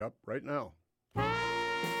Up right now.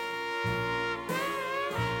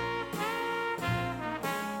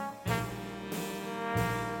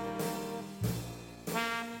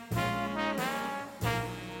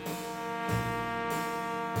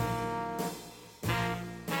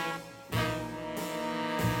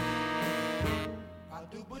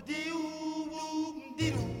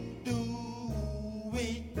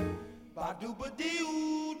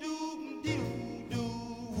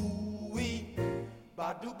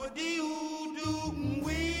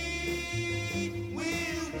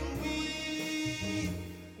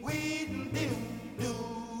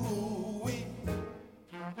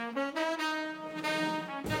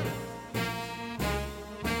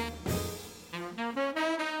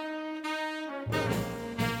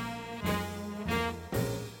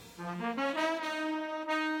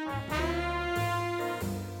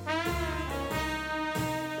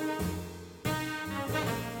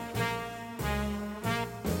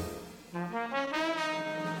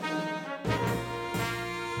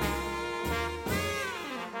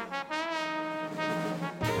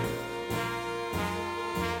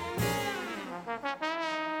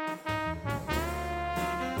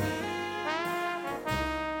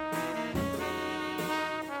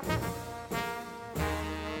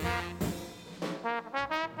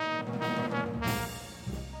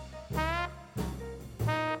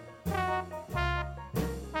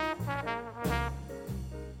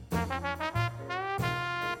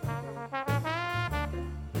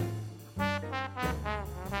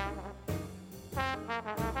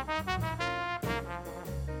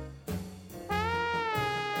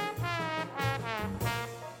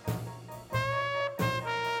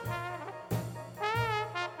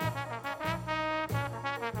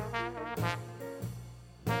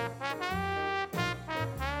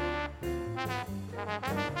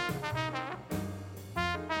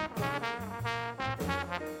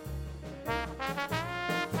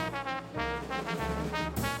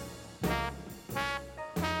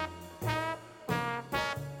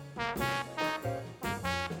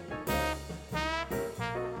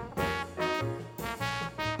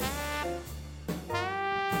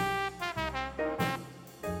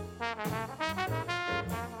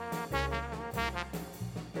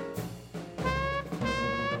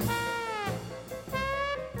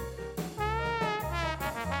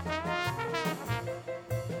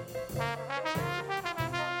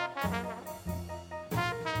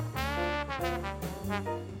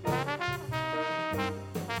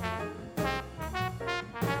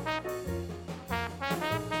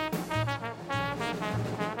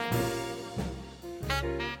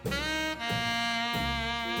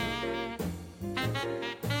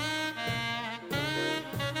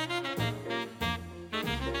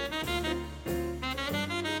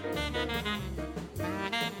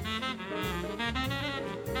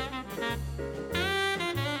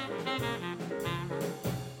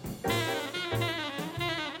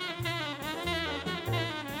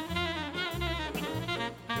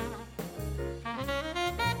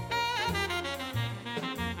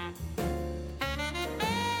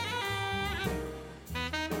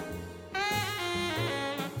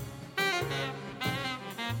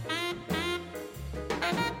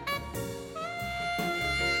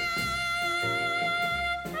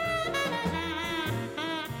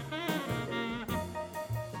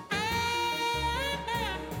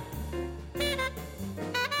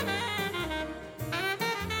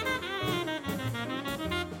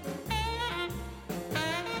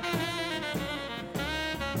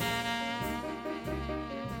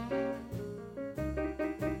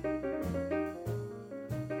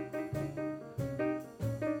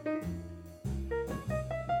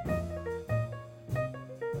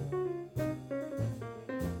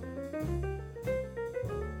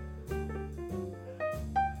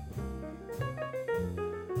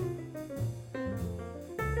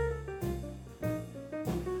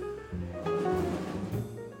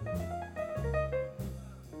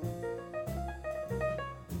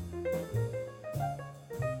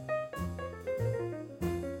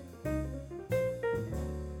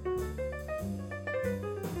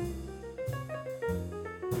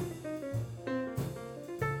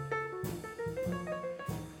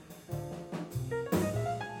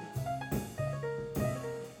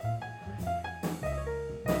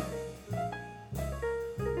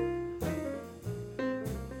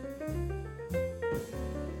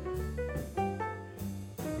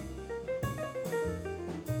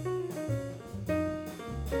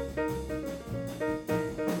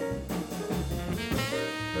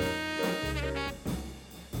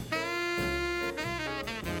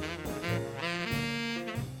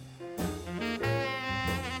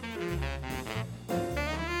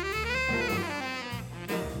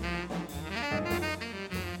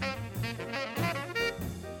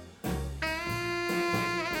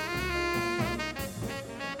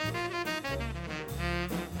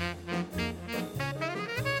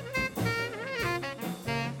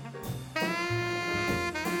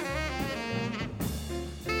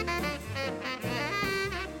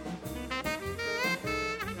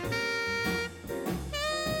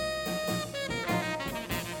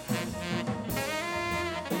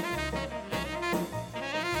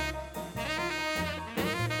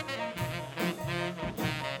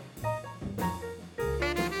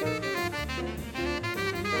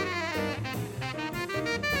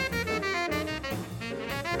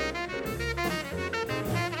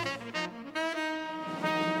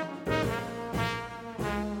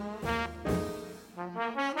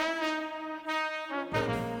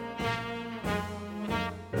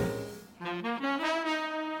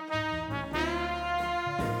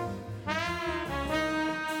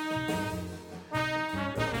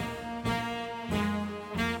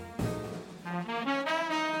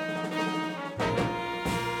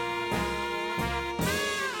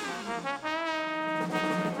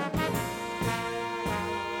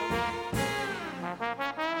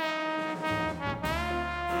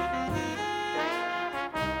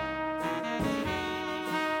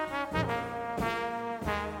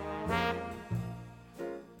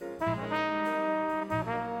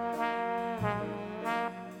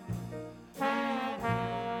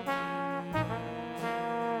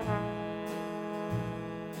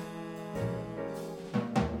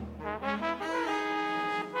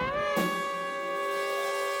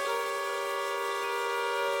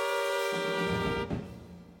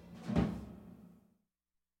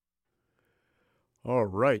 All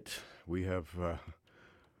right, we have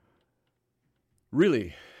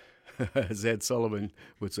really, as Ed Sullivan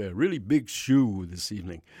would say, a really big shoe this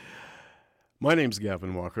evening. My name's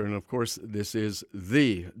Gavin Walker, and of course, this is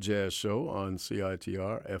The Jazz Show on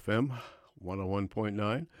CITR FM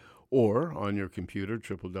 101.9 or on your computer,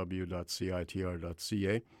 www.citr.ca.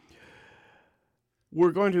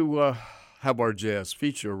 We're going to have our jazz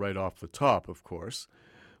feature right off the top, of course,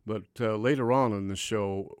 but later on in the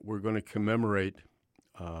show, we're going to commemorate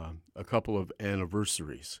a couple of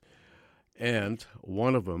anniversaries. And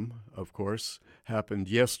one of them, of course, happened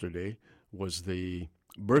yesterday, was the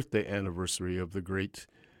birthday anniversary of the great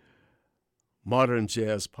modern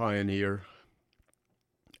jazz pioneer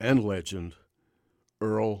and legend,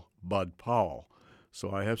 Earl Bud Powell.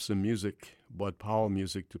 So I have some music, Bud Powell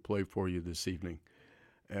music, to play for you this evening.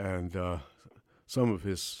 And some of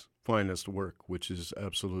his finest work, which is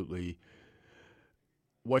absolutely...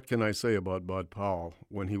 What can I say about Bud Powell?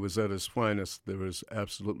 When he was at his finest, there was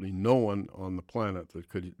absolutely no one on the planet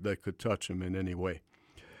that could touch him in any way.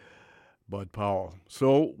 Bud Powell.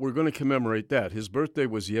 So we're going to commemorate that. His birthday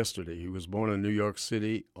was yesterday. He was born in New York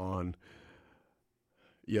City on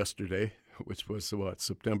yesterday, which was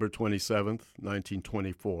September 27th,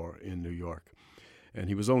 1924 in New York. And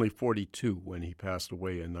he was only 42 when he passed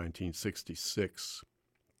away in 1966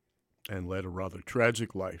 and led a rather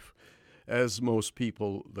tragic life, as most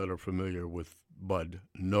people that are familiar with Bud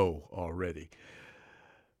know already.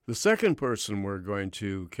 The second person we're going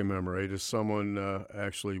to commemorate is someone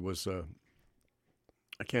actually was,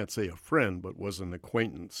 I can't say a friend, but was an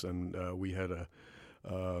acquaintance. And we had a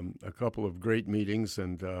couple of great meetings,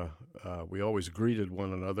 and we always greeted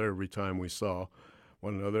one another every time we saw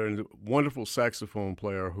one another. And a wonderful saxophone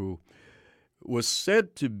player who was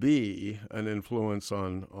said to be an influence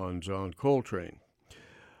on John Coltrane.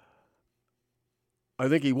 I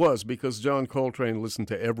think he was, because John Coltrane listened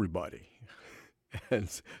to everybody. And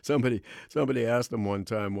somebody asked him one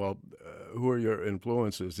time, well, who are your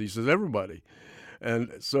influences? He says, everybody.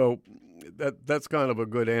 And so that's kind of a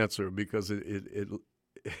good answer, because it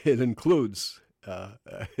includes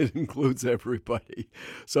it includes everybody.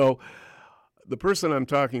 So the person I'm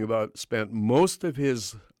talking about spent most of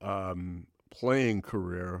his playing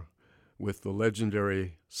career with the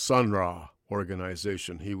legendary Sun Ra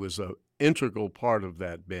organization. He was a integral part of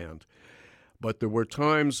that band. But there were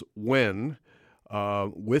times when,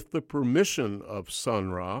 with the permission of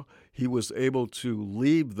Sun Ra, he was able to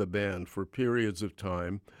leave the band for periods of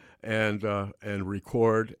time and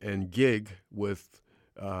record and gig with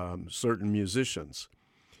certain musicians.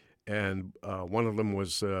 And one of them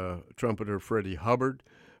was trumpeter Freddie Hubbard.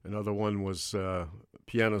 Another one was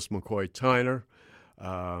pianist McCoy Tyner,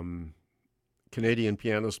 Canadian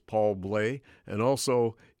pianist Paul Bley, and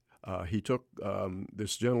also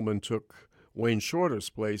this gentleman took Wayne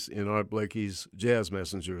Shorter's place in Art Blakey's Jazz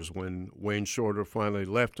Messengers when Wayne Shorter finally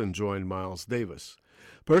left and joined Miles Davis.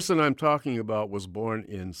 The person I'm talking about was born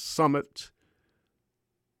in Summit,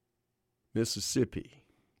 Mississippi,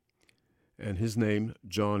 and his name,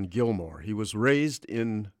 John Gilmore. He was raised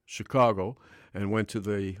in Chicago and went to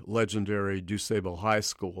the legendary DuSable High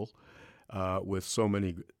School with so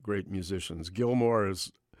many great musicians. Gilmore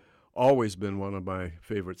has always been one of my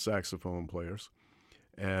favorite saxophone players,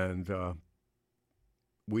 and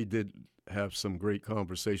we did have some great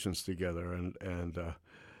conversations together, and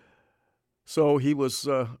so he was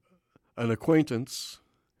an acquaintance,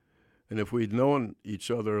 and if we'd known each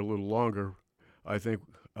other a little longer, I think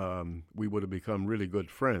we would have become really good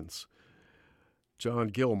friends. John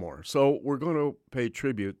Gilmore. So we're going to pay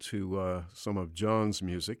tribute to some of John's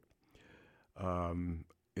music,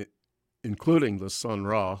 including the Sun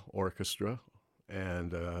Ra Orchestra,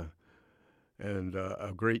 and a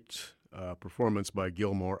great performance by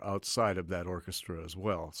Gilmore outside of that orchestra as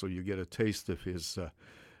well. So you get a taste of his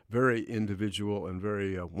very individual and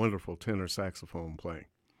very wonderful tenor saxophone playing.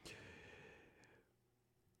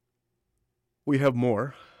 We have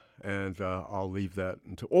more, and I'll leave that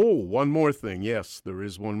until... Oh, one more thing. Yes, there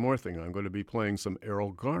is one more thing. I'm going to be playing some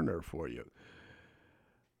Errol Garner for you.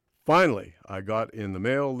 Finally, I got in the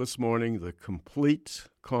mail this morning the complete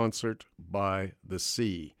concert by the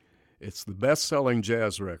Sea. It's the best-selling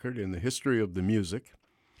jazz record in the history of the music.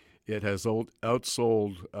 It has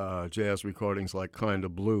outsold jazz recordings like Kinda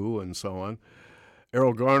Blue and so on.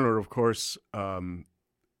 Errol Garner, of course, was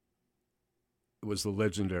the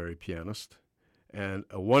legendary pianist and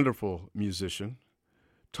a wonderful musician,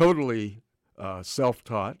 totally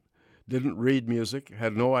self-taught, didn't read music,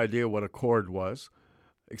 had no idea what a chord was,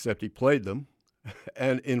 except he played them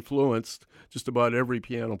and influenced just about every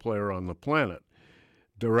piano player on the planet,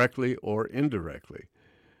 directly or indirectly.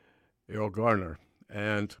 Errol Garner.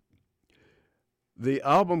 And the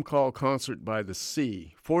album called Concert by the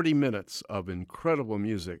Sea, 40 minutes of incredible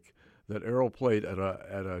music that Errol played at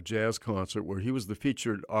a jazz concert where he was the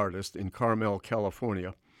featured artist in Carmel,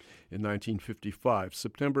 California in 1955.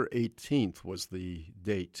 September 18th was the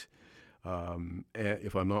date,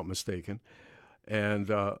 if I'm not mistaken.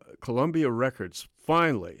 And Columbia Records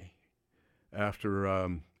finally, after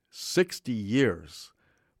 60 years,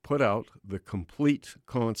 put out the complete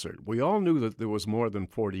concert. We all knew that there was more than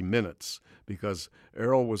 40 minutes because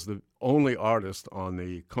Errol was the only artist on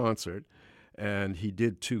the concert, and he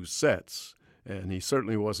did 2 sets. And he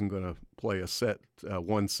certainly wasn't going to play a set,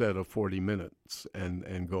 one set of 40 minutes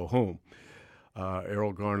and go home.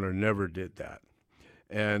 Errol Garner never did that.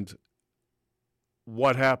 And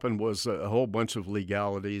what happened was a whole bunch of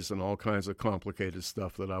legalities and all kinds of complicated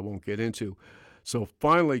stuff that I won't get into. So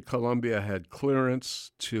finally, Columbia had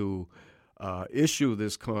clearance to issue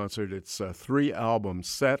this concert. It's a 3-album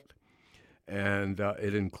set, and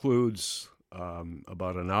it includes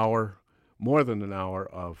about an hour, more than an hour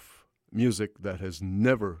of music that has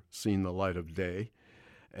never seen the light of day.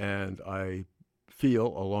 And I feel,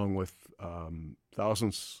 along with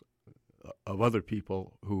thousands of other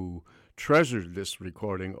people who treasured this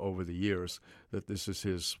recording over the years, that this is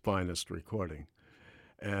his finest recording.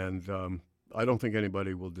 And I don't think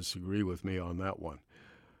anybody will disagree with me on that one.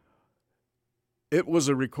 It was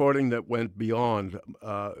a recording that went beyond.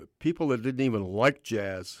 People that didn't even like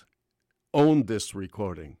jazz owned this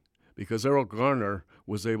recording because Errol Garner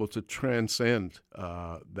was able to transcend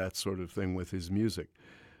that sort of thing with his music.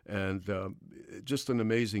 And just an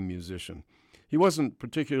amazing musician. He wasn't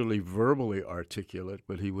particularly verbally articulate,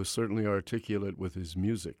 but he was certainly articulate with his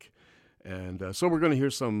music. And so we're going to hear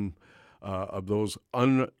some of those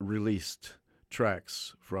unreleased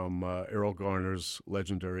tracks from Errol Garner's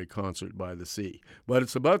legendary Concert by the Sea. But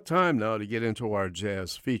it's about time now to get into our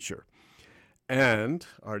jazz feature. And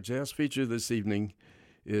our jazz feature this evening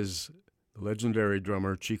is the legendary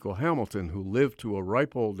drummer Chico Hamilton, who lived to a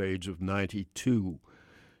ripe old age of 92.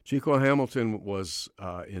 Chico Hamilton was,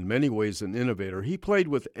 in many ways, an innovator. He played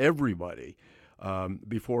with everybody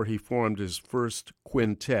before he formed his first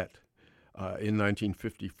quintet in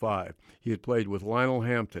 1955. He had played with Lionel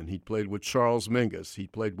Hampton. He'd played with Charles Mingus.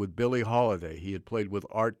 He'd played with Billie Holiday. He had played with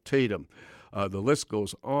Art Tatum. The list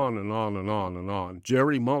goes on and on and on and on.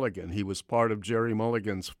 Jerry Mulligan, he was part of Jerry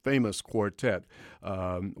Mulligan's famous quartet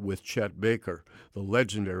with Chet Baker, the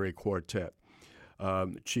legendary quartet.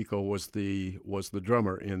 Chico was the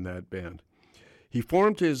drummer in that band. He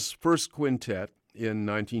formed his first quintet in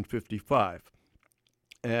 1955,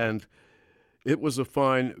 and it was a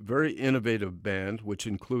fine, very innovative band, which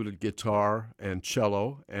included guitar and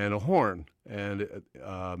cello and a horn and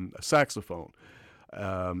a saxophone,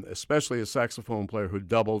 especially a saxophone player who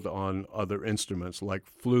doubled on other instruments like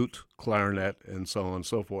flute, clarinet, and so on and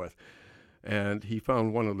so forth. And he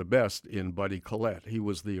found one of the best in Buddy Collette. He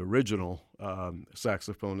was the original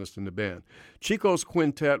saxophonist in the band. Chico's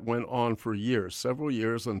quintet went on for years, several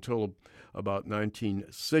years, until about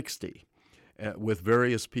 1960, with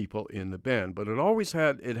various people in the band. But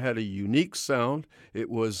it had a unique sound. It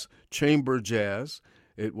was chamber jazz.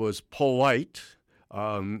 It was polite.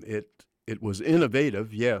 It was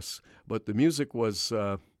innovative, yes, but the music was.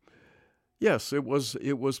 Yes, it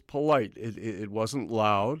was polite. It wasn't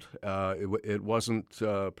loud. It wasn't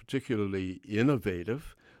particularly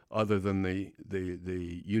innovative, other than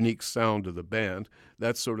the unique sound of the band,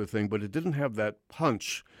 that sort of thing. But it didn't have that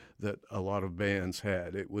punch that a lot of bands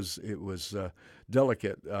had. It was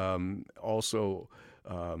delicate. Also,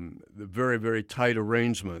 the very, very tight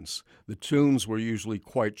arrangements. The tunes were usually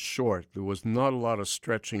quite short. There was not a lot of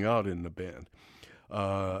stretching out in the band.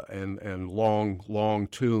 And long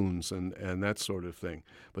tunes and that sort of thing.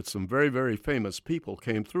 But some very, very famous people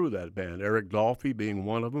came through that band. Eric Dolphy being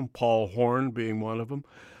one of them, Paul Horn being one of them,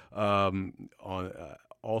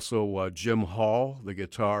 also Jim Hall, the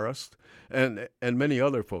guitarist, and many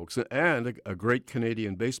other folks. And a great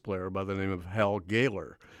Canadian bass player by the name of Hal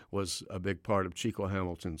Gaylor was a big part of Chico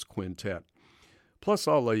Hamilton's quintet. Plus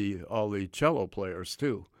all the cello players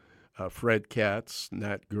too. Fred Katz,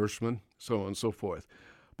 Nat Gershman, so on and so forth.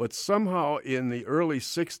 But somehow in the early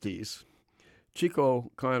 60s, Chico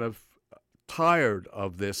kind of tired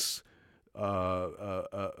of this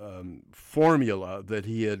formula that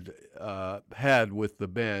he had with the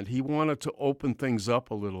band. He wanted to open things up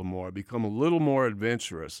a little more, become a little more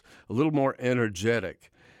adventurous, a little more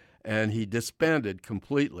energetic, and he disbanded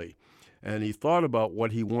completely. And he thought about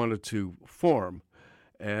what he wanted to form,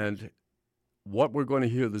 and what we're going to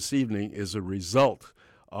hear this evening is a result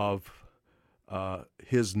of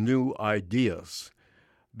his new ideas,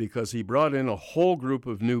 because he brought in a whole group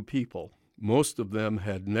of new people. Most of them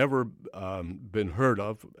had never been heard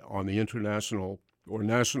of on the international or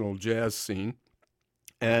national jazz scene.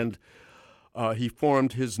 And he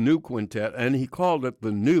formed his new quintet, and he called it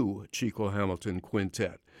the New Chico Hamilton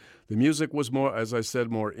Quintet. The music was more, as I said,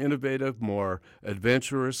 more innovative, more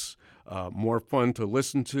adventurous, more fun to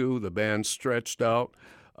listen to. The band stretched out.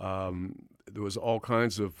 There was all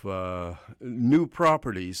kinds of new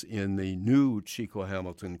properties in the New Chico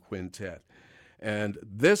Hamilton Quintet. And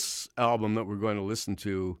this album that we're going to listen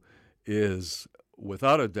to is,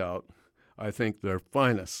 without a doubt, I think their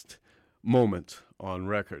finest moment on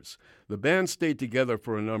records. The band stayed together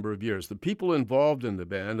for a number of years. The people involved in the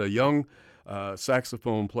band, a young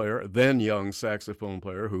saxophone player, then young saxophone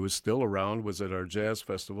player who is still around, was at our jazz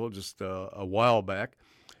festival just a while back.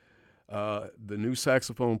 The new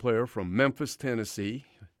saxophone player from Memphis, Tennessee,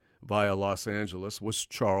 via Los Angeles, was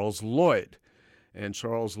Charles Lloyd. And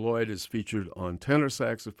Charles Lloyd is featured on tenor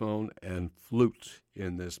saxophone and flute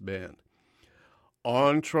in this band.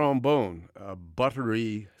 On trombone, a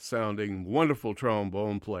buttery-sounding, wonderful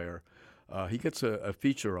trombone player. He gets a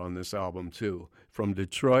feature on this album, too. From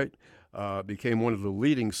Detroit, became one of the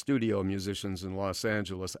leading studio musicians in Los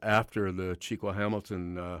Angeles after the Chico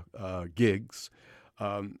Hamilton gigs.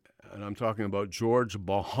 And I'm talking about George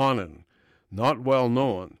Bohannon, not well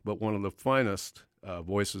known, but one of the finest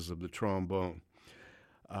voices of the trombone.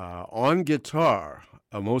 On guitar,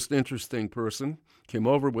 a most interesting person, came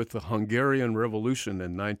over with the Hungarian Revolution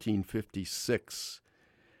in 1956,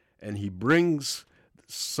 and he brings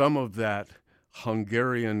some of that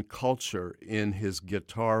Hungarian culture in his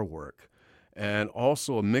guitar work, and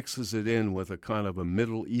also mixes it in with a kind of a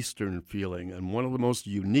Middle Eastern feeling. And one of the most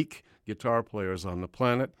unique guitar players on the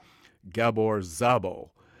planet, Gabor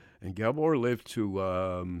Szabo. And Gabor lived to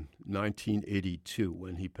 1982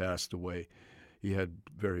 when he passed away. He had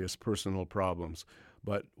various personal problems.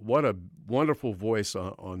 But what a wonderful voice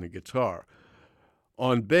on the guitar.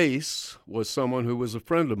 On bass was someone who was a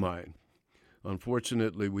friend of mine.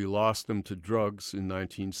 Unfortunately, we lost him to drugs in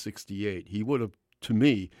 1968. He would have, to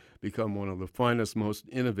me, become one of the finest, most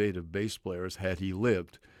innovative bass players had he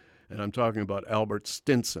lived. And I'm talking about Albert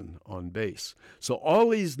Stinson on bass. So all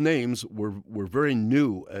these names were very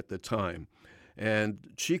new at the time. And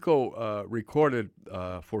Chico recorded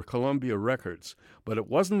for Columbia Records, but it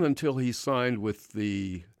wasn't until he signed with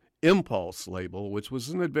the Impulse label, which was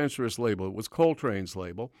an adventurous label. It was Coltrane's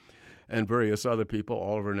label, and various other people.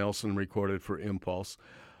 Oliver Nelson recorded for Impulse,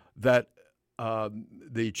 that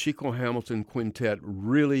the Chico Hamilton Quintet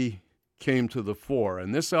really came to the fore.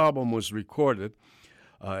 And this album was recorded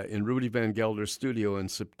in Rudy Van Gelder's studio in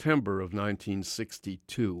September of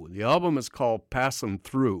 1962. The album is called Passin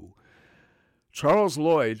Thru. Charles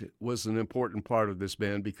Lloyd was an important part of this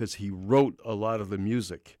band because he wrote a lot of the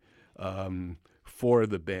music for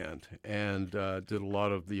the band and did a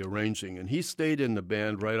lot of the arranging. And he stayed in the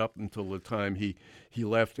band right up until the time he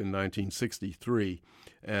left in 1963,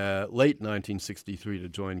 late 1963, to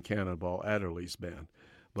join Cannonball Adderley's band.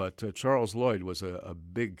 But Charles Lloyd was a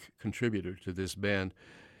big contributor to this band.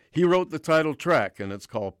 He wrote the title track, and it's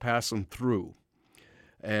called Passin Thru.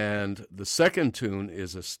 And the second tune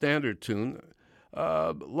is a standard tune.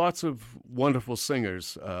 Lots of wonderful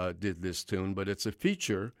singers did this tune, but it's a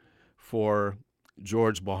feature for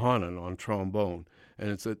George Bohannon on trombone.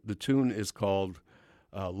 And the tune is called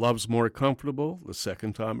Love's More Comfortable the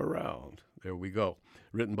Second Time Around. There we go.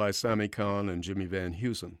 Written by Sammy Kahn and Jimmy Van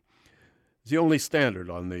Heusen. It's the only standard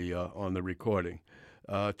on the recording.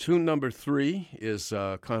 Tune number 3 is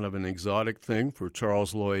kind of an exotic thing for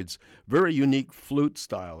Charles Lloyd's very unique flute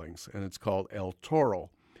stylings, and it's called El Toro.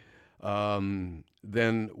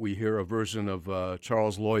 Then we hear a version of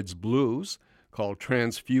Charles Lloyd's blues called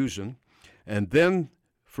Transfusion. And then,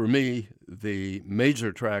 for me, the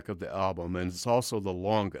major track of the album, and it's also the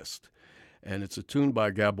longest. And it's a tune by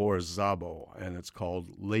Gabor Szabo, and it's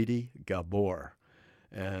called Lady Gabor.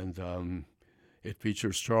 And it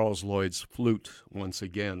features Charles Lloyd's flute once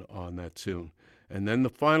again on that tune. And then the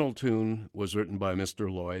final tune was written by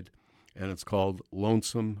Mr. Lloyd, and it's called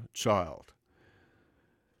Lonesome Child.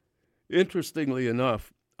 Interestingly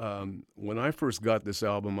enough, when I first got this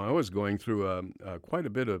album, I was going through quite a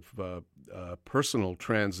bit of personal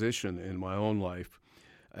transition in my own life.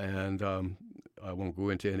 And I won't go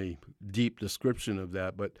into any deep description of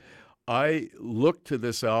that, but I looked to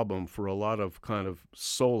this album for a lot of kind of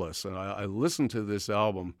solace. And I listened to this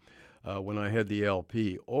album when I had the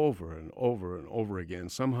LP over and over and over again.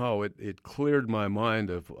 Somehow it cleared my mind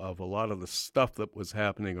of a lot of the stuff that was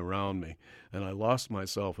happening around me, and I lost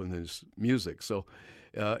myself in his music. So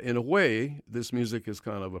in a way, this music is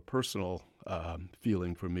kind of a personal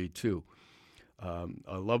feeling for me, too.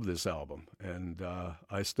 I love this album, and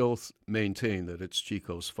I still maintain that it's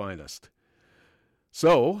Chico's finest.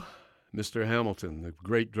 So, Mr. Hamilton, the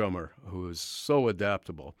great drummer who is so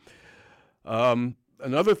adaptable.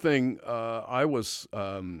 Another thing, I was,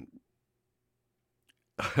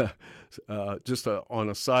 just on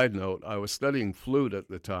a side note, I was studying flute at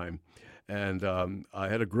the time, and I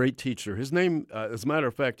had a great teacher. His name, as a matter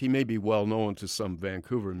of fact, he may be well known to some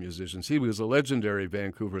Vancouver musicians. He was a legendary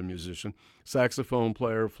Vancouver musician, saxophone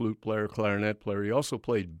player, flute player, clarinet player. He also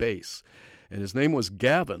played bass, and his name was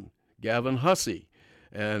Gavin Hussey.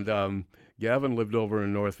 And Gavin lived over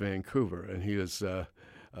in North Vancouver, and he was,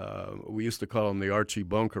 we used to call him the Archie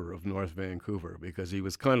Bunker of North Vancouver because he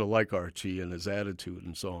was kind of like Archie in his attitude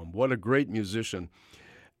and so on. What a great musician,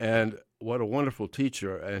 and what a wonderful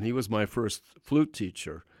teacher. And he was my first flute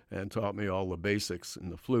teacher and taught me all the basics in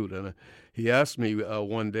the flute. And he asked me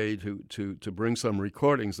one day to bring some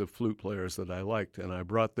recordings of flute players that I liked, and I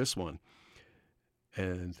brought this one.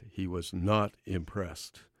 And he was not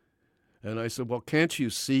impressed. And I said, well, can't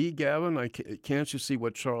you see, Gavin? Can't you see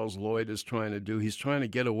what Charles Lloyd is trying to do? He's trying to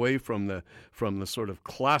get away from the sort of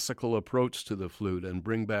classical approach to the flute and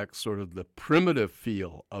bring back sort of the primitive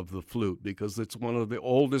feel of the flute because it's one of the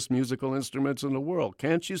oldest musical instruments in the world.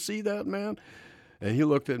 Can't you see that, man? And he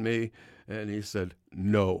looked at me and he said,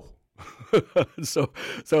 no. So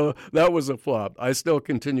that was a flop. I still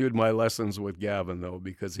continued my lessons with Gavin, though,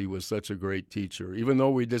 because he was such a great teacher, even though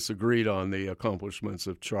we disagreed on the accomplishments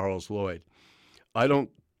of Charles Lloyd. I don't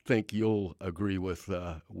think you'll agree with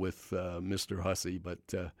Mr. Hussey, but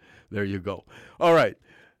there you go. All right.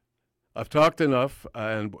 I've talked enough,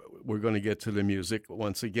 and we're going to get to the music.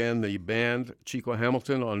 Once again, the band, Chico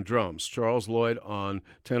Hamilton on drums, Charles Lloyd on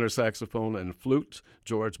tenor saxophone and flute,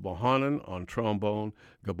 George Bohannon on trombone,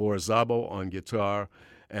 Gabor Szabo on guitar,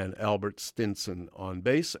 and Albert Stinson on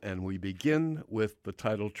bass. And we begin with the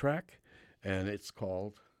title track, and it's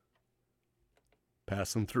called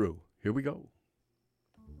Passin Thru. Here we go.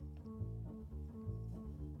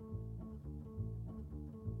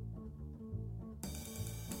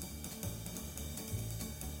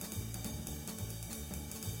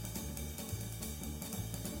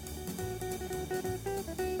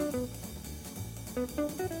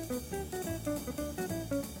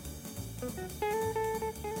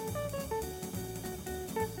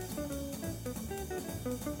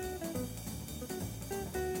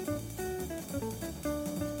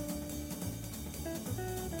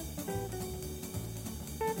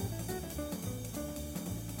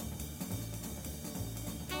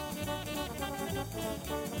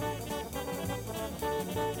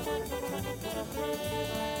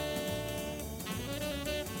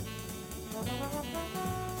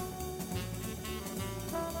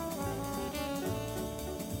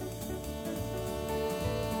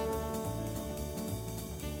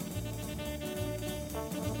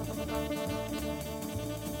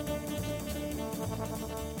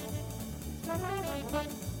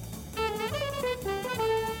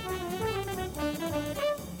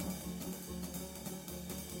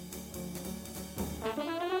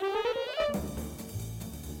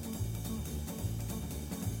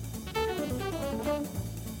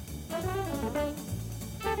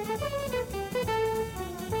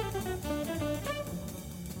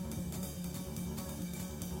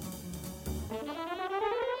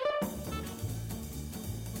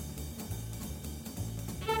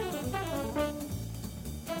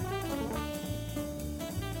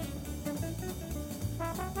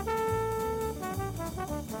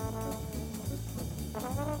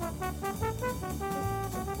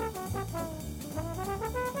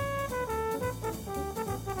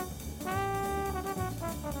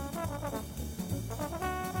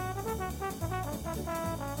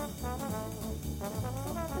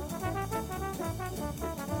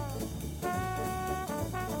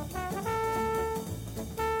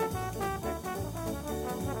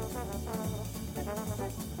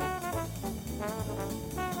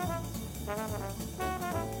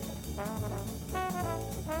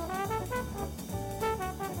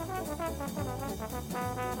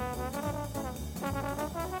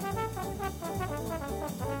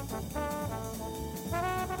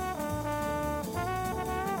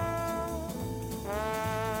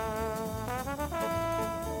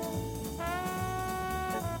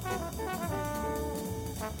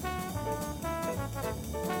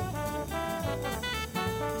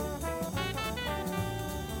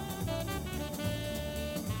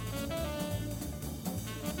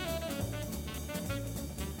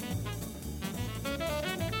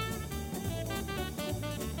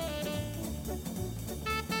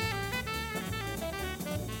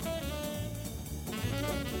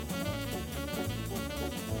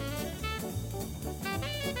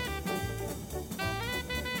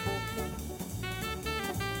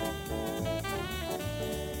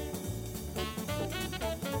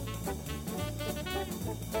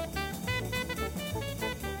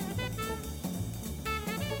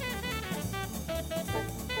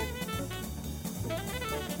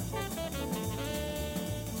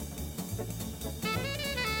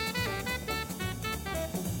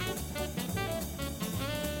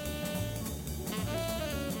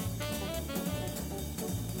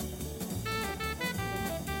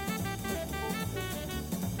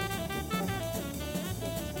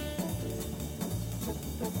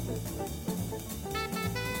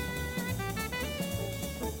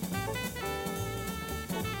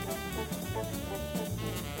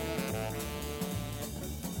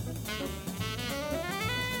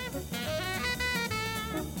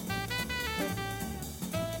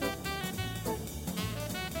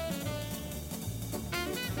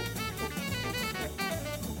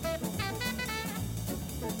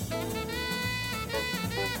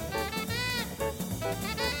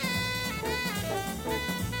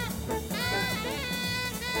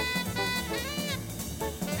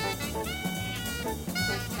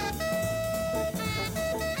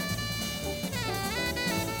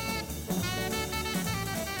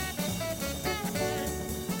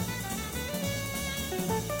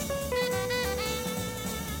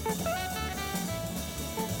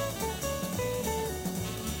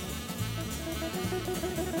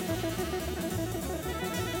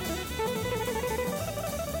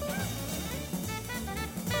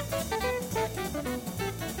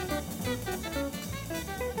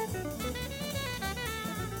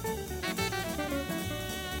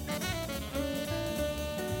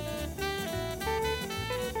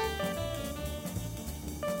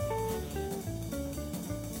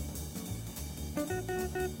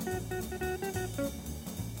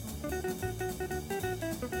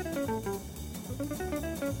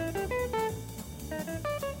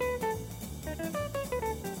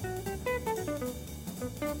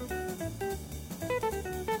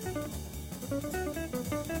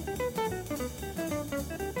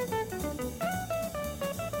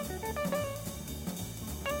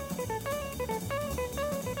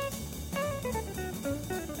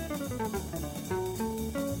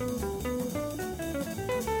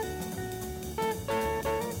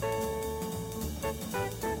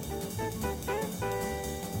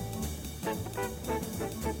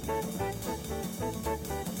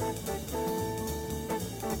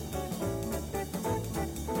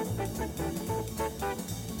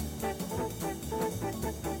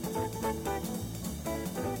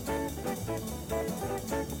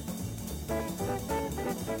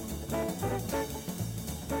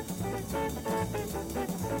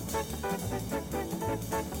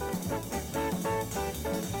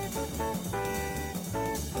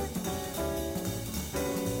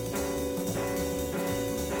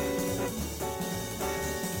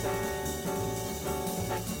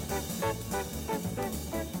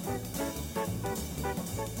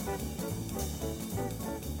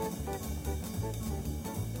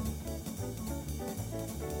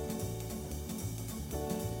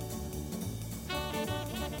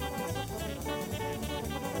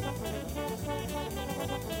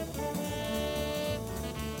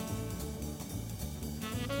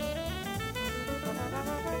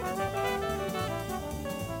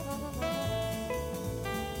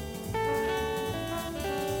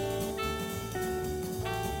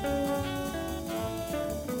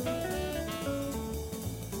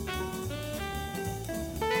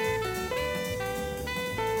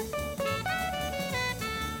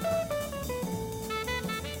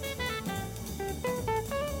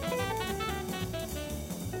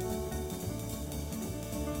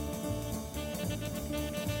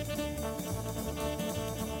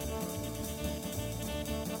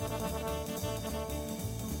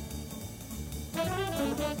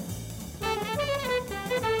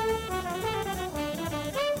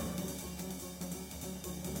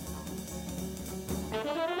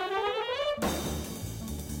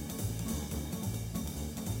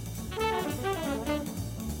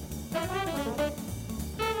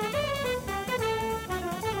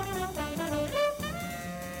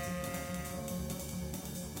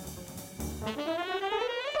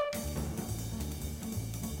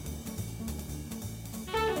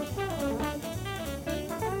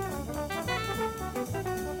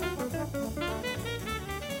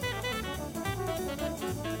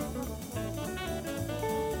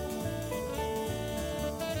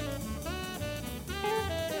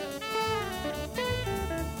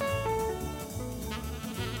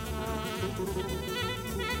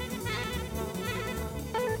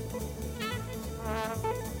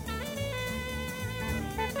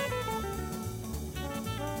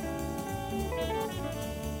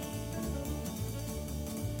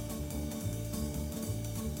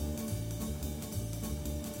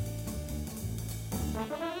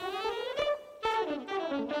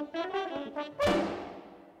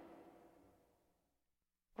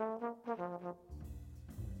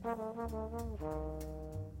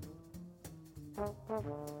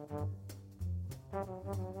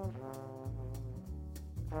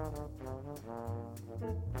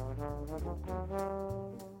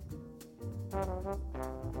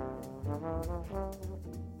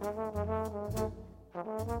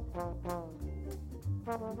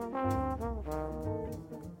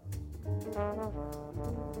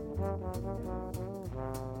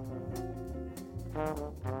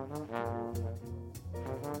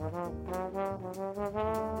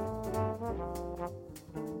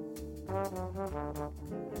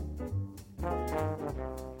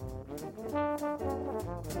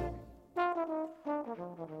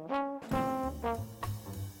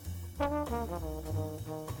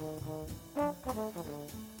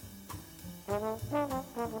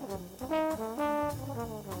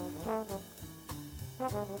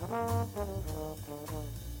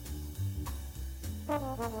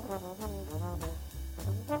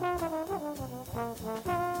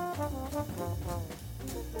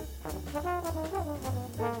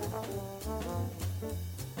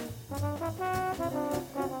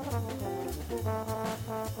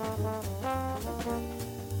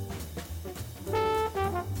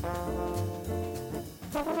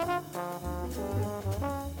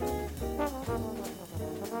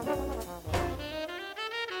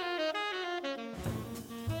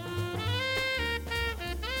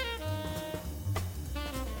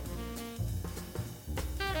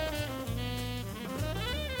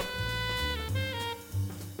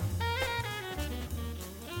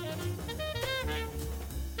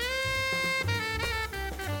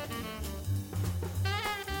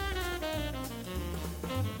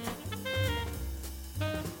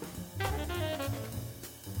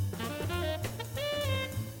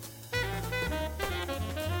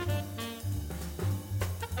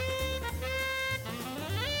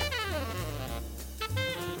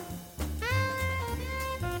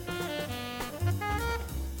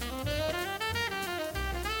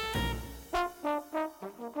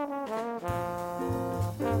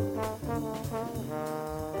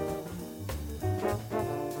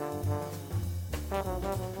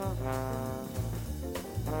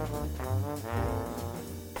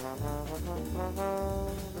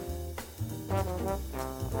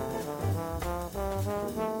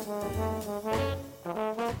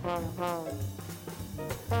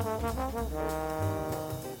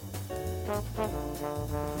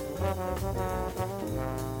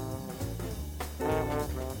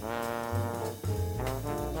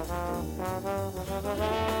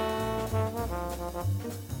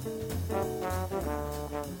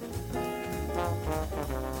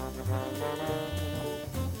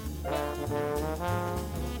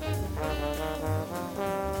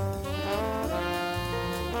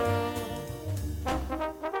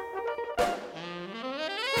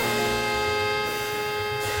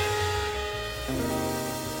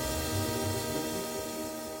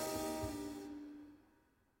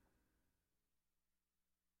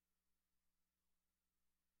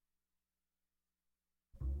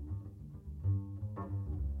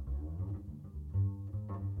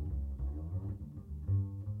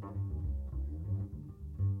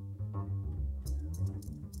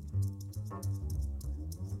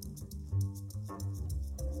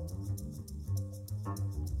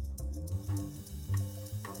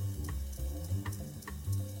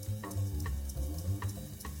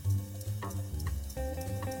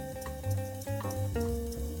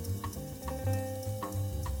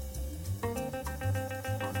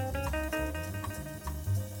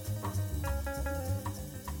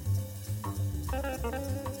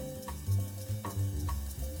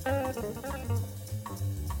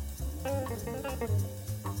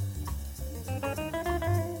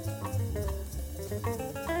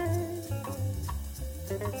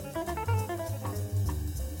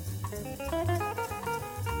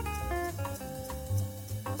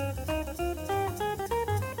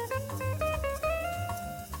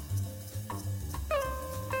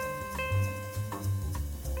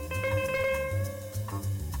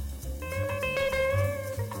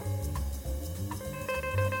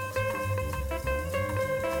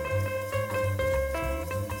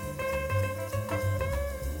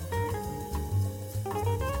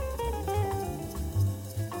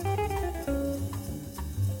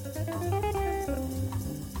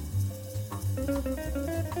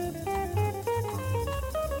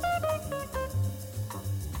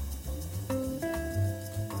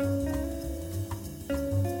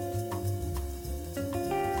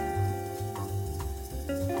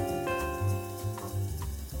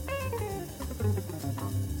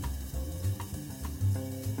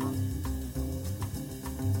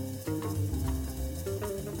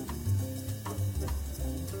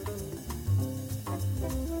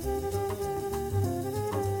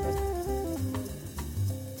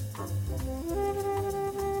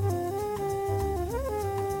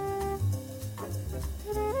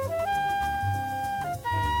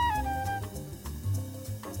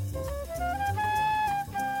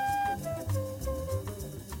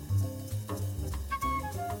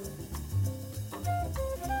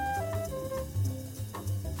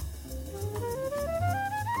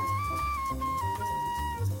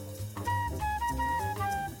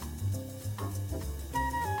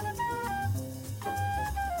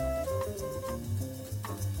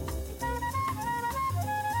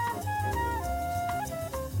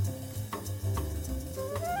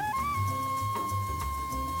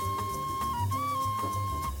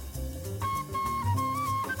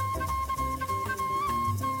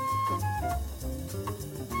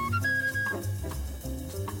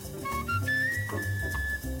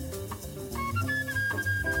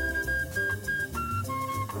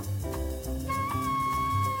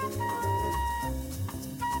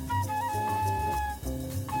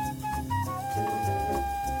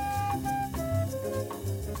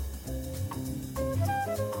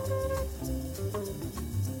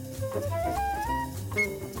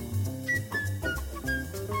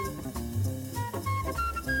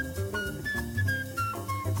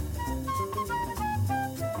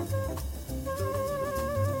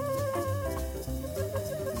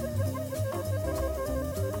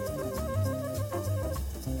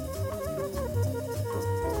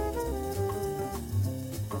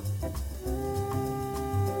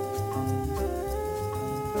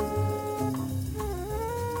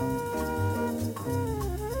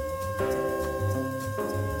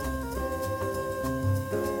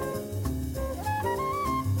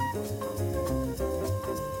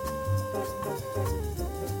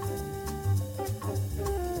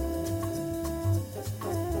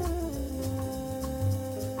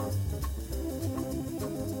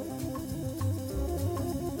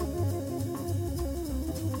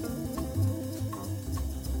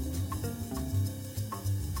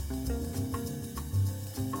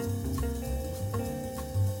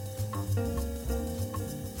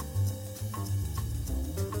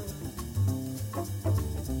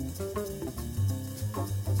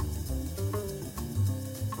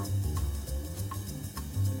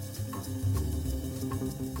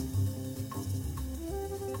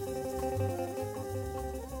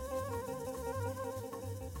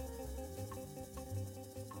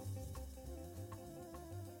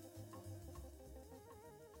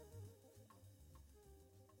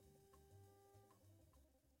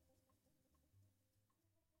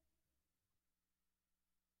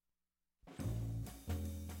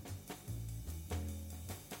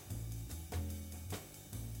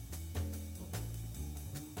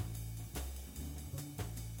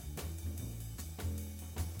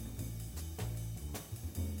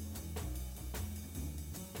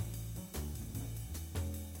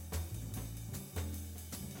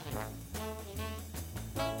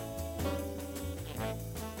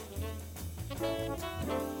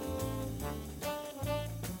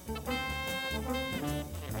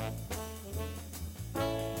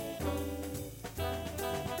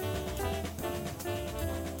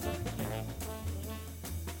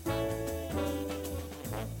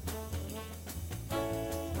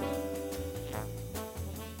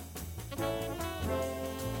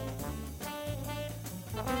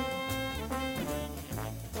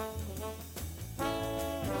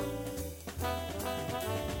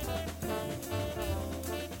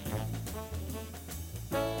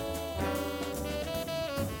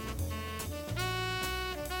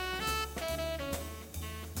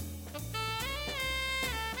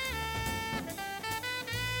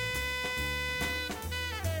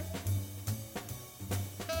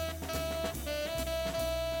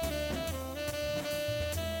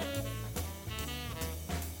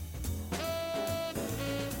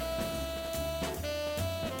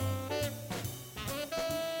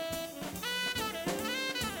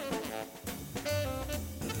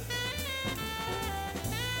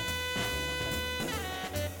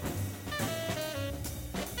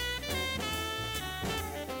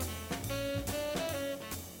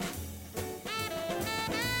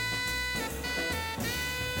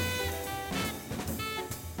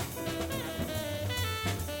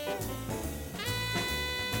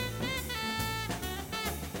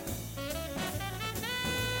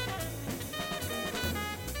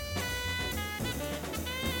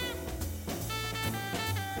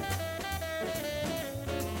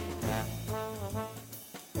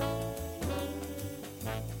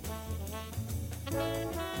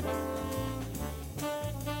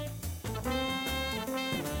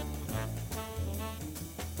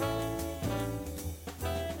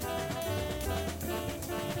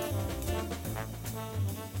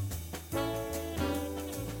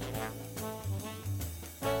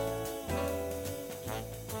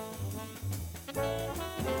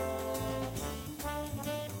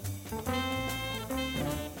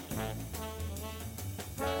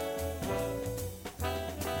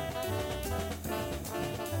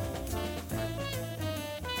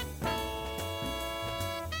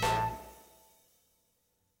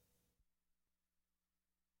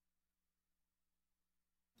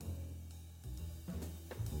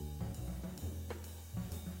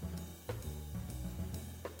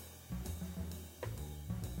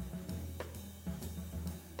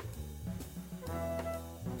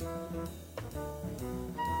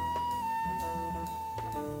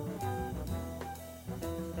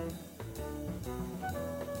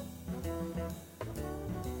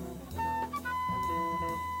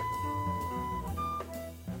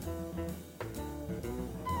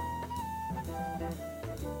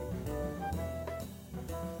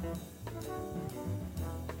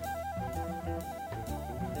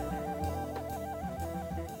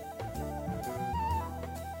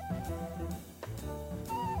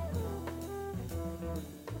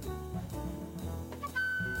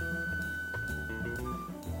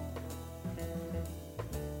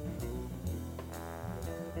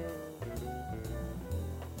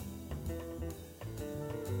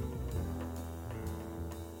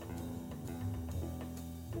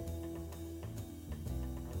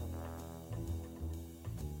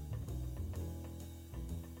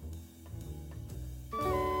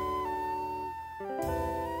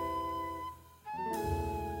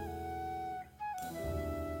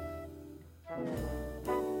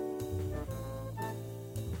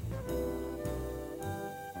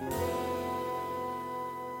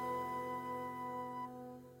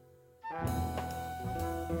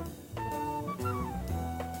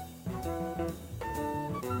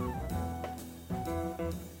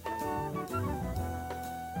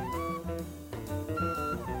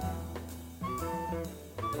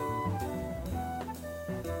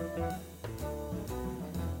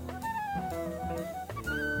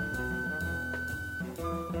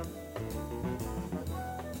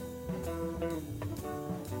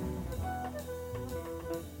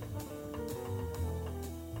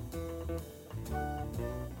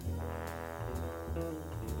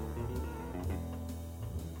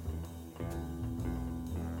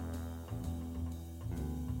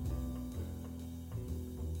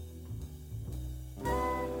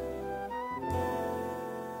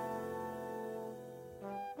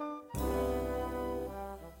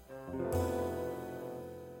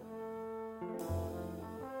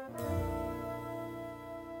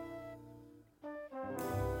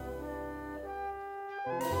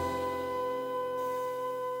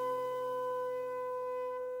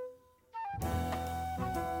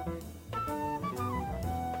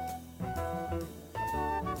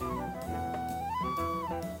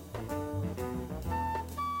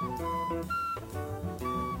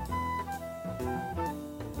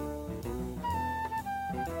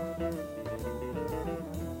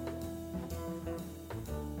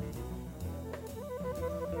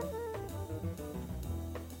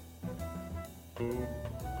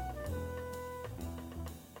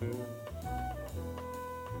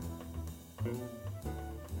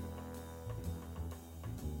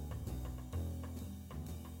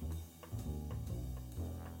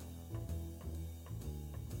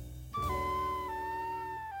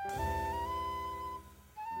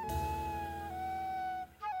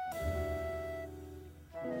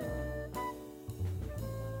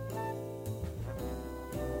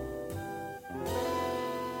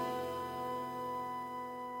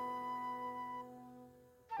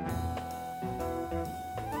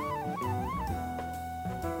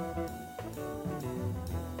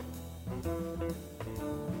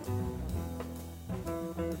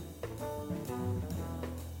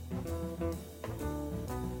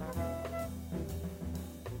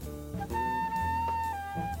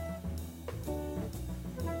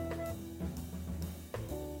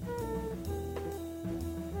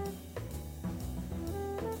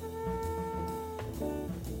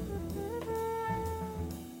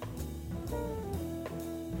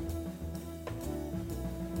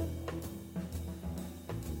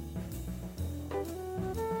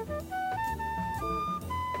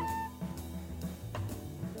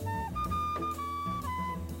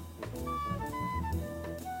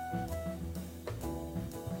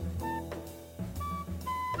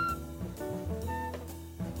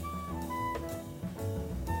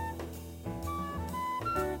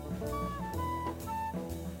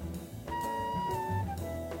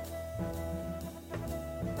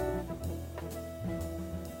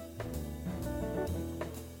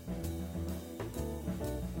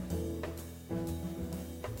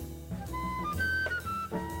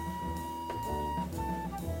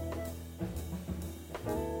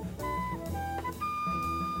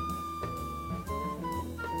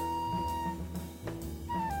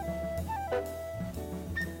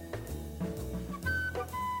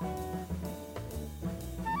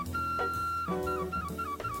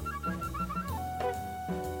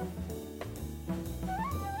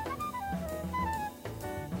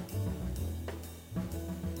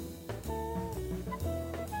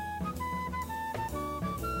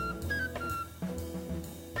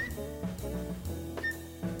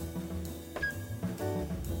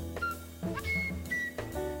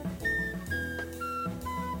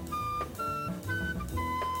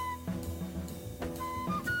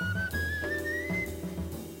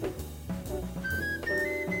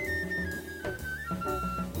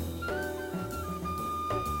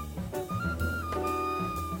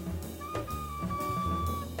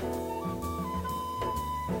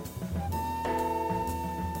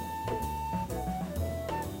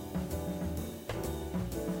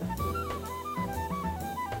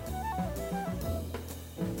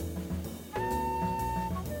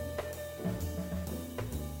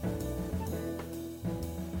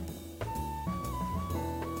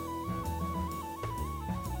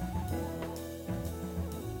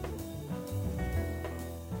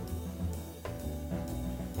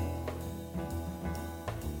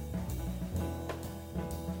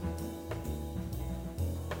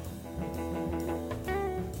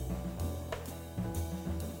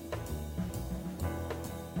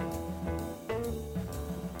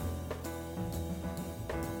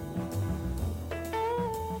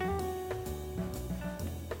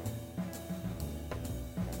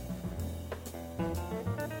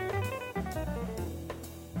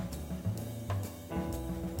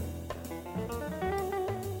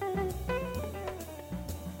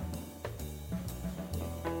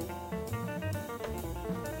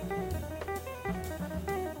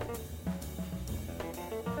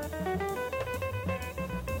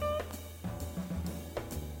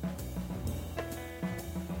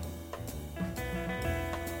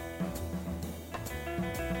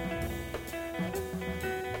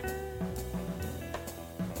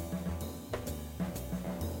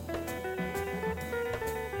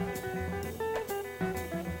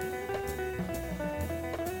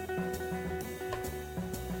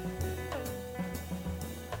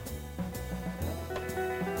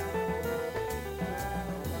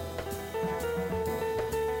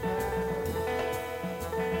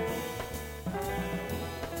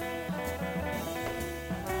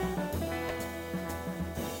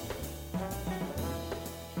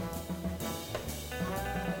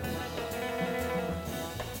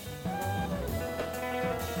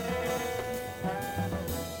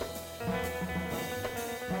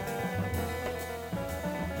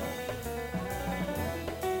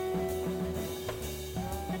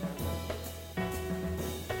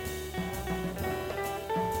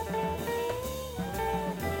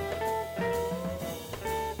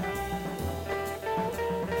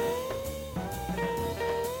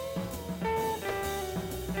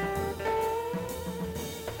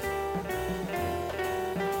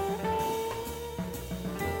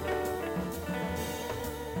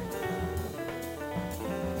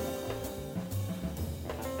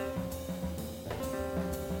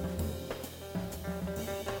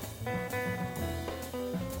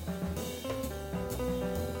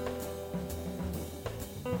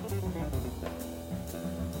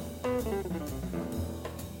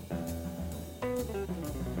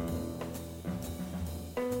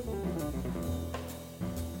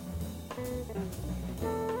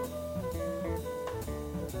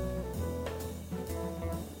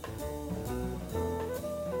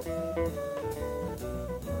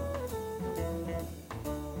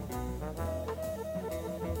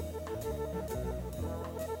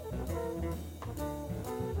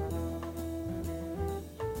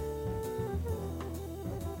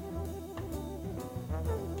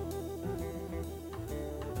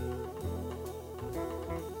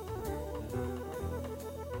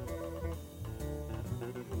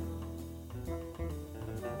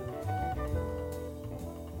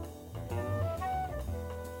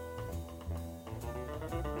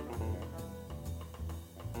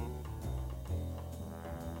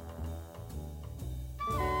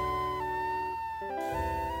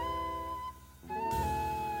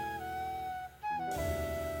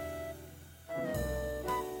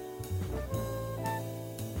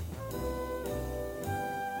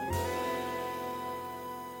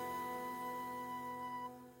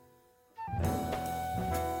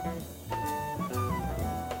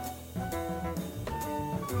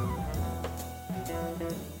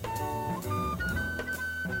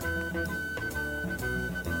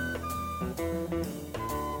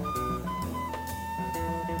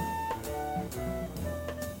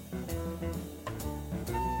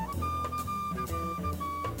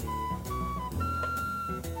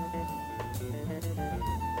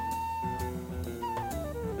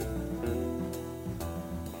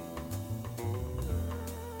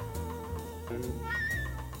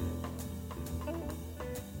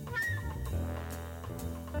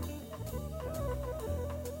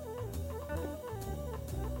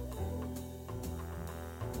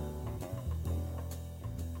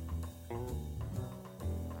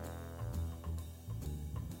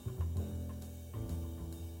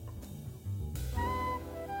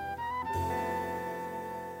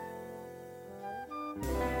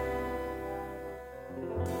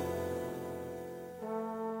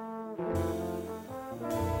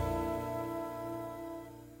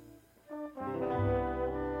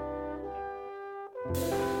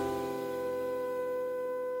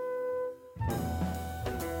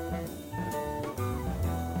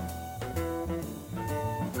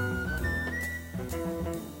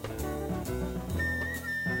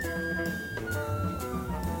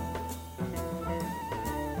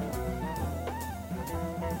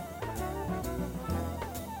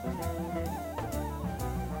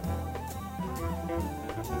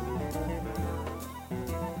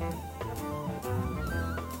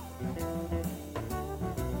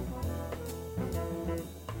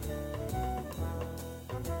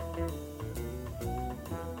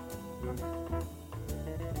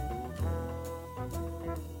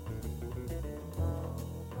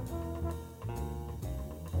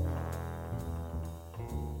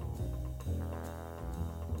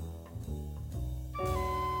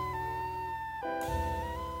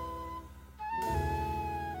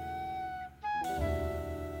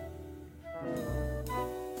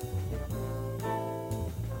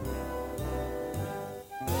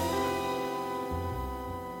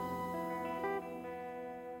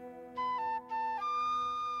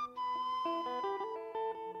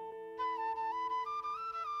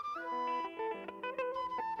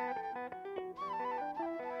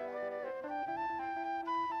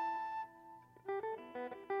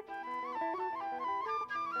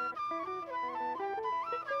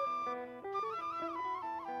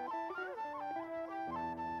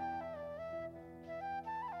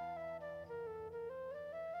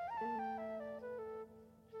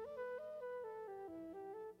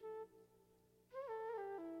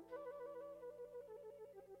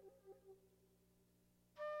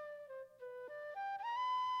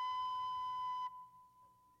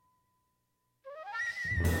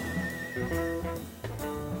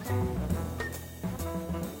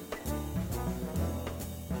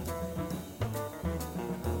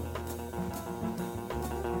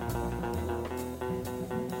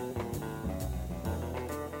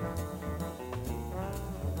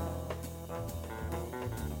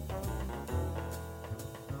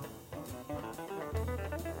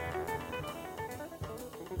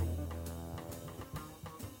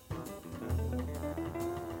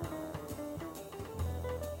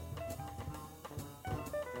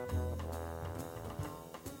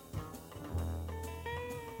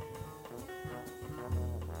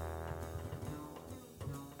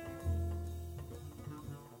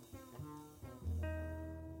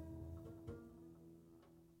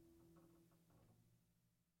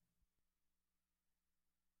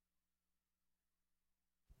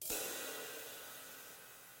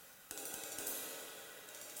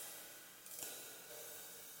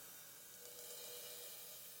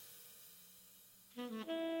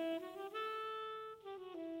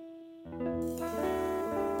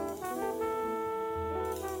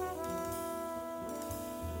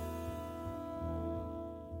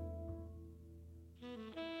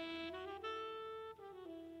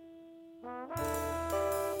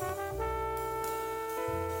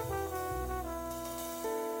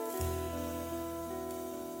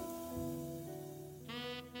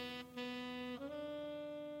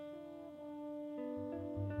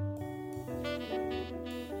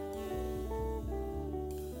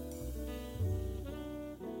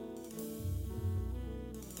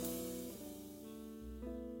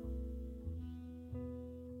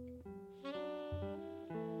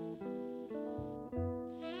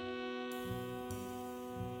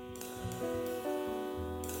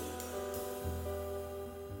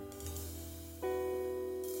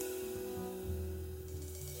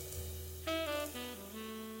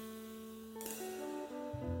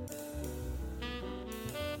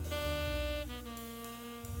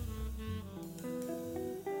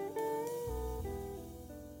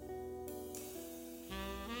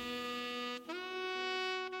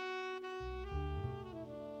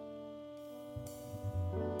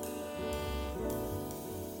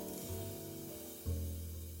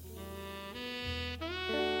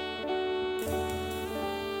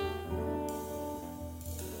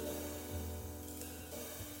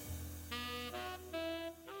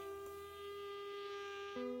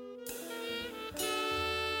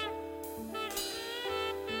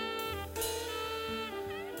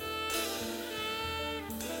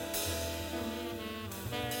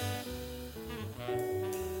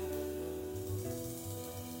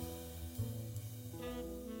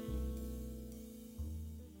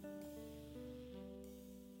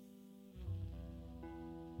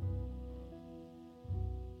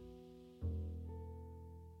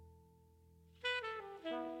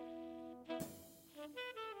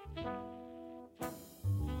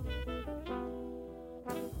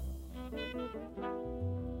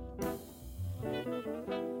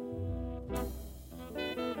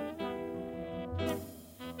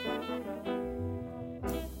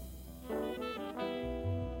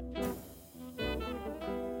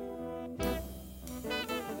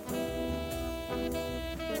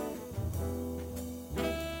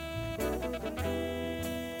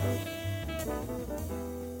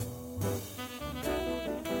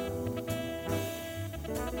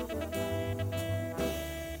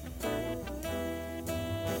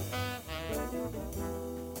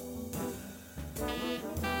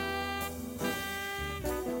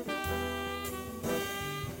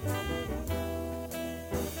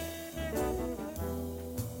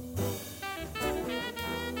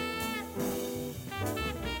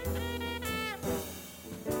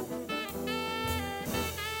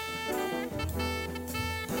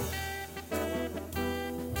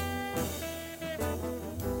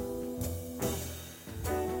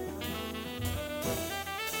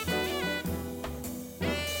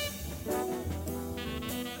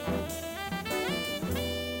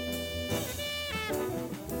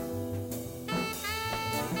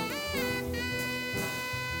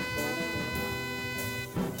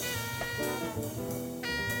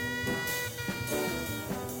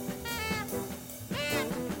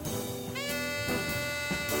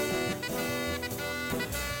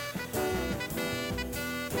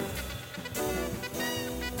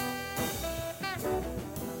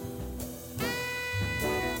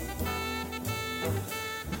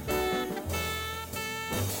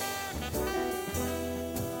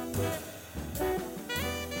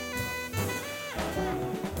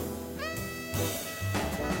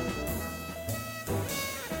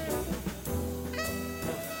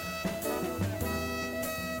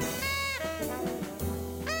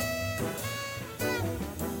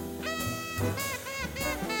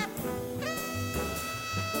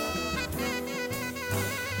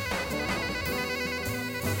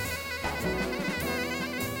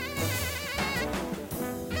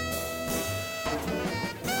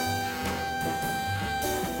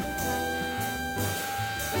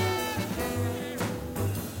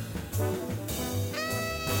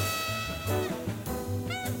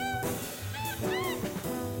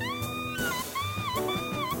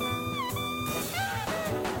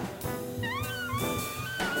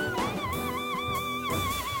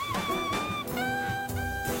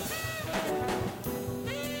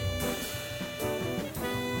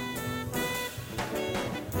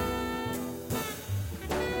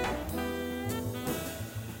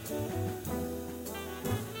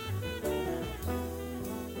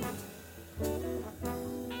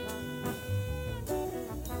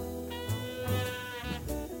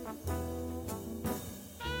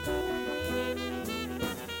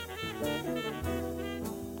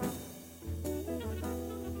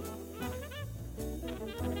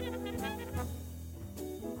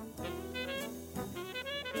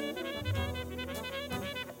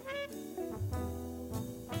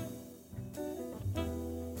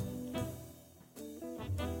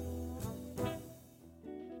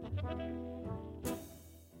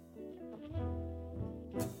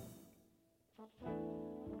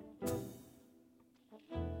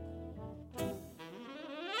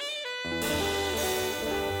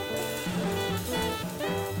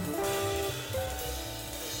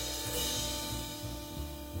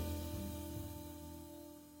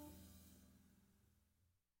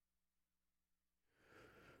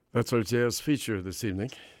 That's our jazz feature this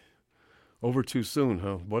evening. Over Too Soon,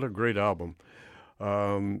 huh? What a great album.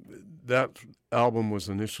 That album was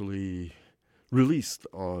initially released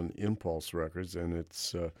on Impulse Records, and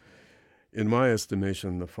it's, in my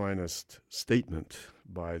estimation, the finest statement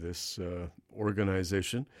by this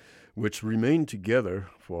organization, which remained together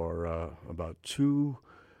for about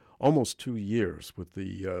almost 2 years with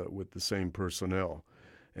the same personnel,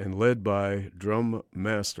 and led by drum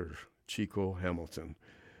master Chico Hamilton.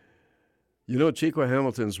 You know, Chico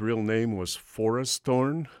Hamilton's real name was Forrest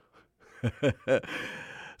Thorn.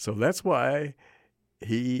 So that's why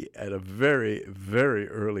he, at a very, very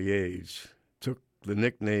early age, took the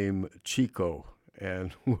nickname Chico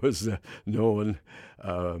and was known.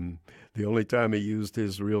 The only time he used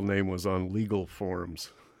his real name was on legal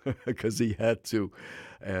forms because he had to.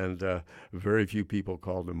 And very few people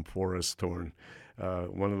called him Forrest Thorn.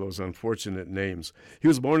 One of those unfortunate names. He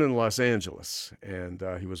was born in Los Angeles, and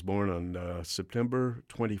he was born on September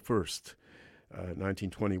 21st,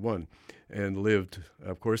 1921, and lived,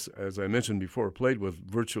 of course, as I mentioned before, played with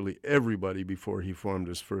virtually everybody before he formed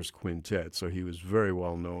his first quintet, so he was very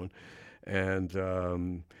well known.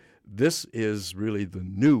 And this is really the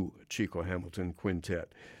new Chico Hamilton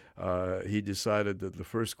Quintet. He decided that the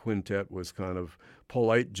first quintet was kind of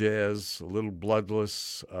polite jazz, a little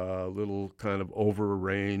bloodless, a little kind of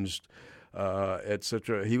over-arranged,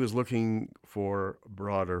 etc. He was looking for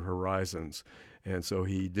broader horizons. And so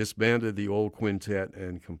he disbanded the old quintet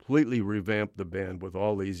and completely revamped the band with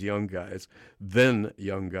all these young guys, then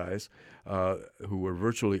young guys, who were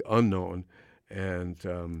virtually unknown,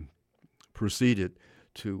 and proceeded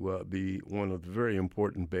to be one of the very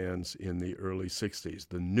important bands in the early 60s,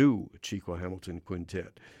 the new Chico Hamilton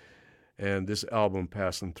Quintet. And this album,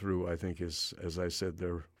 Passin Thru, I think is, as I said,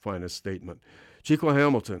 their finest statement. Chico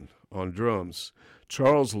Hamilton on drums.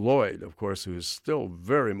 Charles Lloyd, of course, who is still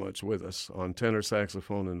very much with us, on tenor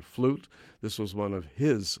saxophone and flute. This was one of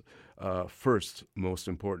his first most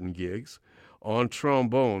important gigs. On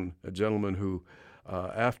trombone, a gentleman who,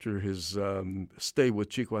 after his stay with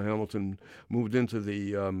Chico Hamilton, moved into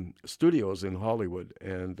the studios in Hollywood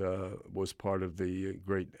and was part of the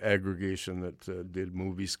great aggregation that did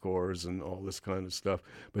movie scores and all this kind of stuff.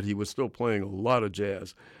 But he was still playing a lot of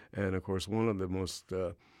jazz. And, of course, one of the most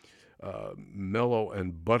mellow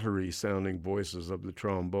and buttery sounding voices of the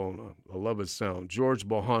trombone. I love his sound. George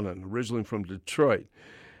Bohannon, originally from Detroit.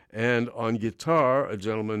 And on guitar, a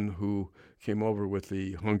gentleman who came over with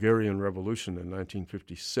the Hungarian Revolution in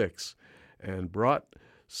 1956 and brought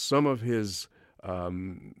some of his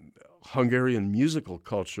Hungarian musical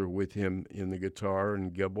culture with him in the guitar.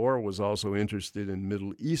 And Gabor was also interested in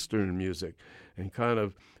Middle Eastern music and had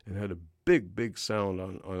a big sound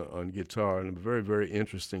on guitar, and a very, very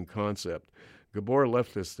interesting concept. Gabor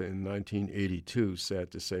left us in 1982, sad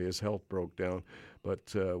to say. His health broke down.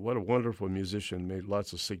 But what a wonderful musician, made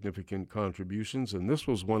lots of significant contributions, and this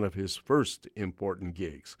was one of his first important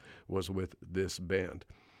gigs, was with this band.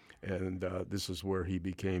 And this is where he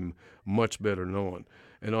became much better known.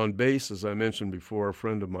 And on bass, as I mentioned before, a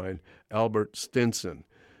friend of mine, Albert Stinson.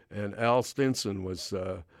 And Al Stinson was,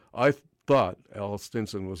 I thought Al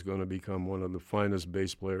Stinson was going to become one of the finest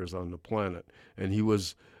bass players on the planet. And he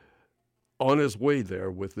was on his way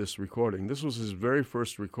there with this recording. This was his very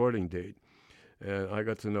first recording date. And I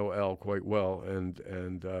got to know Al quite well,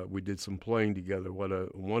 and we did some playing together. What a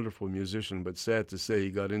wonderful musician, but sad to say he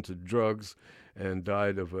got into drugs and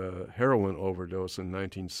died of a heroin overdose in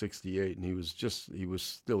 1968, and he was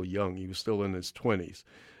still young. He was still in his 20s,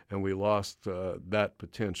 and we lost that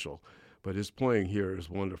potential. But his playing here is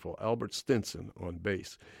wonderful. Albert Stinson on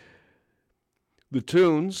bass. The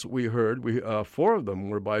tunes we heard, four of them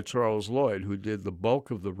were by Charles Lloyd, who did the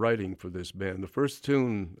bulk of the writing for this band. The first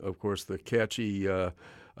tune, of course, the catchy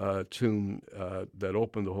tune that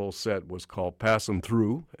opened the whole set was called Passin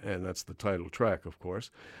Thru, and that's the title track, of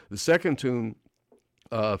course. The second tune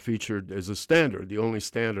featured as a standard, the only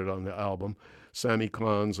standard on the album, Sammy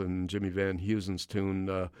Kahn's and Jimmy Van Heusen's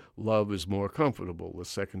tune, Love is More Comfortable, the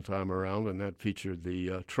second time around, and that featured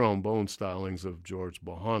the trombone stylings of George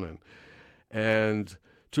Bohannon. And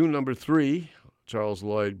tune number 3, Charles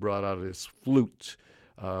Lloyd brought out his flute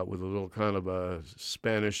with a little kind of a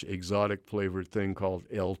Spanish exotic flavored thing called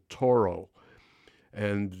El Toro.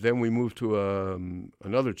 And then we moved to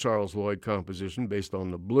another Charles Lloyd composition based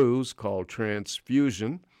on the blues called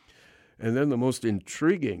Transfusion. And then the most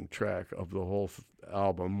intriguing track of the whole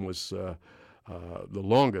album was the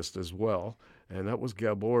longest as well, and that was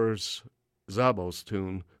Gabor's Szabo's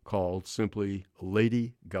tune called simply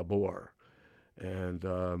Lady Gabor. And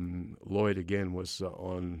Lloyd again was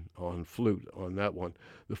on flute on that one.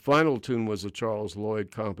 The final tune was a Charles Lloyd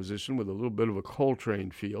composition with a little bit of a Coltrane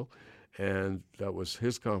feel, and that was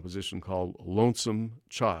his composition called Lonesome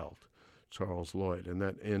Child, Charles Lloyd, and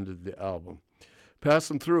that ended the album.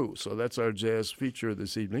 Passin Thru, so that's our jazz feature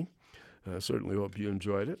this evening. I certainly hope you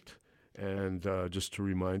enjoyed it. And just to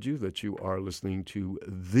remind you that you are listening to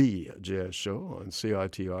The Jazz Show on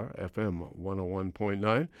CITR FM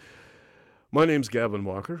 101.9. My name's Gavin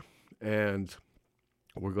Walker, and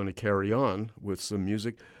we're going to carry on with some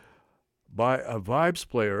music by a vibes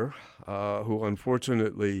player who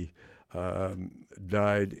unfortunately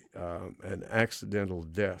died an accidental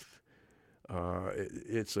death.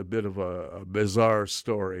 It's a bit of a bizarre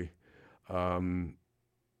story.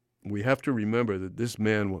 We have to remember that this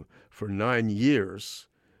man, for 9 years,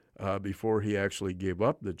 before he actually gave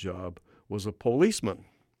up the job, was a policeman.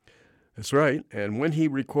 That's right. And when he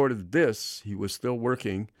recorded this, he was still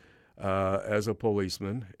working as a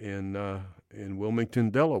policeman in Wilmington,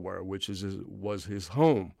 Delaware, which was his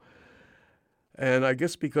home. And I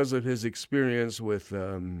guess because of his experience with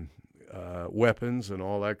weapons and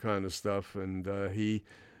all that kind of stuff, and he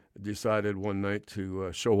decided one night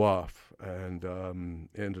to show off, and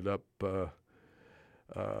ended up,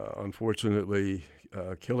 unfortunately,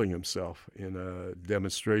 killing himself in a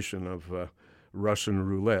demonstration of Russian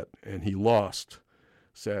roulette, and he lost,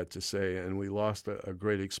 sad to say, and we lost a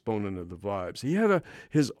great exponent of the vibes. He had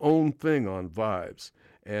his own thing on vibes,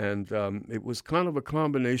 and it was kind of a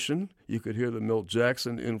combination. You could hear the Milt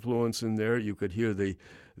Jackson influence in there. You could hear the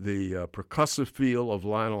percussive feel of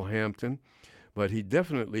Lionel Hampton, but he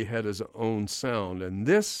definitely had his own sound, and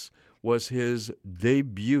this was his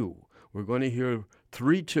debut. We're going to hear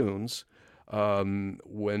 3 tunes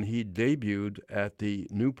when he debuted at the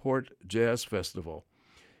Newport Jazz Festival.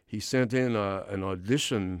 He sent in an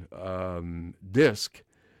audition disc,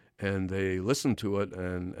 and they listened to it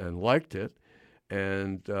and liked it.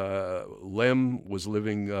 And Lem was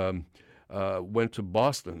living, went to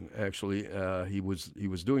Boston, actually. He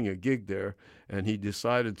was doing a gig there, and he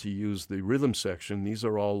decided to use the rhythm section. These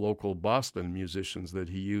are all local Boston musicians that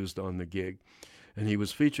he used on the gig. And he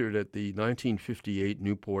was featured at the 1958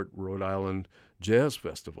 Newport, Rhode Island Jazz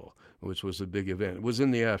Festival, which was a big event. It was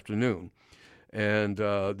in the afternoon. And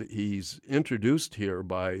he's introduced here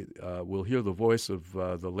by, we'll hear the voice of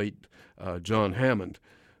the late John Hammond,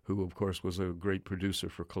 who, of course, was a great producer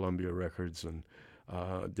for Columbia Records and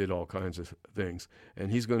did all kinds of things.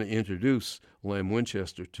 And he's going to introduce Lem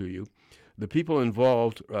Winchester to you. The people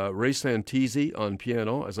involved, Ray Santisi on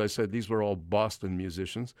piano. As I said, these were all Boston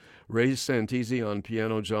musicians. Ray Santisi on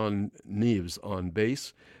piano, John Neves on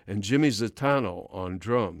bass, and Jimmy Zitano on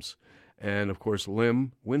drums. And, of course,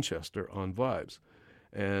 Lem Winchester on vibes.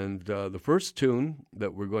 And the first tune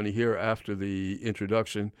that we're going to hear after the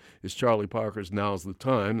introduction is Charlie Parker's Now's the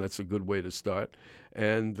Time. That's a good way to start.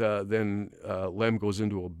 And then Lem goes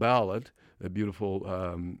into a ballad, a beautiful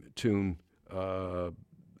tune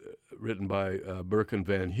written by Birkin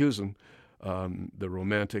van Heusen, the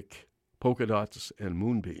romantic Polka Dots and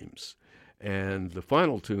Moonbeams. And the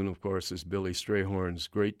final tune, of course, is Billy Strayhorn's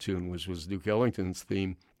great tune, which was Duke Ellington's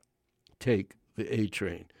theme, Take the A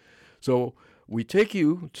Train. So we take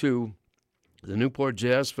you to the Newport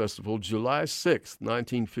Jazz Festival, July 6th,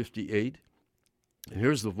 1958. And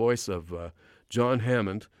here's the voice of John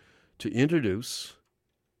Hammond to introduce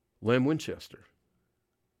Lem Winchester.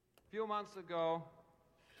 A few months ago,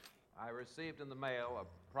 I received in the mail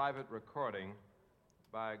a private recording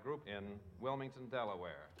by a group in Wilmington,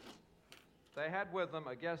 Delaware. They had with them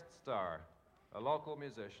a guest star, a local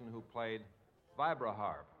musician who played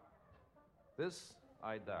vibraharp. This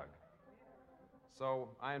I dug. So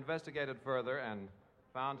I investigated further and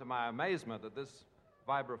found to my amazement that this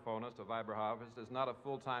vibraphonist or vibraharpist is not a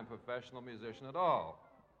full-time professional musician at all.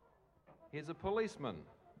 He's a policeman.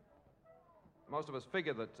 Most of us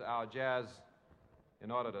figure that our jazz,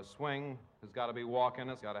 in order to swing, has got to be walking,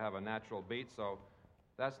 it's got to have a natural beat, so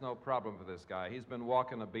that's no problem for this guy. He's been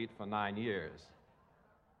walking a beat for 9 years.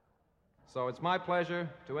 So it's my pleasure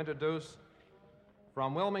to introduce,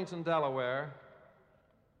 from Wilmington, Delaware,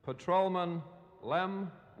 Patrolman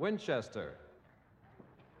Lem Winchester.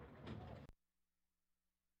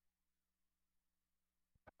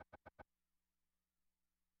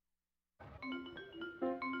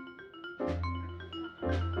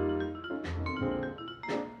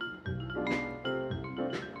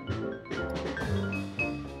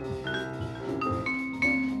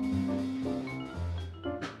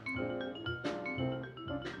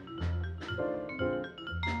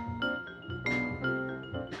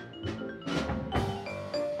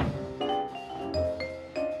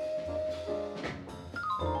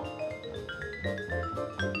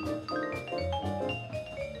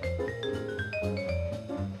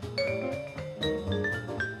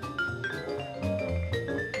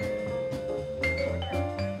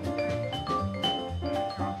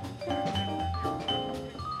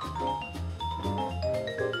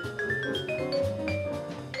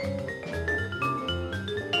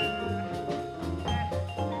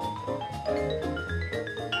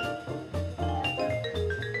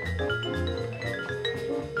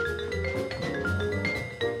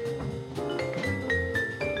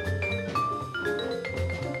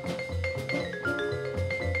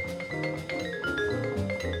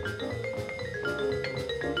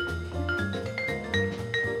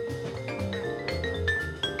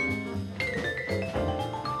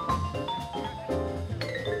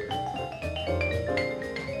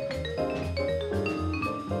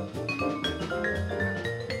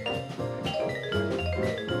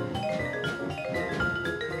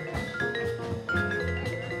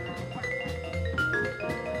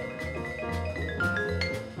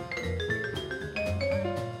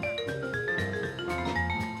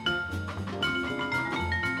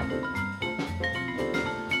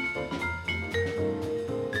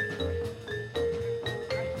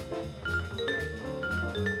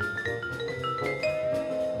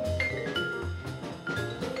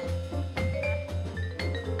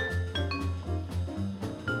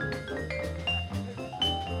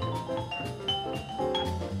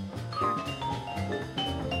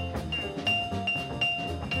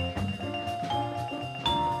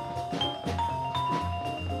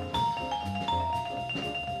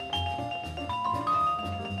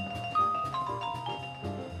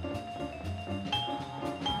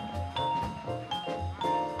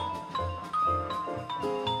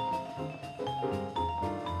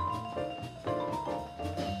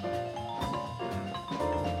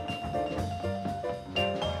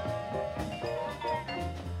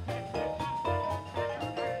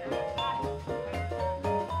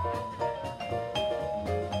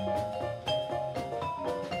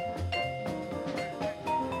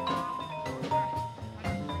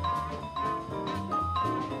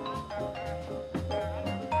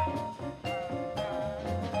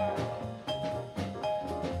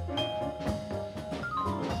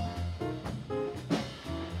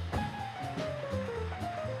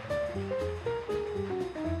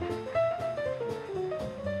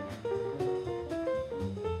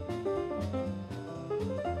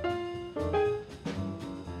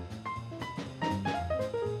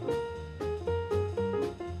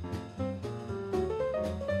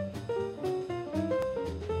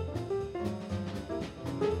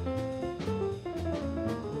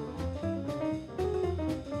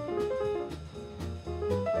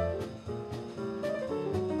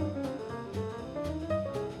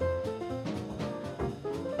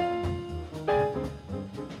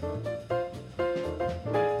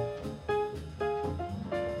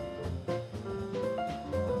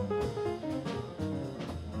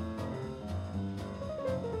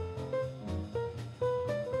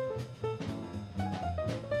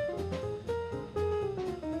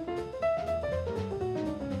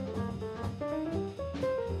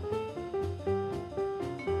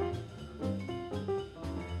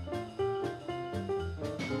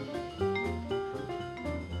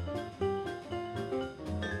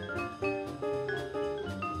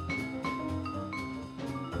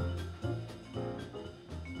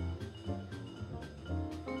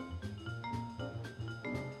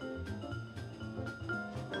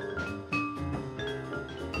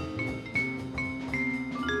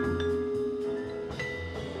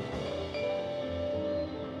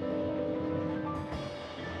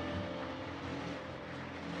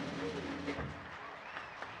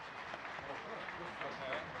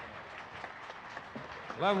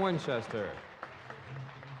 Lem Winchester.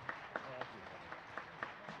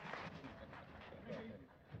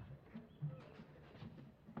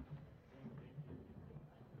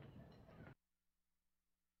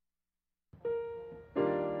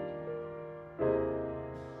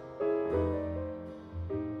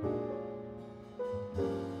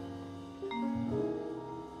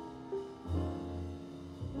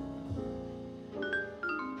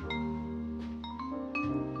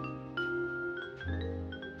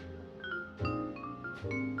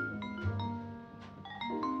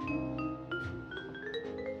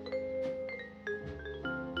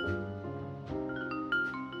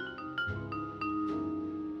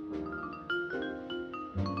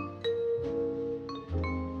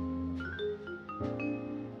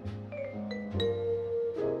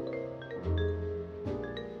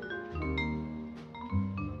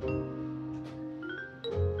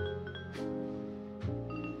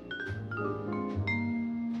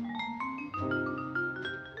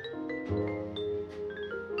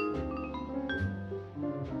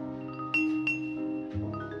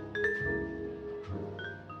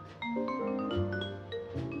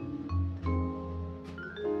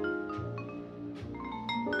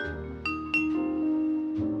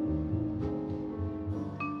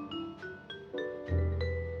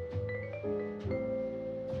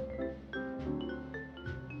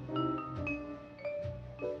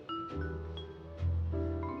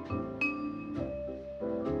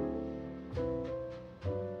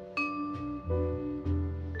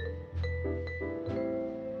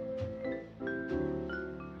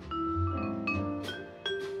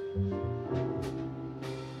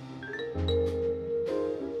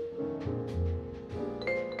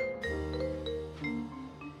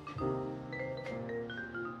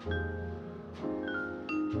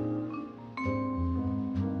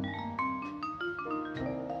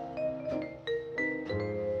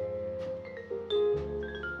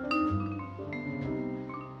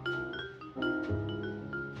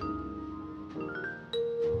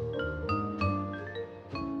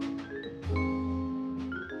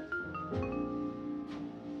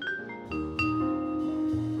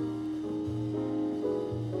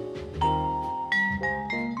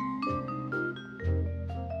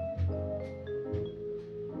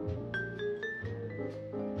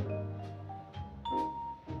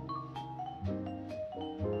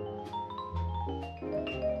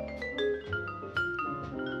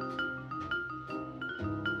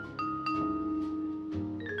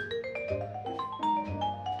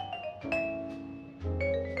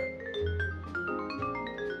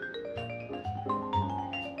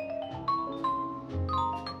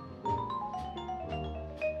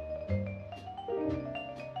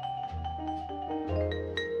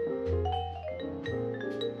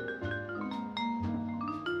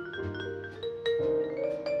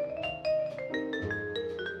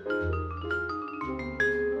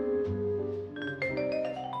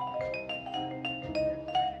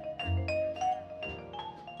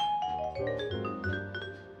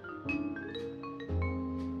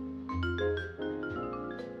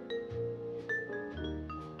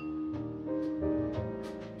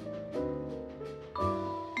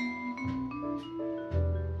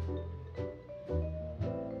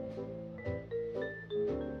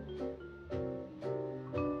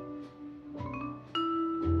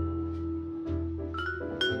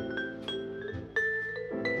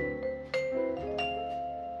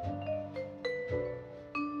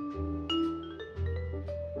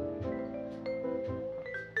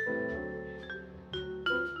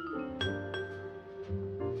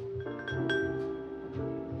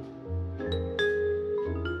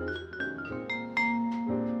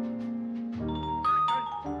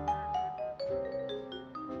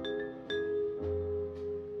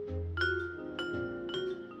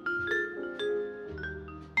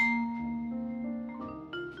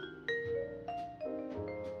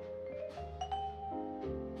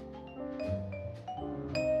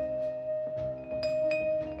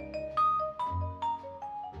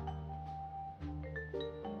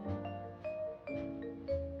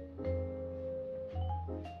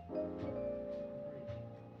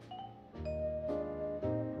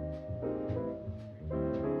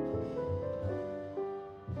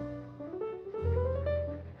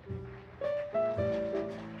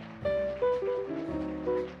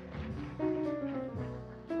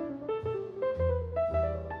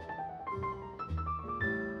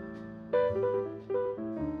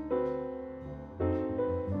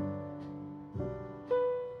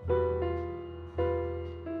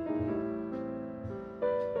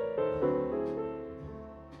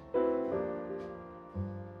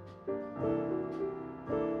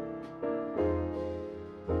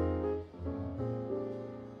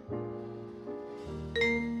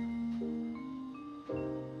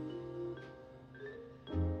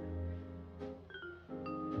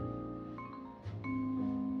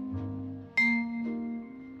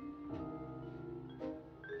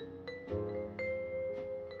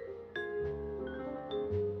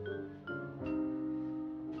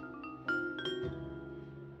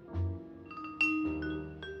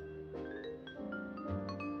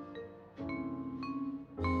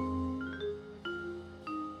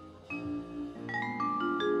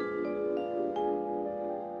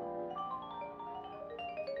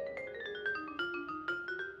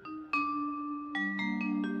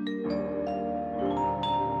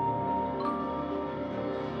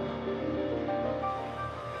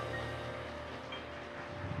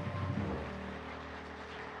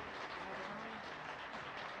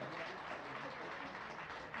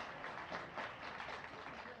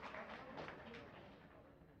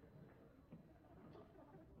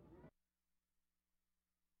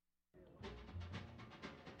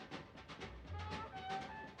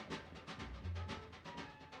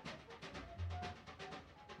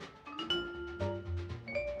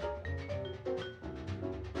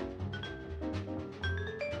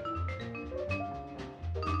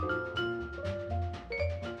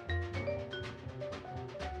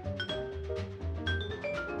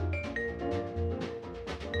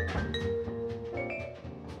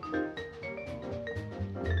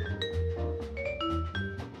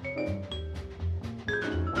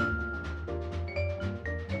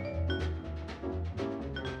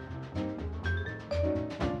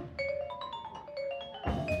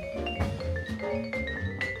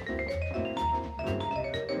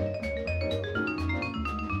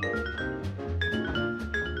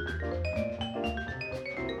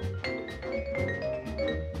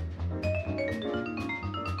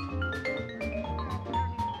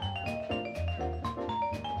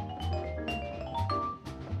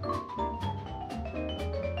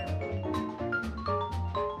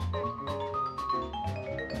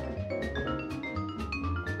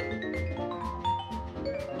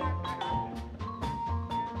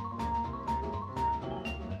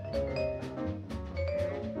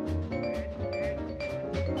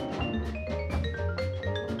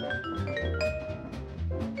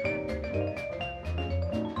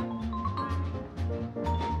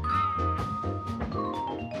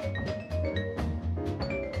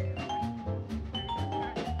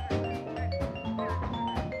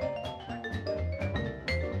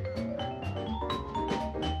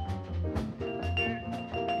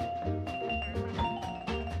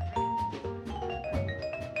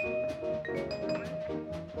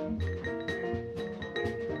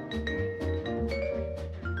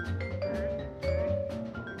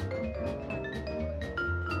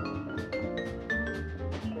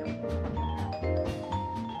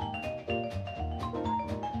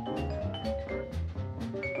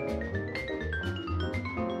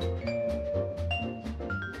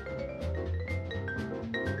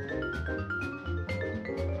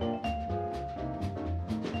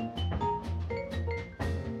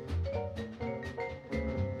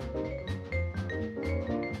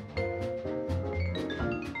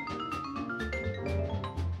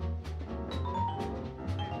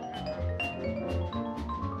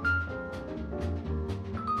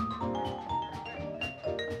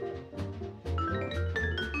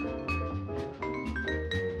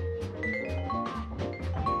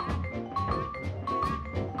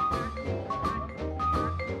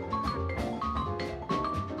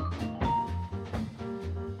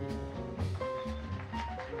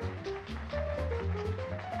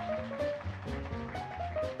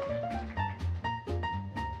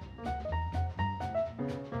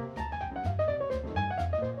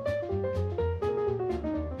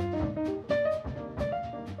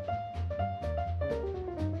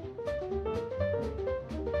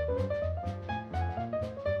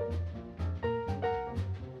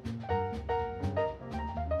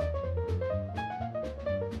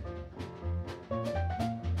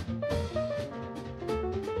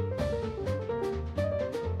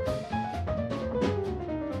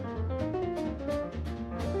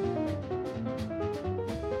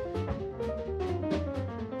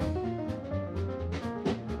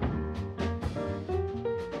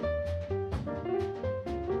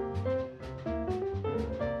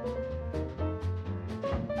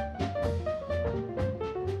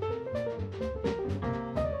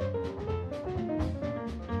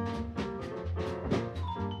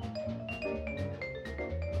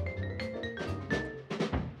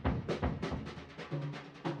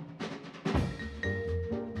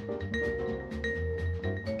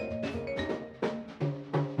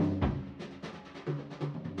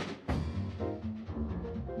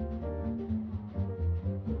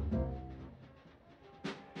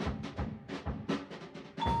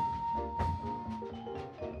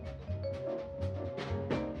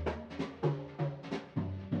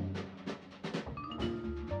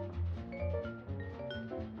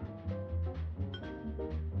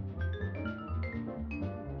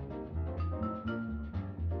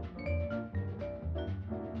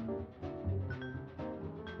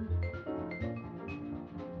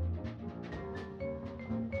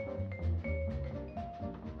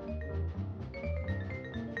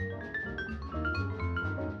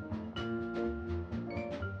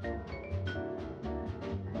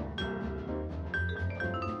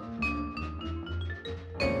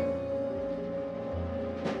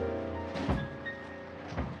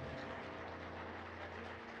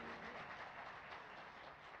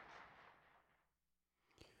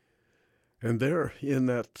 And there in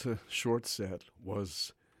that short set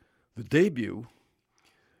was the debut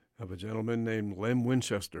of a gentleman named Lem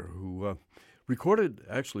Winchester, who recorded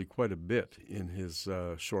actually quite a bit in his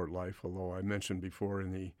short life, although I mentioned before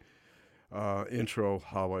in the intro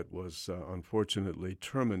how it was unfortunately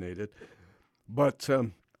terminated. But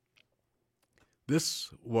this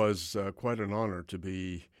was quite an honor to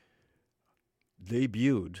be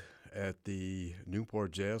debuted at the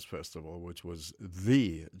Newport Jazz Festival, which was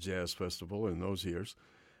the jazz festival in those years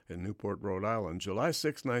in Newport, Rhode Island, July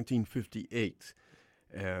 6, 1958.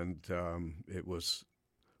 And it was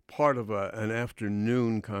part of an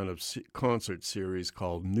afternoon kind of concert series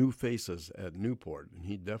called New Faces at Newport. And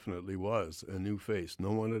he definitely was a new face.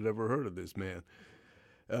 No one had ever heard of this man,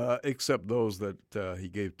 except those that he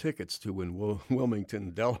gave tickets to in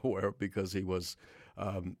Wilmington, Delaware, because he was,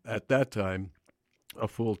 at that time, a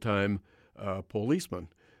full-time policeman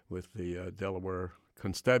with the Delaware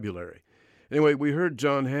Constabulary. Anyway, we heard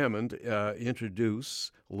John Hammond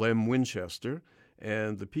introduce Lem Winchester,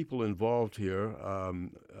 and the people involved here.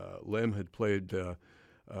 Lem had played a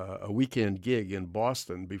weekend gig in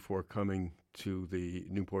Boston before coming to the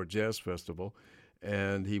Newport Jazz Festival,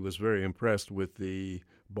 and he was very impressed with the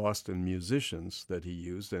Boston musicians that he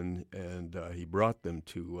used, and he brought them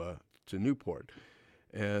to Newport.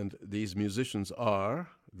 And these musicians are,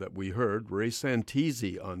 that we heard, Ray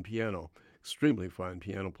Santisi on piano, extremely fine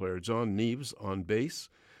piano player, John Neves on bass,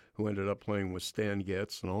 who ended up playing with Stan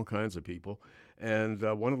Getz and all kinds of people, and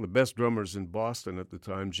one of the best drummers in Boston at the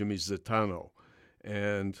time, Jimmy Zitano.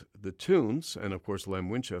 And the tunes, and of course Lem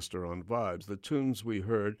Winchester on vibes, the tunes we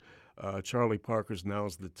heard, Charlie Parker's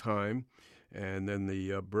Now's the Time, and then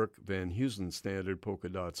the Burke Van Heusen standard, Polka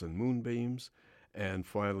Dots and Moonbeams, and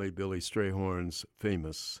finally, Billy Strayhorn's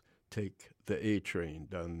famous Take the A-Train,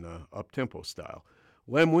 done up-tempo style.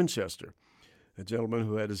 Lem Winchester, a gentleman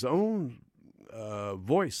who had his own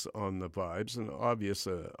voice on the vibes, and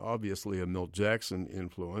obviously a Milt Jackson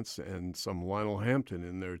influence, and some Lionel Hampton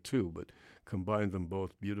in there too, but combined them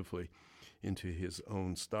both beautifully into his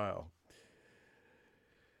own style.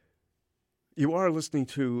 You are listening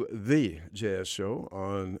to The Jazz Show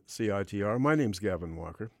on CITR. My name's Gavin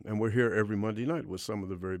Walker, and we're here every Monday night with some of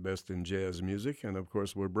the very best in jazz music. And, of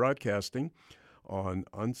course, we're broadcasting on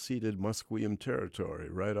unceded Musqueam territory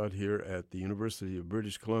right out here at the University of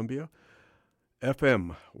British Columbia,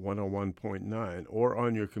 FM 101.9, or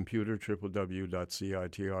on your computer, www.citr.ca.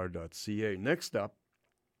 Next up,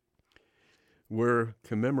 we're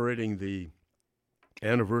commemorating the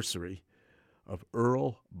anniversary of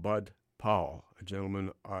Earl Bud Powell, a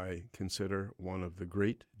gentleman I consider one of the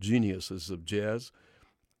great geniuses of jazz.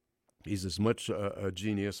 He's as much a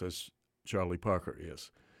genius as Charlie Parker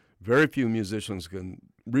is. Very few musicians can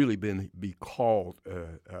really be called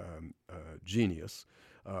genius.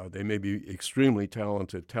 They may be extremely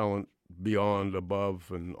talented, talent beyond,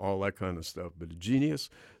 above, and all that kind of stuff. But a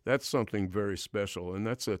genius, that's something very special, and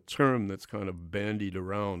that's a term that's kind of bandied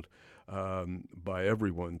around by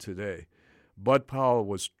everyone today. Bud Powell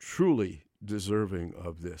was truly deserving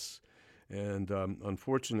of this, and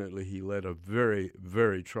unfortunately he led a very,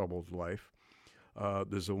 very troubled life.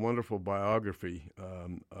 There's a wonderful biography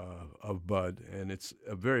of Bud, and it's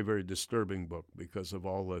a very, very disturbing book because of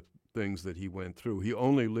all the things that he went through. He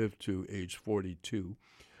only lived to age 42,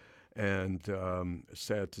 and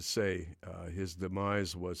sad to say, his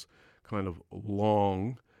demise was kind of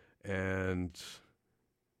long and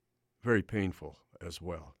very painful as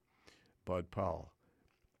well. Bud Powell.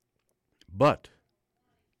 But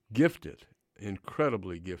gifted,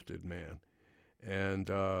 incredibly gifted man, and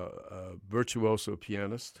a virtuoso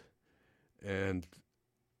pianist, and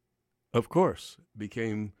of course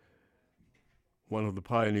became one of the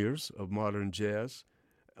pioneers of modern jazz.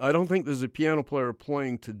 I don't think there's a piano player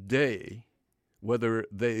playing today, whether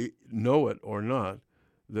they know it or not,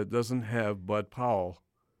 that doesn't have Bud Powell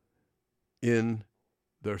in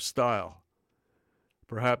their style.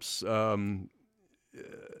 Perhaps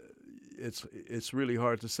it's really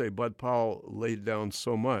hard to say. Bud Powell laid down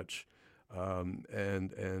so much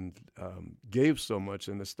and gave so much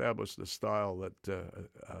and established a style that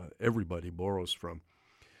everybody borrows from.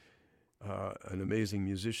 An amazing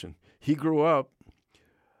musician. He grew up,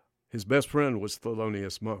 his best friend was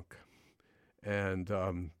Thelonious Monk. And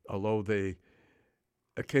although they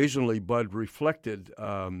occasionally, Bud reflected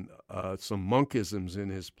some Monkisms in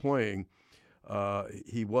his playing,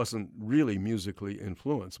 he wasn't really musically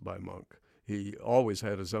influenced by Monk. He always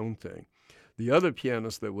had his own thing. The other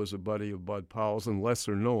pianist that was a buddy of Bud Powell's and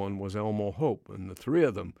lesser known was Elmo Hope, and the three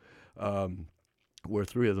of them were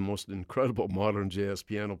three of the most incredible modern jazz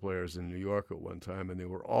piano players in New York at one time, and they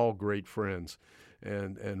were all great friends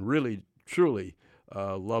and really truly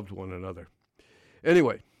loved one another.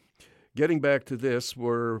 Anyway, getting back to this,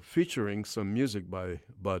 we're featuring some music by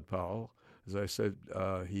Bud Powell. As I said,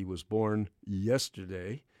 he was born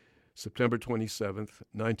yesterday, September 27th,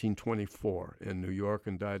 1924, in New York,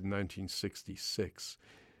 and died in 1966.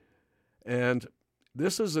 And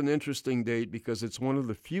this is an interesting date because it's one of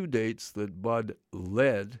the few dates that Bud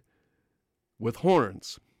led with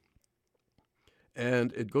horns.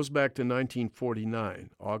 And it goes back to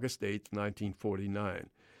 1949, August 8th, 1949.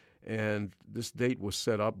 And this date was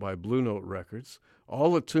set up by Blue Note Records.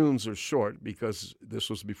 All the tunes are short because this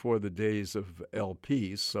was before the days of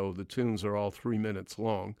LPs, so the tunes are all 3 minutes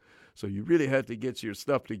long. So you really had to get your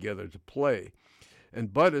stuff together to play.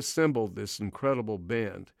 And Bud assembled this incredible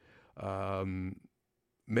band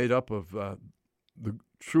made up of the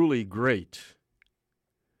truly great,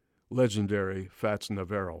 legendary Fats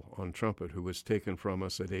Navarro on trumpet, who was taken from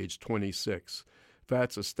us at age 26.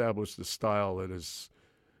 Fats established a style that is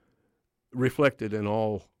reflected in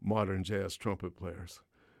all modern jazz trumpet players.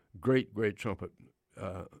 Great, great trumpet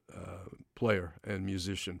player and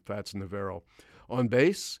musician, Fats Navarro. On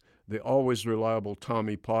bass, the always reliable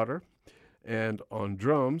Tommy Potter. And on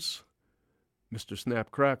drums, Mr. Snap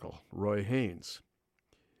Crackle, Roy Haynes.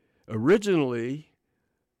 Originally,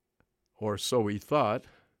 or so he thought,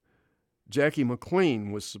 Jackie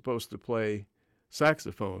McLean was supposed to play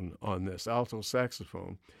saxophone on this, alto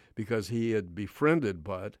saxophone, because he had befriended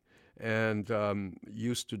Bud and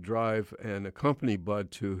used to drive and accompany Bud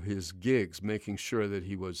to his gigs, making sure that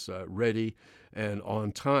he was ready and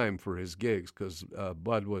on time for his gigs, because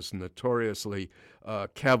Bud was notoriously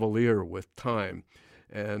cavalier with time.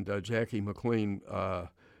 And Jackie McLean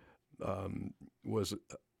was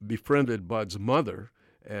befriended Bud's mother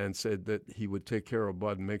and said that he would take care of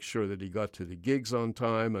Bud and make sure that he got to the gigs on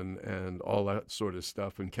time and all that sort of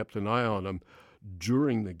stuff, and kept an eye on him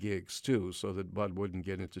during the gigs, too, so that Bud wouldn't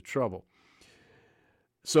get into trouble.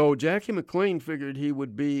 So Jackie McLean figured he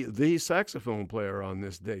would be the saxophone player on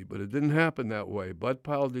this date, but it didn't happen that way. Bud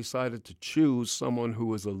Powell decided to choose someone who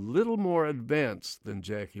was a little more advanced than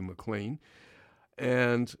Jackie McLean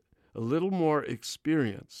and a little more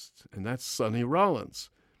experienced, and that's Sonny Rollins.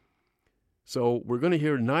 So we're going to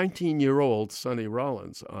hear 19-year-old Sonny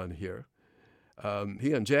Rollins on here.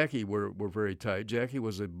 He and Jackie were very tight. Jackie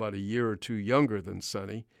was about a year or two younger than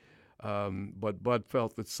Sonny, but Bud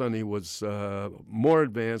felt that Sonny was more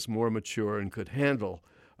advanced, more mature, and could handle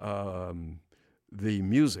the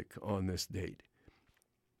music on this date.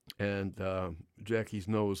 And Jackie's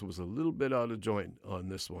nose was a little bit out of joint on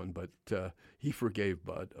this one, but he forgave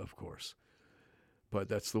Bud, of course. But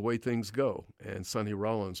that's the way things go, and Sonny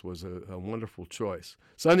Rollins was a wonderful choice.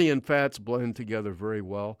 Sonny and Fats blend together very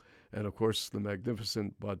well, and, of course, the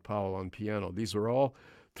magnificent Bud Powell on piano. These are all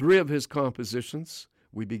three of his compositions.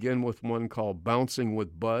 We begin with one called Bouncing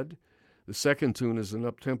with Bud. The second tune is an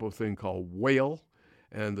up-tempo thing called Wail.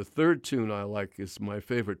 And the third tune I like, is my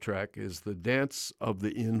favorite track, is The Dance of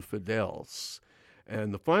the Infidels.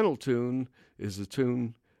 And the final tune is a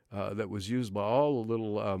tune that was used by all the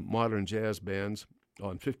little modern jazz bands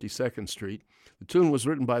on 52nd Street. The tune was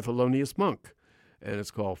written by Thelonious Monk, and it's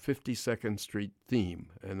called 52nd Street Theme,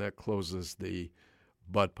 and that closes the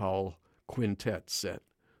Bud Powell Quintet set.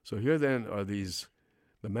 So here then are the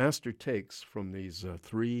master takes from these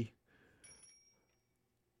three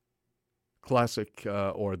classic,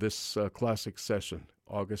 this classic session,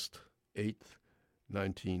 August 8th,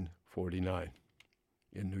 1949,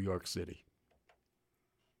 in New York City.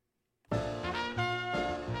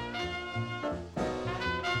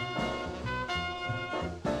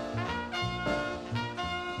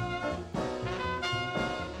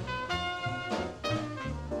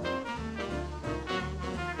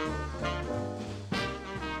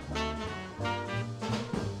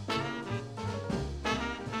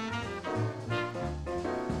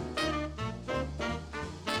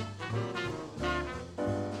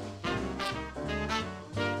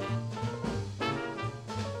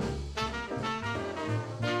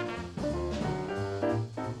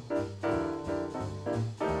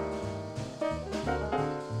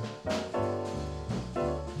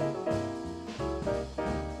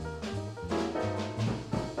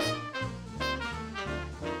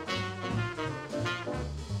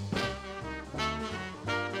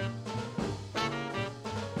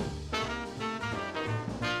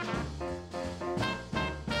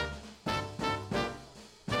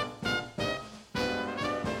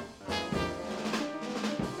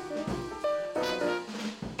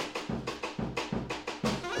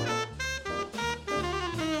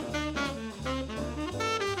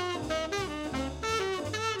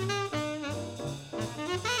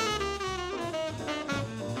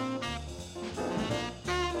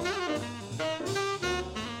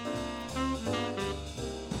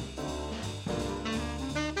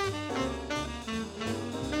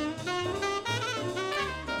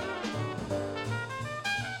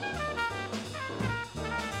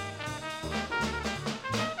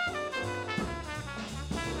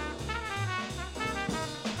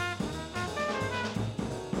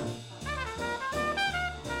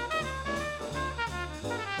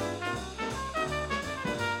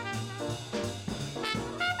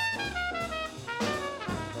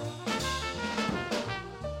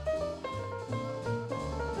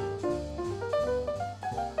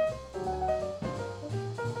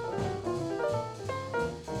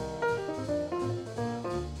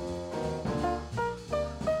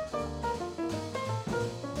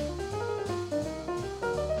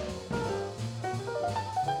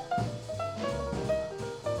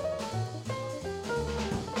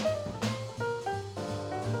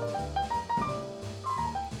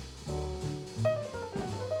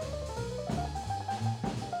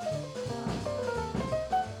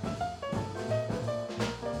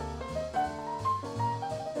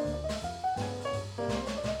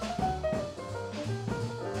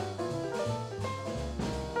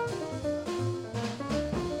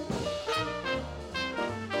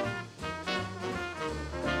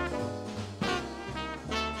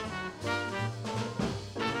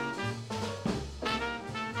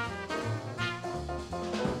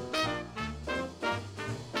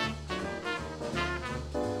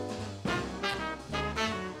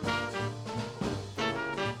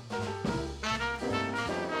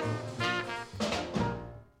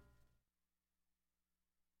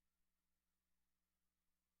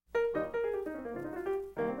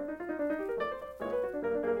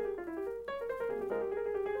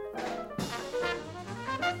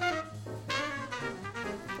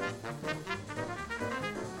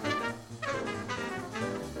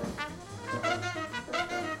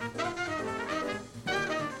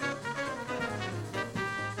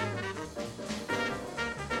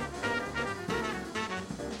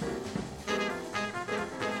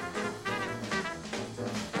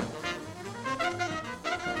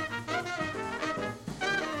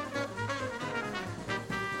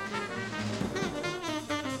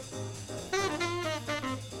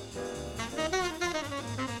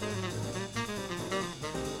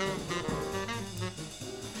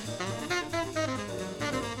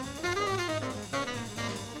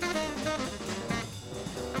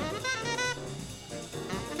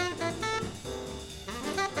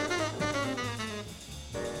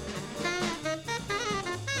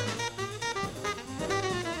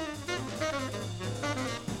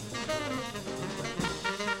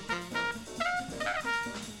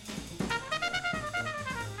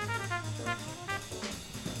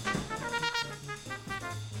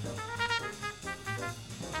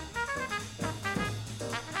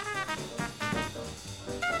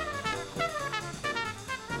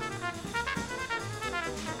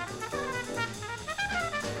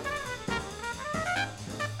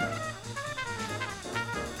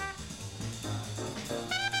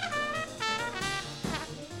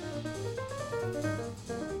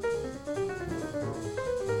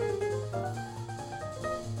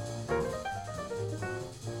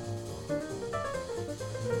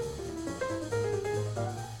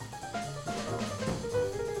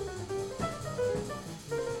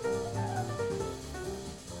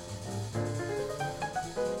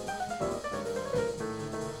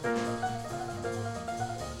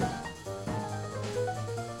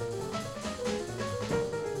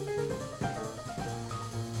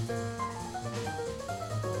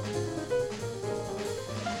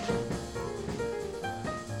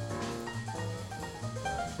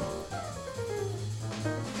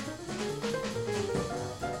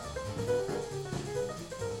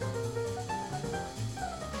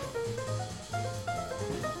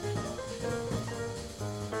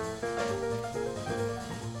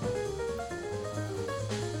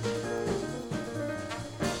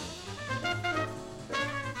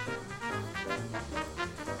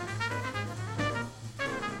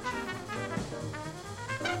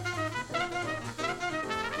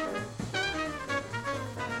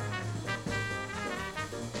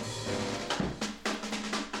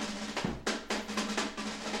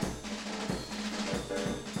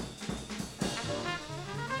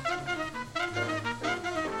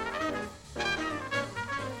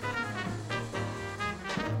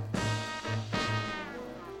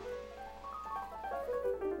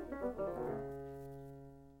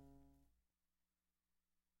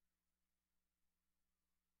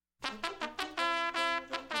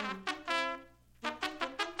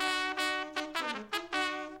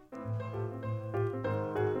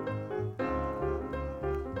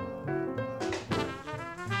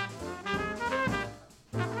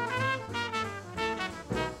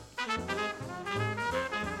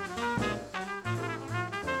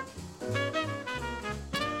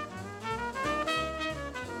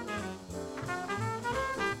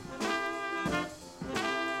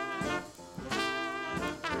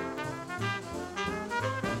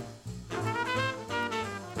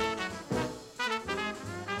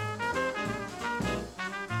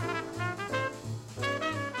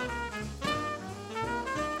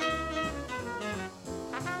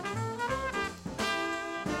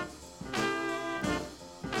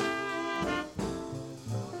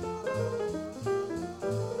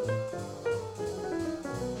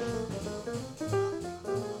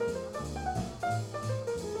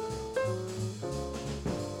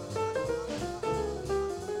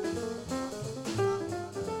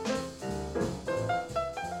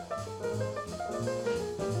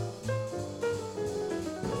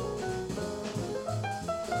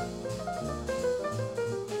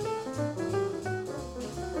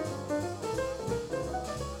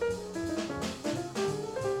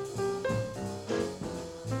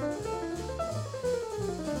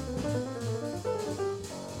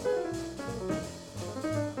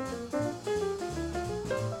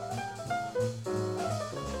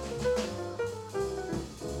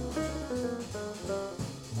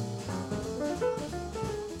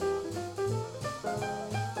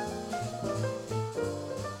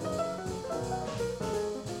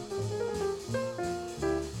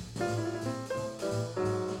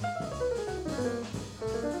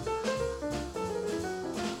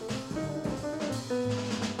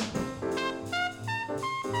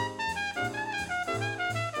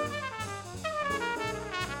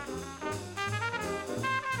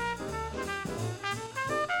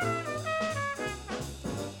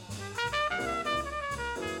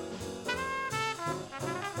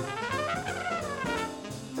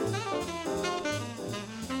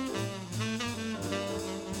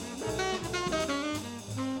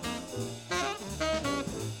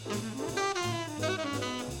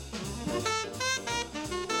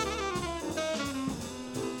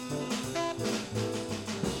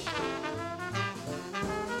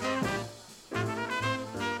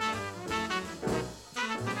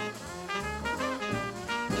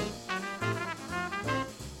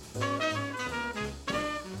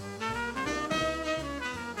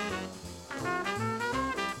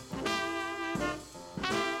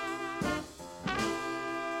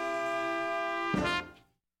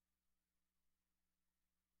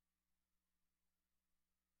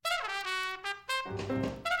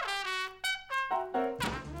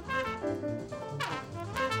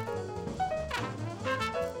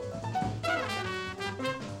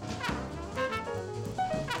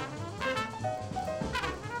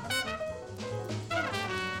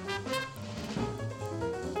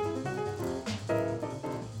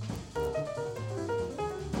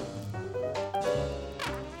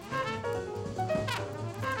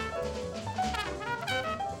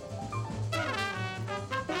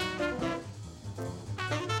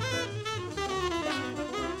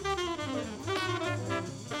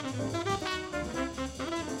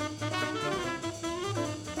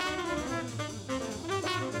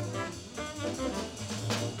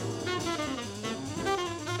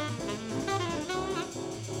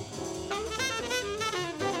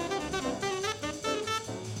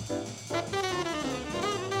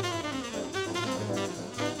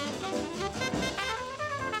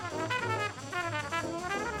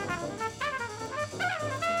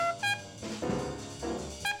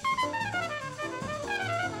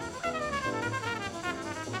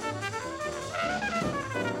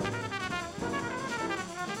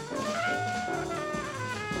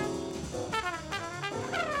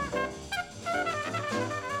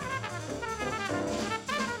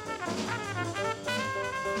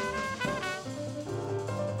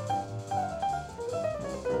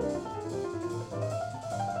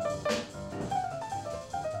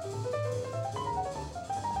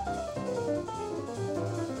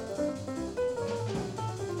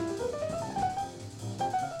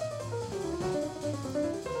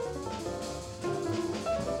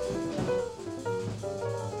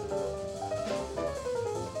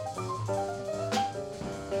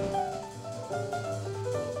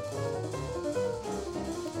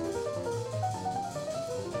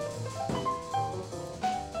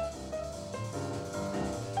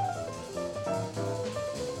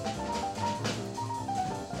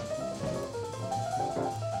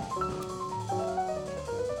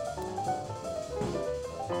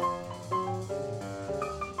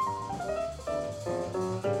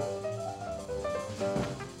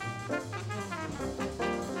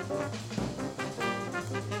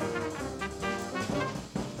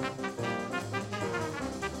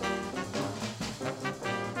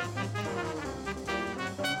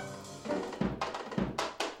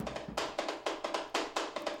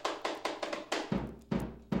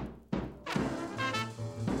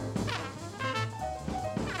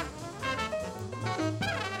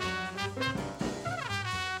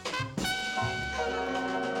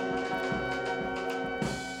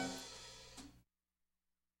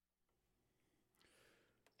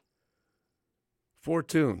 Four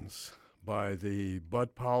tunes by the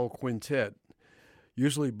Bud Powell Quintet.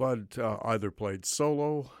 Usually Bud either played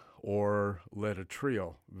solo or led a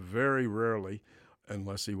trio. Very rarely,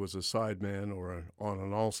 unless he was a sideman or on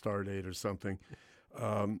an all-star date or something,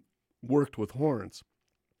 worked with horns.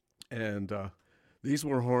 And these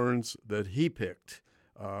were horns that he picked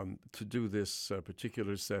to do this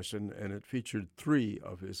particular session, and it featured three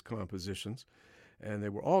of his compositions. And they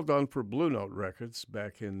were all done for Blue Note Records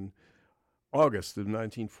back in August of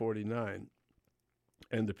 1949.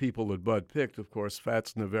 And the people that Bud picked, of course,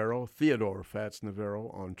 Theodore Fats Navarro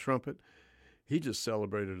on trumpet. He just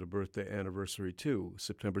celebrated a birthday anniversary, too,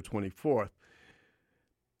 September 24th.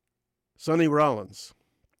 Sonny Rollins,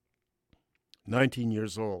 19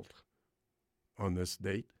 years old on this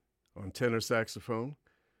date, on tenor saxophone.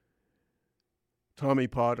 Tommy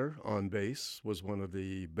Potter on bass, was one of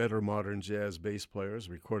the better modern jazz bass players,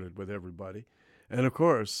 recorded with everybody. And, of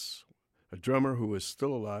course, a drummer who is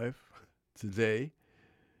still alive today,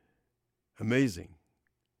 amazing,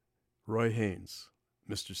 Roy Haynes,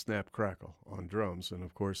 Mr. Snap Crackle on drums, and,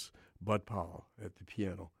 of course, Bud Powell at the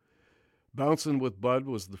piano. Bouncin' with Bud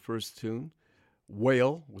was the first tune.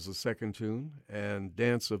 Whale was the second tune, and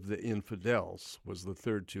Dance of the Infidels was the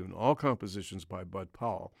third tune, all compositions by Bud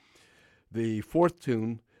Powell. The fourth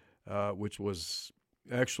tune, which was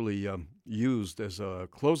actually used as a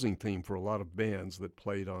closing theme for a lot of bands that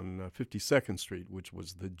played on 52nd Street, which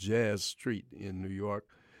was the jazz street in New York,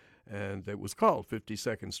 and it was called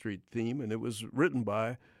 52nd Street Theme, and it was written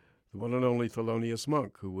by the one and only Thelonious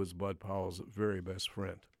Monk, who was Bud Powell's very best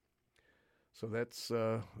friend. So that's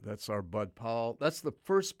our Bud Powell. That's the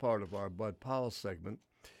first part of our Bud Powell segment.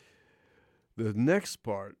 The next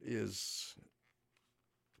part is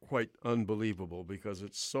quite unbelievable because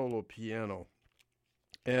it's solo piano.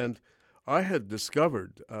 And I had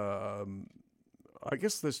discovered, I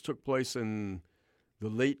guess this took place in the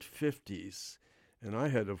late 50s, and I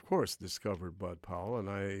had, of course, discovered Bud Powell, and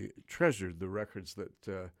I treasured the records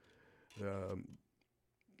that,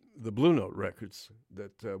 the Blue Note records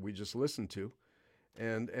that we just listened to,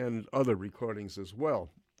 and other recordings as well.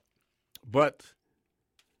 But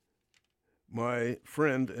my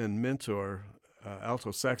friend and mentor,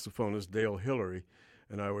 alto saxophonist Dale Hillary,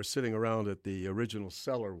 and I were sitting around at the original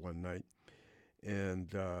cellar one night,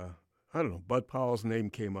 and I don't know, Bud Powell's name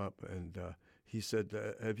came up, and he said,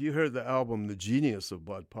 have you heard the album The Genius of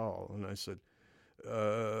Bud Powell? And I said,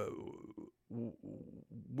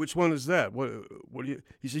 which one is that? What do you?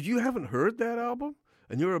 He said, you haven't heard that album,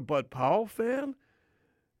 and you're a Bud Powell fan?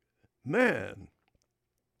 Man,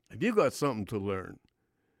 have you got something to learn?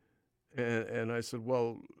 And I said,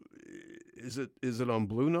 well, is it on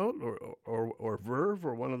Blue Note or Verve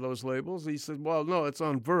or one of those labels? He said, well, no, it's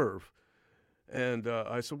on Verve. And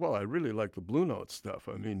I said, well, I really like the Blue Note stuff.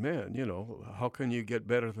 I mean, man, how can you get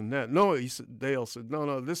better than that? No, Dale said,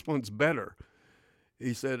 no, this one's better.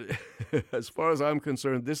 He said, as far as I'm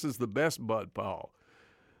concerned, this is the best Bud Powell,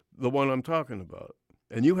 the one I'm talking about.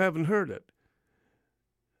 And you haven't heard it.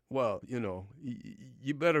 Well,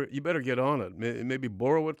 you better get on it. Maybe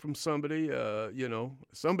borrow it from somebody.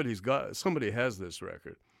 Somebody has this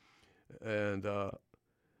record. And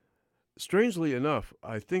strangely enough,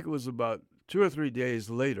 I think it was about 2 or 3 days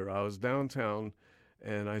later, I was downtown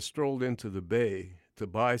and I strolled into the Bay to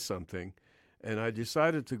buy something. And I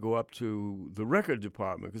decided to go up to the record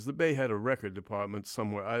department because the Bay had a record department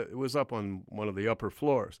somewhere. It was up on one of the upper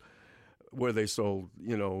floors where they sold,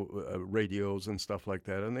 radios and stuff like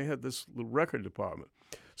that. And they had this little record department.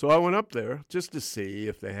 So I went up there just to see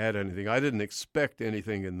if they had anything. I didn't expect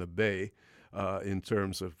anything in the Bay in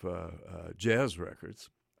terms of jazz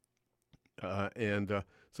records. So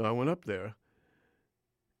I went up there,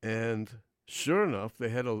 and sure enough, they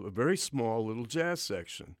had a very small little jazz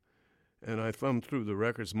section. And I thumbed through the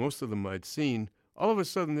records, most of them I'd seen. All of a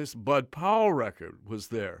sudden, this Bud Powell record was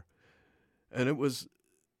there. And it was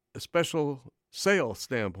a special sale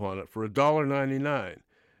stamp on it for $1.99.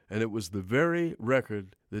 And it was the very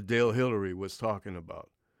record that Dale Hillary was talking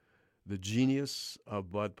about, The Genius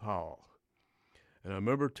of Bud Powell. And I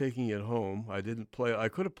remember taking it home. I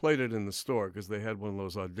could have played it in the store because they had one of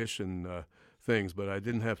those audition things, but I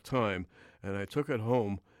didn't have time. And I took it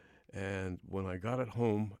home. And when I got it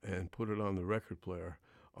home and put it on the record player,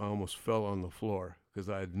 I almost fell on the floor because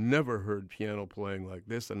I had never heard piano playing like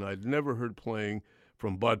this, and I'd never heard playing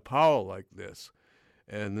from Bud Powell like this.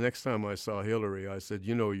 And the next time I saw Hillary, I said,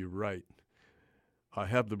 you're right. I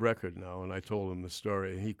have the record now, and I told him the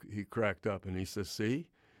story. And he cracked up, and he says, see,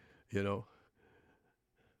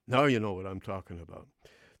 now you know what I'm talking about.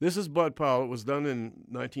 This is Bud Powell. It was done in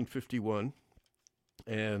 1951,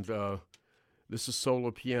 and this is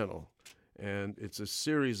solo piano. and it's a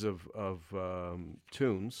series of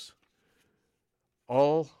tunes.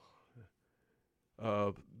 All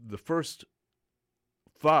the first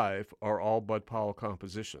 5 are all Bud Powell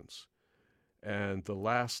compositions, and the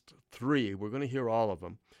last 3, we're going to hear all of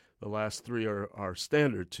them. The last 3 are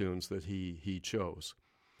standard tunes that he chose.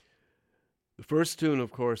 The first tune,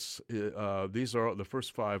 of course, the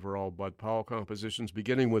first 5 are all Bud Powell compositions,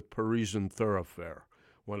 beginning with Parisian Thoroughfare,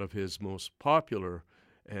 one of his most popular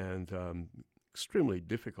and extremely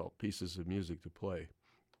difficult pieces of music to play.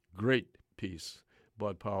 Great piece.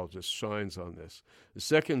 Bud Powell just shines on this. The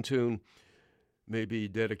second tune may be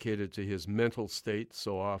dedicated to his mental state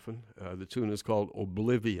so often. The tune is called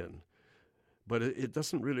Oblivion, but it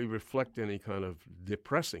doesn't really reflect any kind of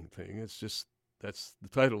depressing thing. It's just that's the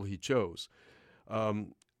title he chose.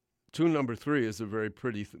 Tune number 3 is a very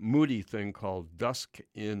pretty, moody thing called Dusk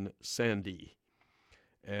in Sandy.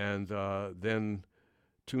 And then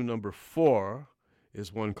tune number 4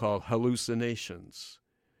 is one called Hallucinations.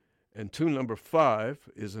 And tune number 5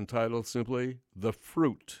 is entitled simply The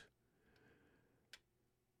Fruit.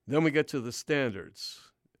 Then we get to the standards.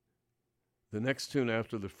 The next tune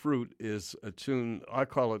after The Fruit is a tune, I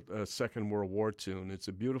call it a Second World War tune. It's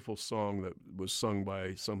a beautiful song that was sung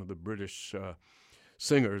by some of the British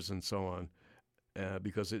singers and so on,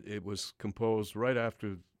 because it was composed right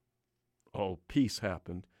after all peace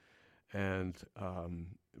happened, and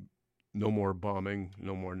no more bombing,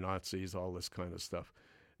 no more Nazis, all this kind of stuff.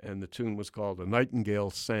 And the tune was called A Nightingale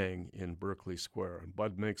Sang in Berkeley Square, and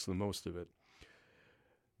Bud makes the most of it.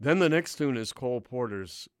 Then the next tune is Cole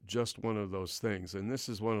Porter's Just One of Those Things, and this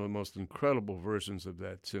is one of the most incredible versions of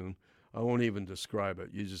that tune. I won't even describe it.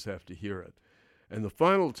 You just have to hear it. And the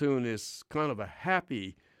final tune is kind of a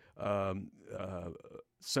happy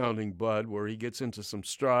sounding Bud, where he gets into some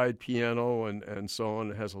stride piano and so on.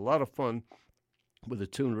 It has a lot of fun with a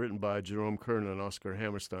tune written by Jerome Kern and Oscar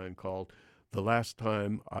Hammerstein called The Last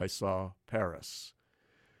Time I Saw Paris.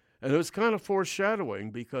 And it was kind of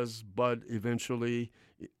foreshadowing, because Bud eventually,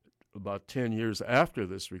 about 10 years after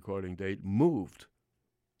this recording date, moved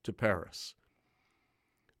to Paris.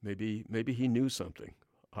 Maybe he knew something.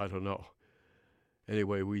 I don't know.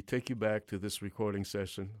 Anyway, we take you back to this recording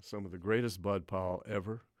session, some of the greatest Bud Powell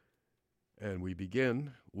ever, and we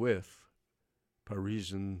begin with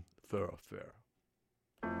Parisian Thoroughfare.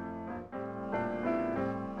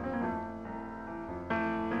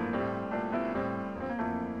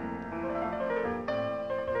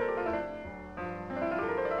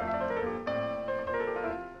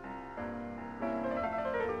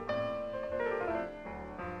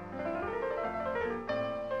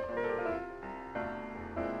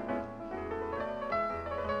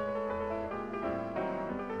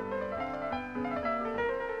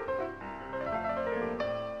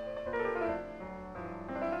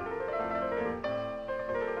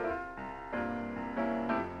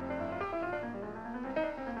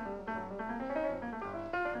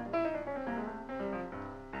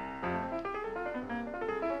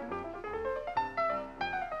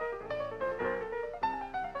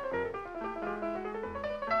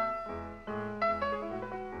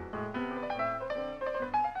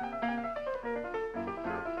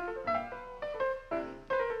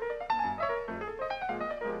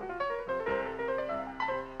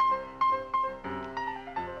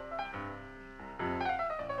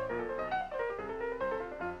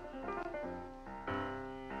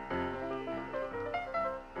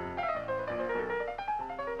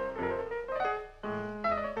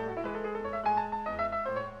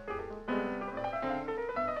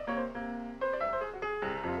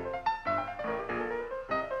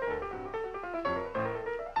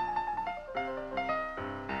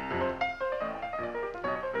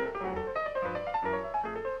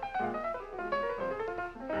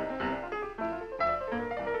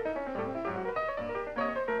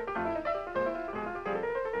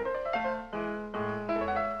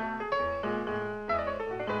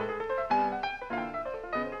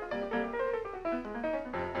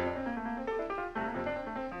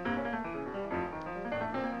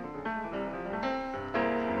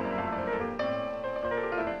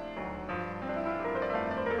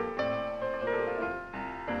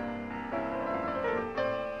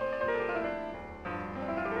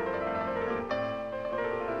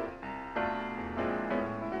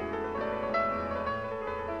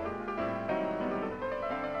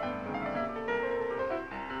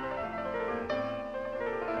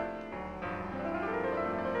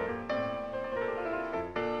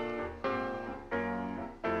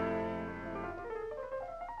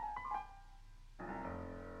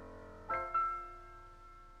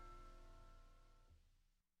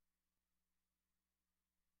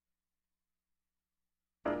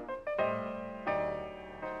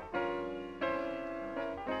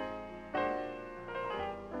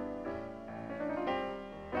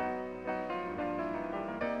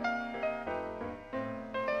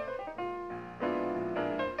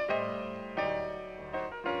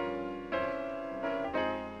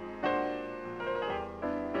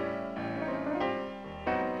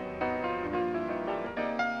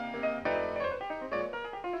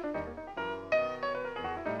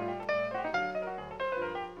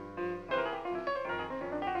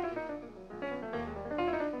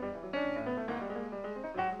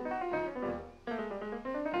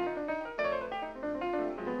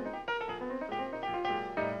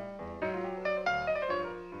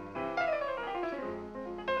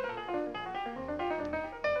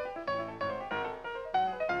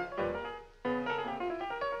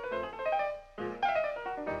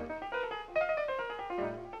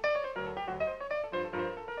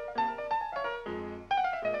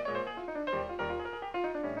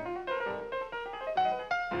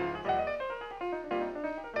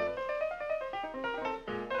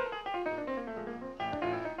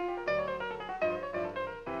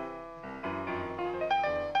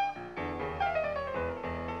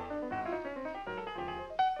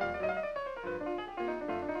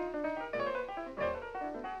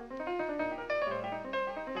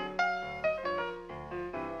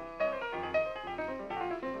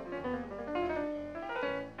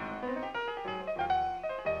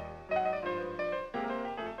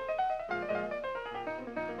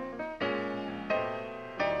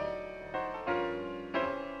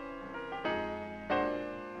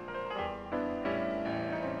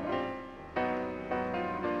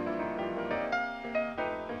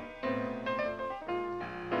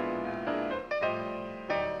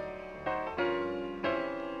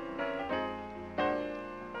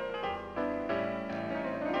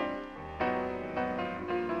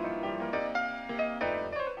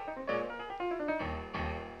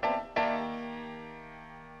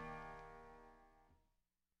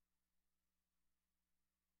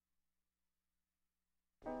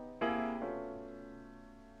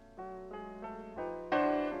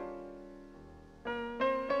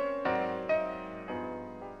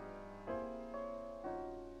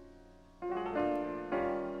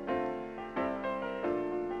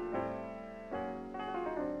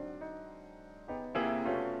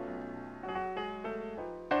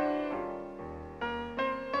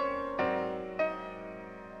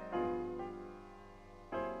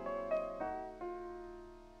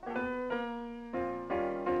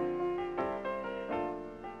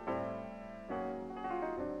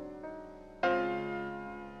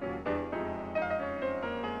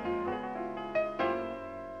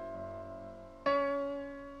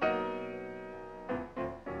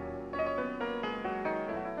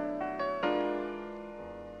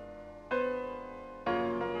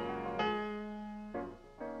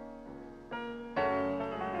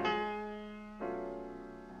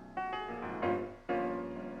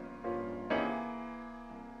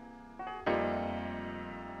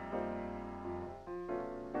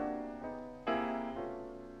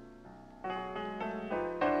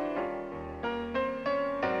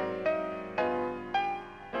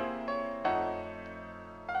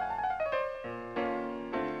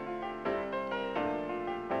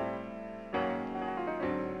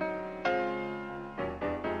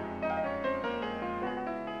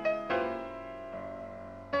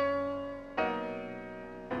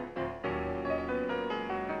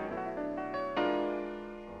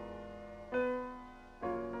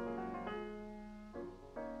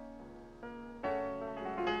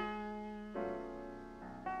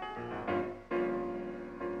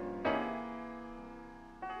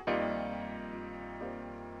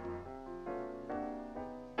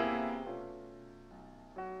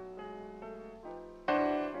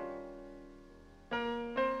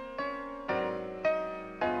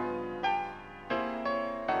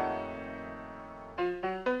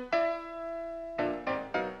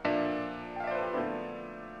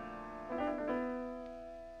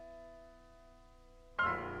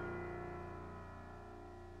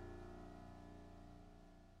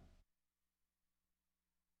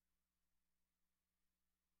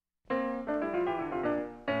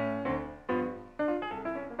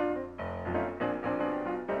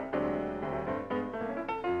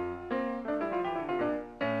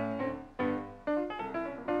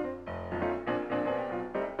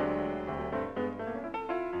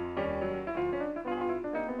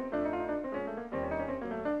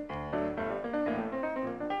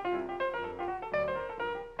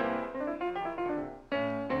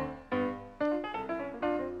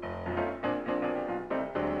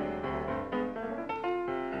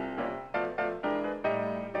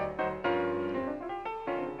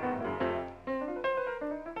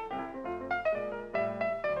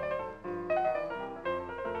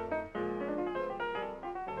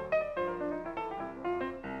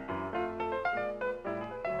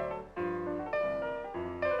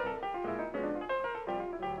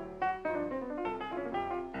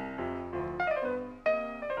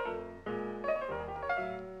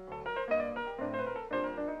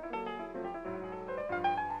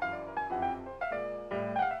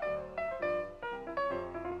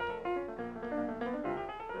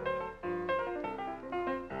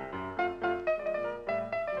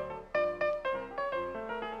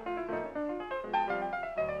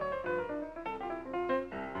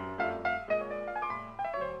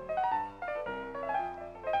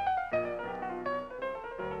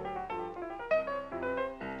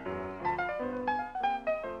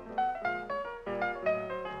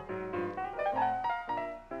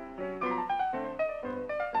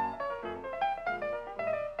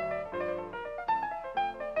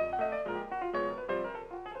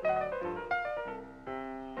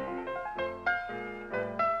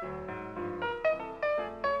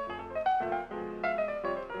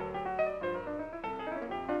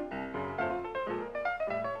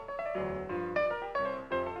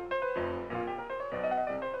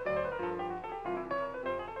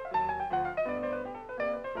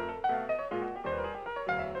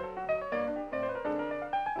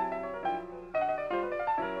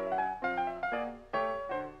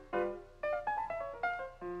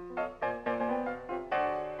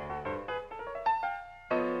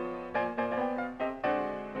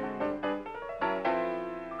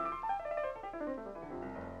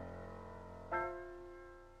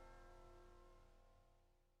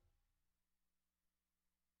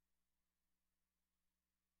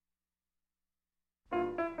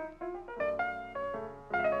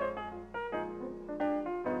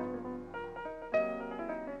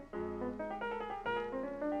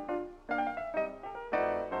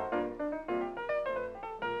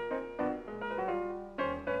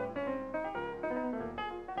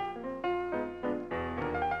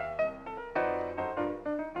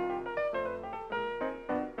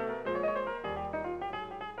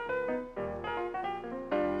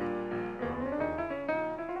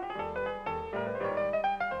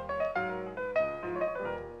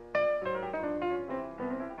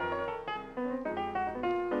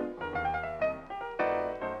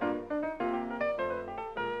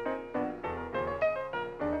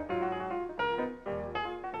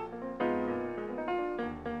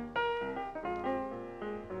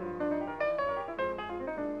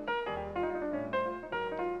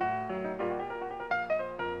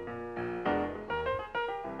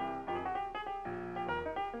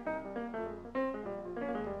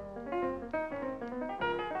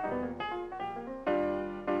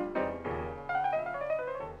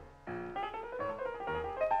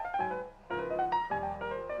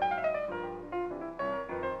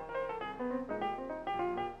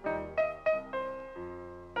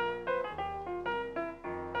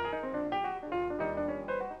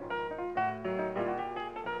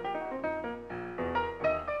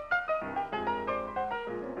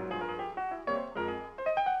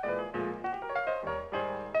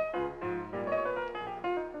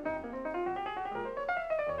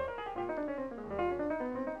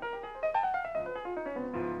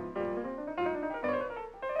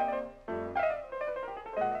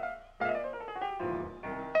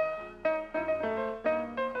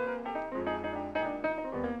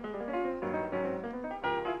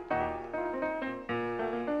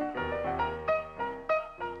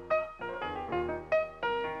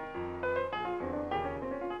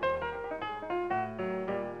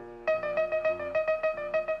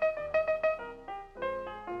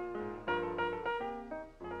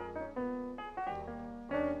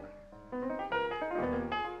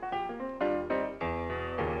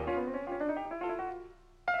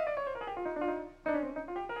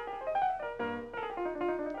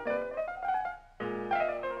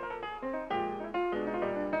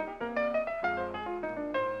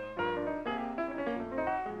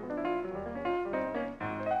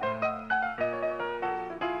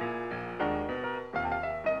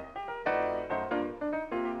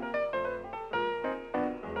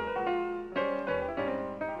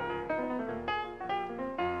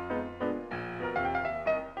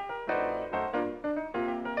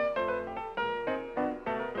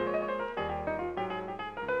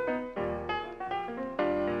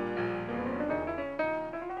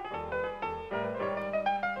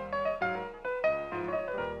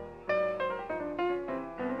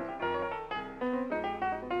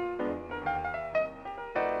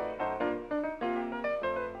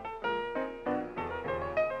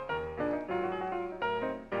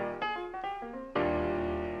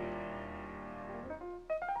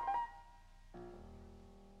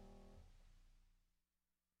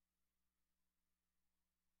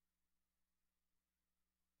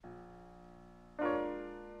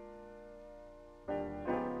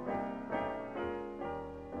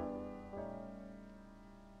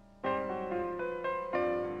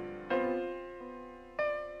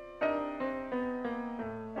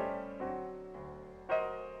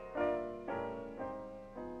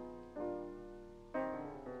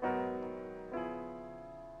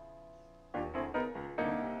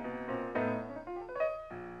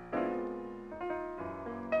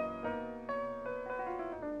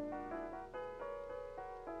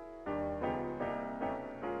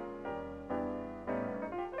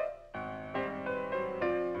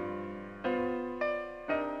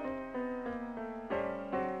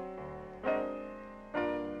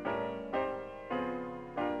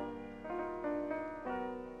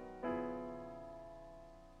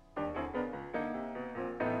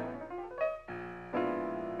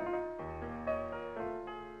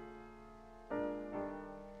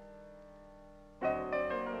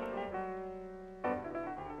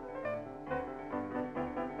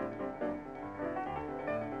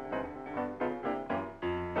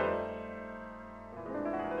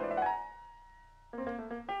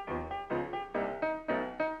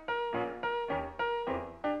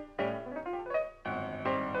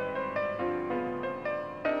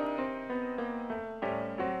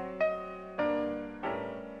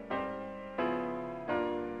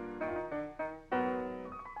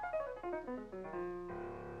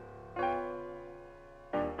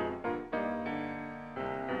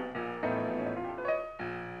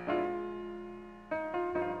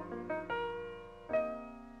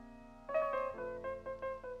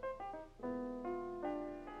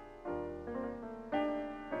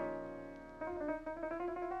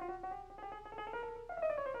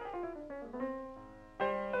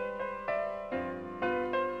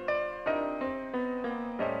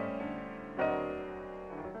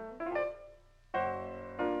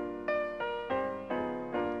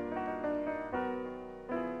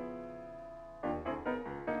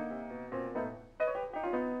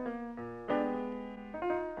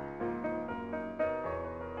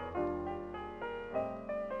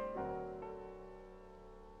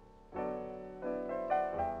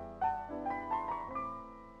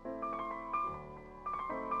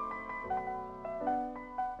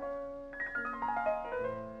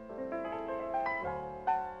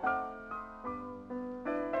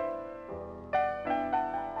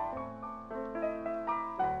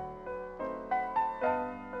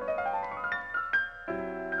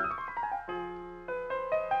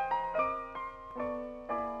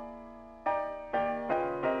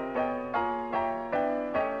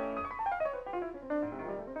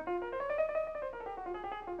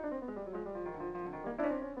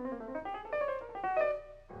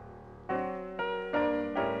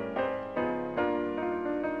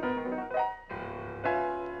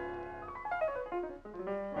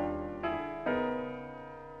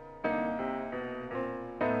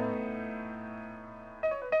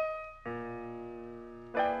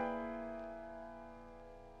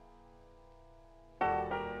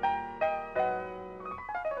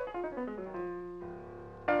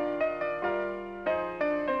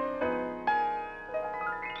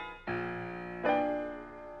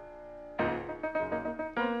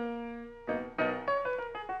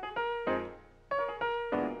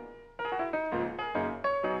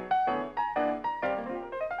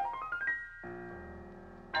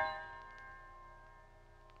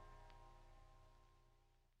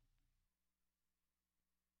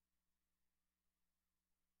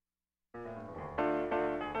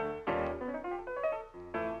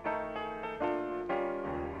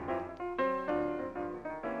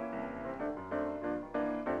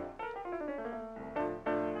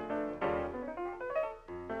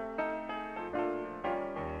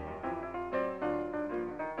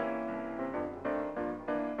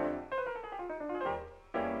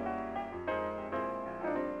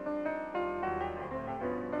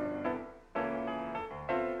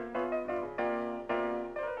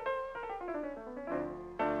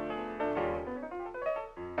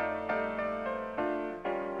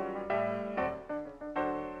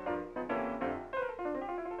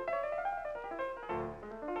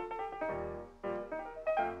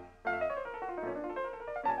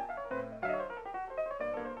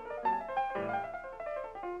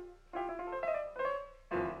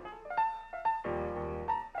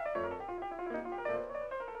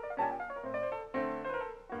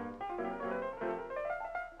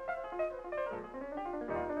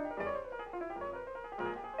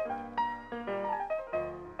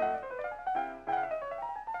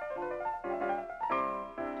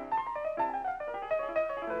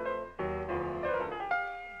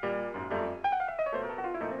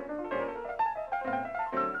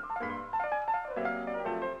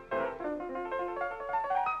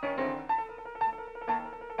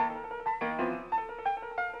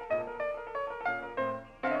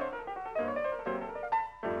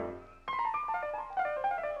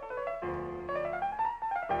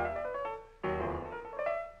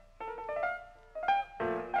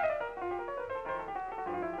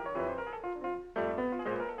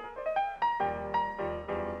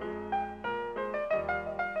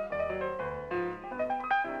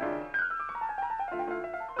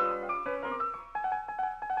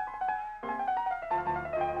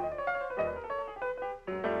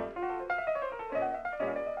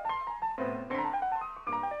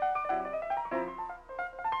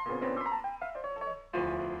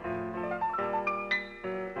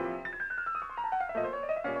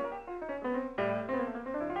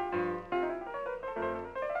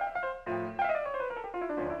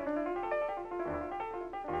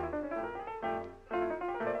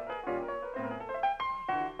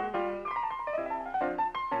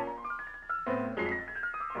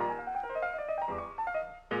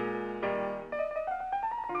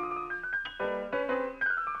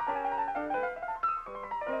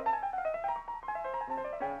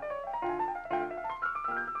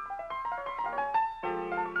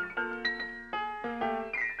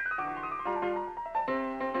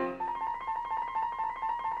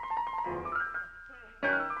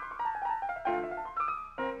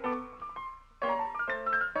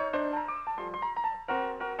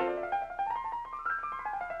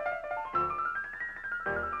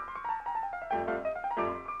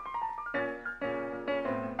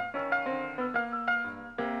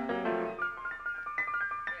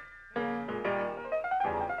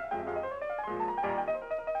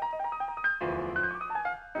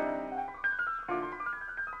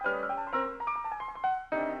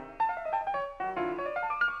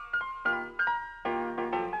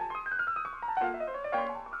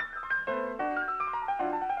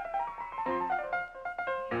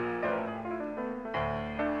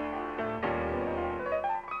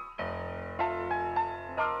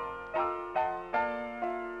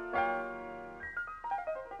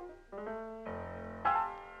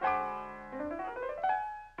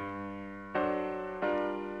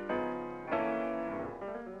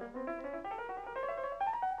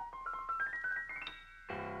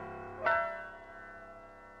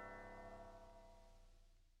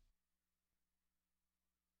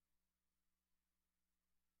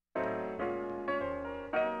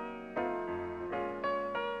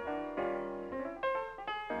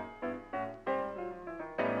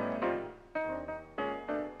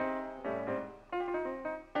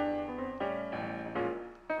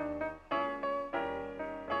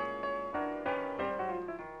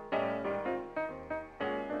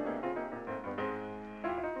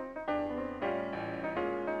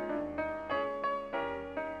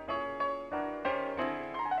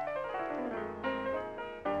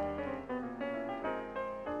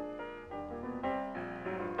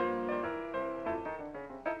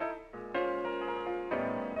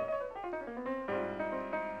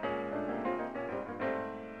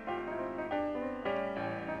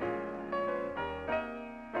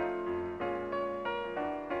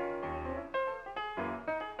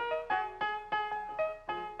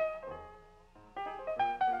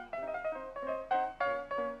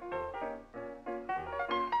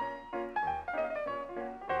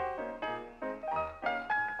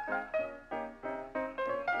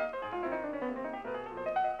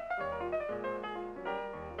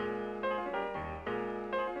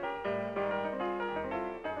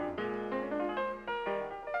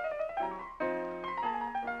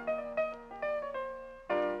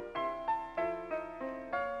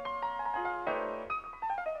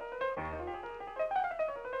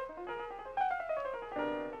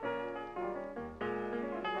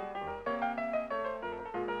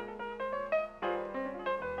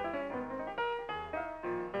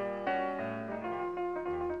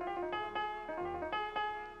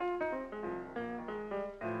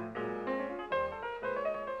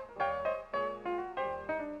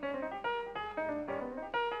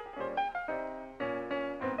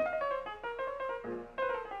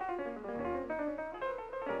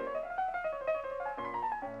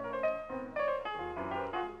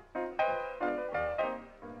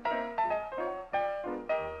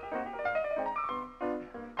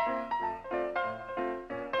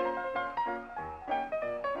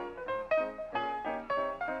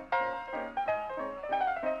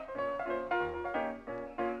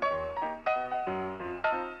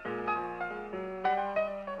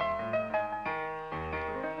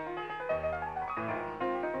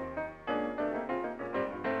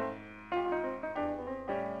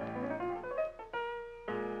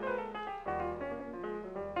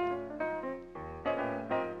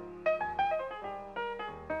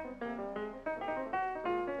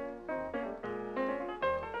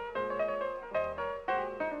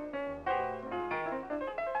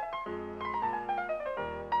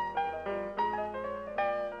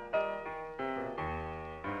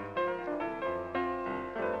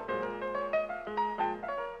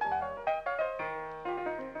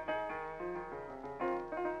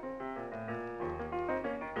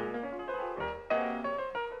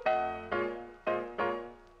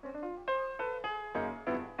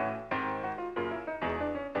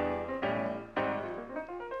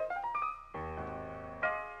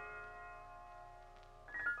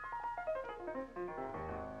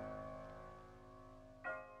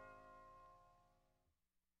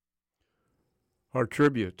 Our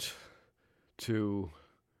tribute to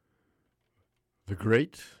the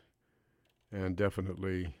great and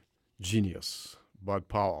definitely genius, Bud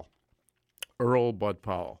Powell, Earl Bud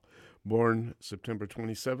Powell, born September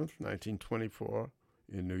 27th, 1924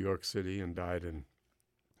 in New York City and died in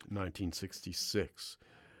 1966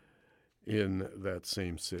 in that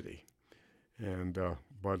same city. And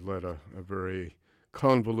Bud led a very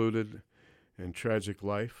convoluted and tragic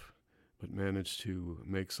life, but managed to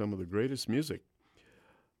make some of the greatest music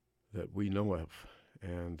that we know of,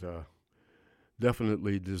 and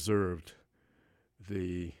definitely deserved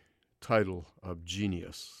the title of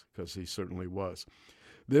genius, because he certainly was.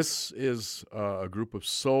 This is a group of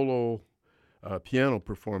solo piano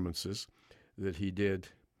performances that he did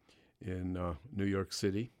in New York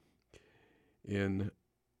City in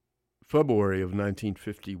February of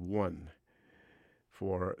 1951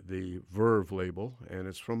 for the Verve label, and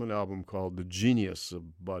it's from an album called The Genius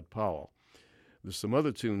of Bud Powell. There's some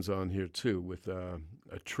other tunes on here, too, with a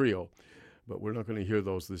trio, but we're not going to hear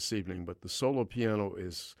those this evening. But the solo piano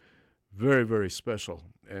is very, very special,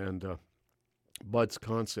 and Bud's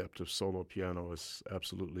concept of solo piano is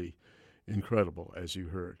absolutely incredible, as you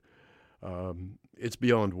heard. It's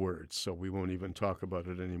beyond words, so we won't even talk about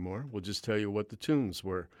it anymore. We'll just tell you what the tunes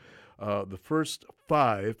were. The first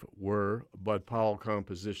 5 were Bud Powell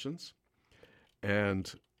compositions,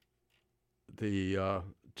 and the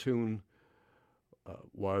tune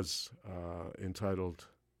was entitled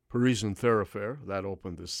Parisian Thoroughfare. That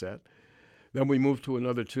opened the set. Then we moved to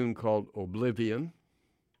another tune called Oblivion,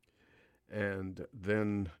 and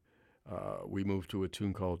then we moved to a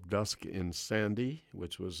tune called Dusk in Sandy,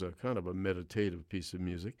 which was a kind of a meditative piece of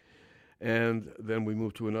music. And then we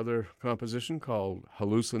moved to another composition called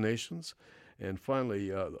Hallucinations, and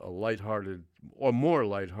finally a lighthearted, or more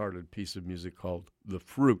lighthearted piece of music called The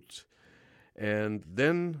Fruit. And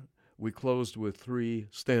then we closed with 3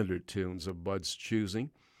 standard tunes of Bud's choosing.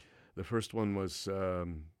 The first one was a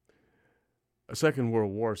Second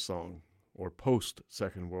World War song, or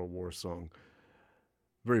post-Second World War song,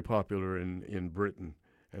 very popular in Britain,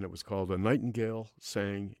 and it was called A Nightingale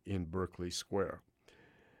Sang in Berkeley Square.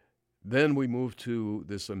 Then we moved to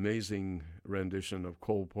this amazing rendition of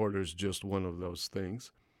Cole Porter's Just One of Those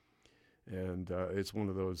Things, and it's one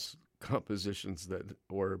of those compositions that,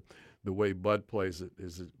 or the way Bud plays it,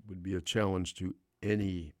 it would be a challenge to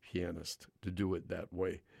any pianist to do it that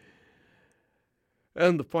way.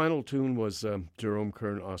 And the final tune was Jerome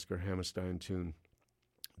Kern, Oscar Hammerstein tune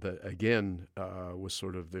that, again, was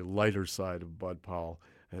sort of the lighter side of Bud Powell,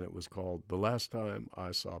 and it was called The Last Time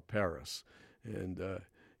I Saw Paris. And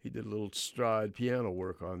he did a little stride piano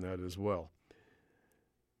work on that as well.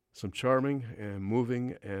 Some charming and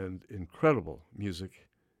moving and incredible music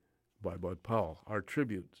by Bud Powell, our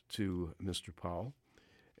tribute to Mr. Powell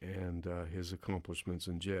and his accomplishments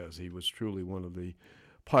in jazz. He was truly one of the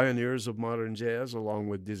pioneers of modern jazz, along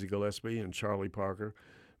with Dizzy Gillespie and Charlie Parker,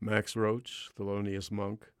 Max Roach, Thelonious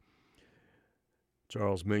Monk,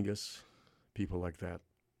 Charles Mingus, people like that.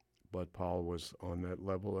 Bud Powell was on that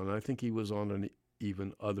level, and I think he was on an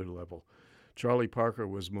even other level. Charlie Parker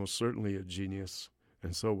was most certainly a genius,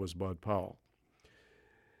 and so was Bud Powell.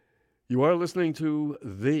 You are listening to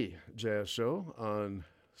The Jazz Show on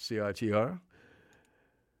CITR,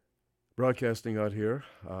 broadcasting out here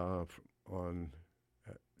on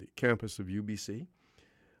the campus of UBC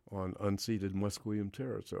on unceded Musqueam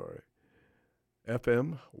territory.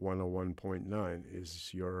 FM 101.9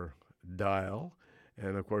 is your dial,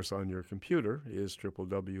 and of course on your computer is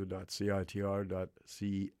www.citr.ca.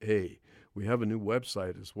 We have a new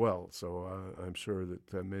website as well, so I'm sure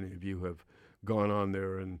that many of you have gone on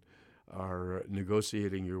there and are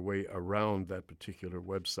negotiating your way around that particular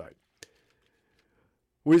website.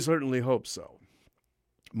 We certainly hope so.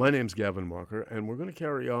 My name's Gavin Walker, and we're going to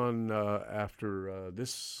carry on after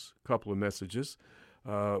this couple of messages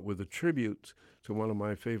with a tribute to one of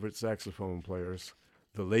my favorite saxophone players,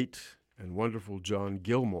 the late and wonderful John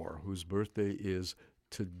Gilmore, whose birthday is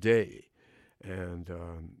today. And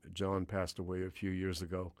John passed away a few years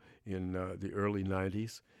ago in the early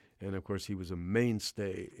 90s. And, of course, he was a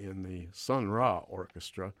mainstay in the Sun Ra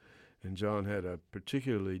Orchestra, and John had a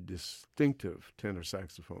particularly distinctive tenor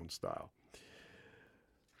saxophone style.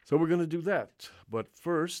 So we're going to do that. But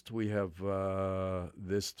first, we have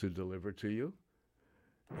this to deliver to you.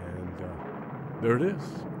 And there it is.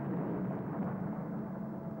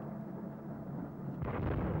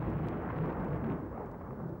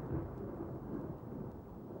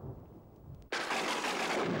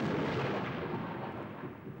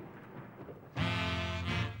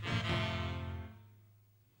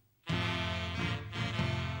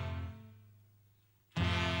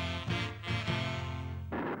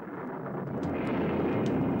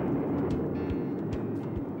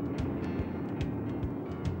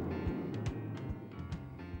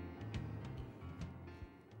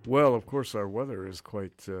 Well, of course, our weather is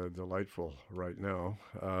quite delightful right now.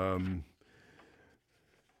 A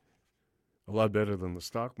lot better than the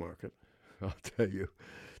stock market, I'll tell you.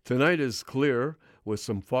 Tonight is clear with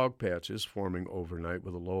some fog patches forming overnight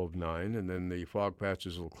with a low of 9, and then the fog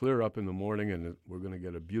patches will clear up in the morning, and we're going to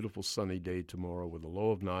get a beautiful sunny day tomorrow with a low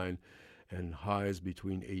of 9 and highs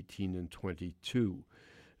between 18 and 22.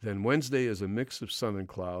 Then Wednesday is a mix of sun and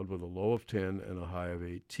cloud with a low of 10 and a high of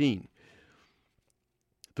 18.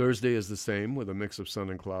 Thursday is the same with a mix of sun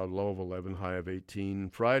and cloud, low of 11, high of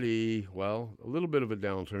 18. Friday, well, a little bit of a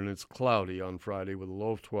downturn. It's cloudy on Friday with a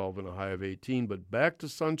low of 12 and a high of 18, but back to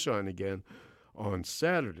sunshine again on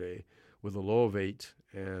Saturday with a low of 8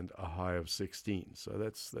 and a high of 16. So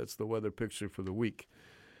that's the weather picture for the week.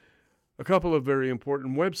 A couple of very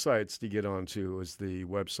important websites to get onto is the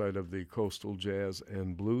website of the Coastal Jazz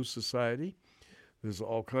and Blues Society. There's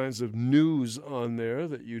all kinds of news on there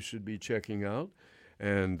that you should be checking out,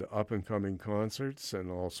 and up-and-coming concerts and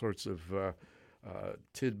all sorts of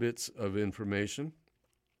tidbits of information.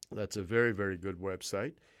 That's a very, very good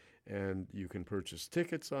website, and you can purchase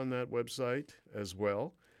tickets on that website as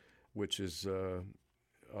well, which is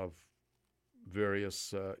of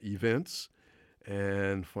various events,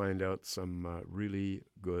 and find out some really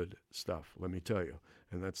good stuff, let me tell you.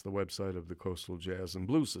 And that's the website of the Coastal Jazz and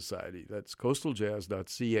Blues Society. That's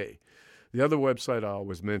coastaljazz.ca. The other website I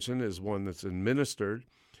always mention is one that's administered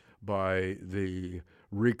by the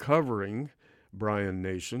recovering Brian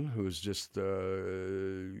Nation, who's just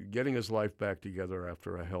getting his life back together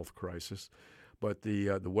after a health crisis. But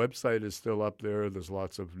the website is still up there. There's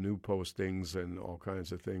lots of new postings and all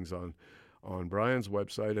kinds of things on Brian's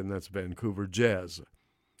website, and that's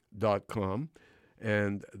vancouverjazz.com.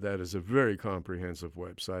 And that is a very comprehensive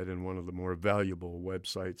website and one of the more valuable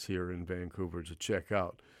websites here in Vancouver to check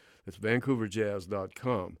out. It's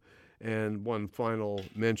vancouverjazz.com. And one final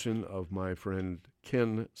mention of my friend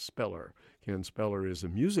Ken Speller. Ken Speller is a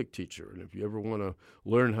music teacher, and if you ever want to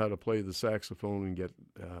learn how to play the saxophone and get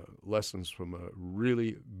lessons from a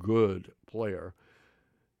really good player,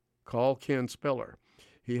 call Ken Speller.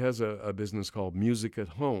 He has a business called Music at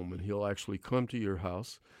Home, and he'll actually come to your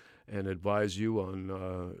house and advise you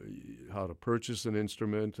on how to purchase an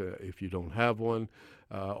instrument if you don't have one,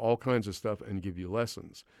 all kinds of stuff, and give you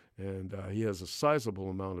lessons. And he has a sizable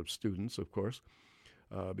amount of students, of course,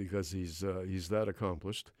 because he's that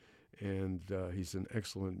accomplished, and he's an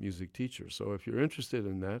excellent music teacher. So if you're interested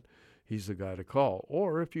in that, he's the guy to call.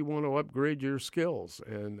 Or if you want to upgrade your skills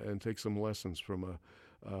and take some lessons from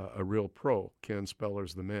a real pro, Ken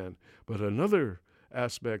Speller's the man. But another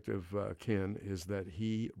aspect of Ken is that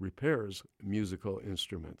he repairs musical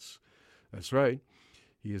instruments. That's right.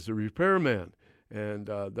 He is a repairman, and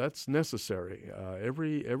that's necessary.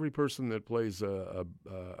 Every person that plays a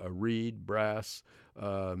reed, brass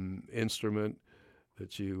instrument,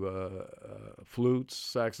 that you flutes,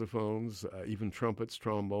 saxophones, even trumpets,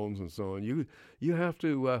 trombones, and so on. You have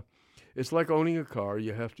to. It's like owning a car.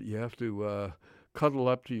 You have to cuddle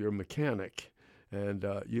up to your mechanic. And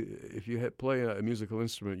if you play a musical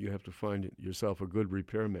instrument, you have to find yourself a good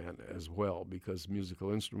repairman as well, because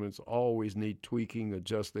musical instruments always need tweaking,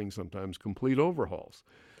 adjusting, sometimes complete overhauls,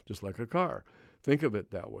 just like a car. Think of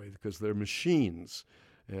it that way, because they're machines.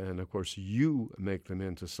 And, of course, you make them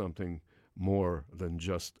into something more than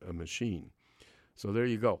just a machine. So there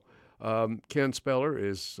you go. Ken Speller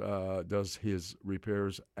does his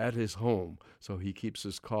repairs at his home, so he keeps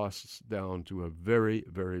his costs down to a very,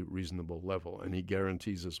 very reasonable level, and he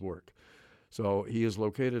guarantees his work. So he is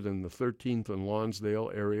located in the 13th and Lonsdale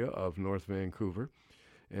area of North Vancouver,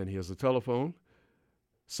 and he has a telephone,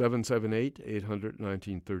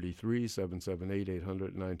 778-800-1933,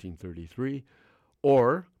 778-800-1933,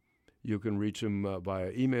 or you can reach him via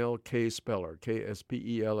email, kspeller,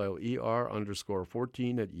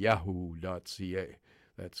 kspeller_14 at yahoo.ca.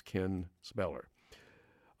 That's Ken Speller.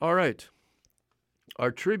 All right. Our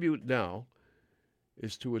tribute now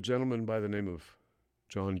is to a gentleman by the name of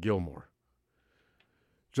John Gilmore.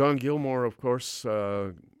 John Gilmore, of course,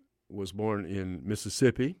 was born in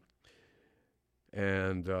Mississippi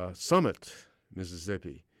and Summit,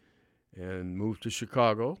 Mississippi, and moved to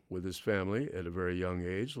Chicago with his family at a very young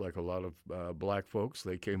age. Like a lot of black folks,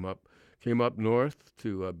 they came up north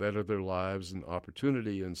to better their lives and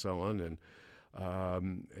opportunity and so on.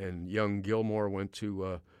 And young Gilmore went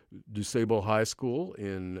to DuSable High School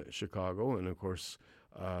in Chicago, and of course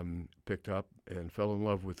picked up and fell in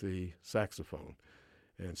love with the saxophone,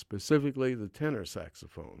 and specifically the tenor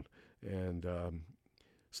saxophone, and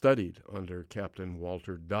studied under Captain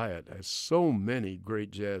Walter Diet, as so many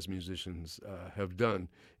great jazz musicians have done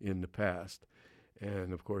in the past.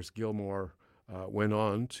 And, of course, Gilmore went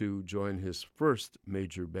on to join his first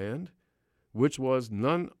major band, which was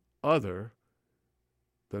none other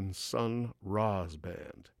than Sun Ra's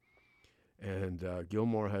band. And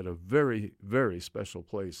Gilmore had a very, very special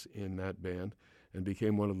place in that band and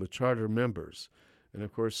became one of the charter members. And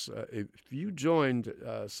of course, if you joined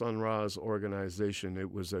Sun Ra's organization,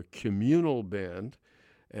 it was a communal band,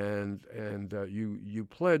 and you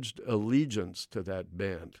pledged allegiance to that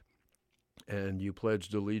band, and you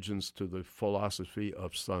pledged allegiance to the philosophy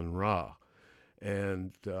of Sun Ra.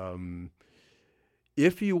 And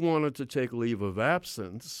if you wanted to take leave of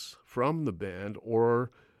absence from the band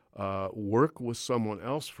or work with someone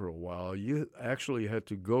else for a while, you actually had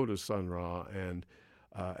to go to Sun Ra and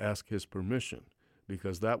ask his permission,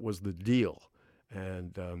 because that was the deal.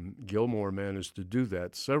 And Gilmore managed to do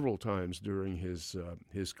that several times during his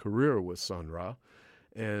career with Sun Ra,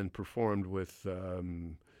 and performed with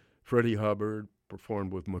Freddie Hubbard,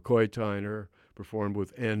 performed with McCoy Tyner, performed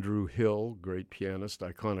with Andrew Hill, great pianist,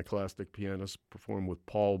 iconoclastic pianist, performed with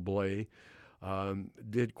Paul Bley,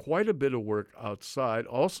 did quite a bit of work outside,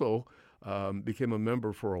 also became a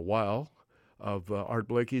member for a while of Art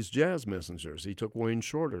Blakey's Jazz Messengers. He took Wayne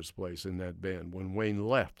Shorter's place in that band when Wayne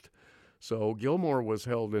left. So Gilmore was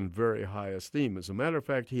held in very high esteem. As a matter of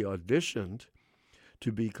fact, he auditioned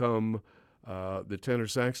to become the tenor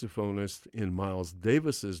saxophonist in Miles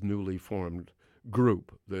Davis's newly formed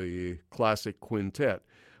group, the classic Quintet,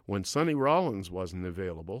 when Sonny Rollins wasn't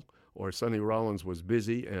available, or Sonny Rollins was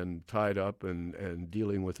busy and tied up and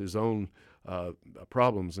dealing with his own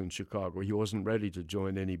problems in Chicago. He wasn't ready to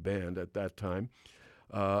join any band at that time.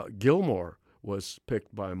 Gilmore was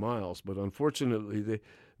picked by Miles, but unfortunately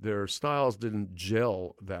their styles didn't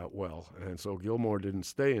gel that well, and so Gilmore didn't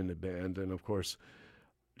stay in the band, and of course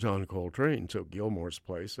John Coltrane took Gilmore's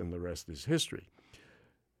place, and the rest is history.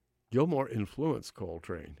 Gilmore influenced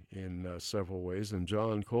Coltrane in several ways, and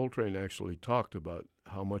John Coltrane actually talked about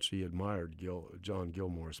how much he admired John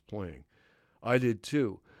Gilmore's playing. I did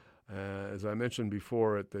too. As I mentioned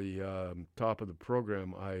before at the top of the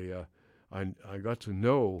program, I got to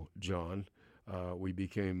know John. We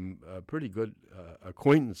became pretty good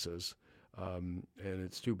acquaintances, and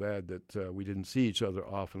it's too bad that we didn't see each other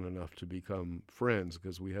often enough to become friends,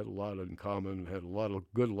 because we had a lot in common, had a lot of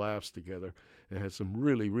good laughs together, and had some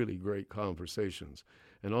really, really great conversations.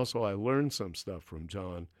 And also I learned some stuff from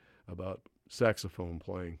John about saxophone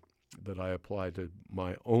playing that I apply to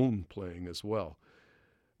my own playing as well.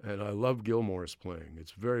 And I love Gilmore's playing.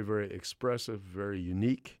 It's very, very expressive, very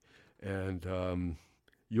unique, and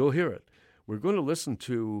you'll hear it. We're going to listen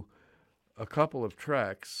to a couple of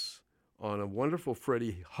tracks on a wonderful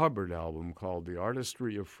Freddie Hubbard album called The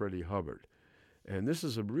Artistry of Freddie Hubbard. And this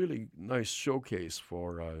is a really nice showcase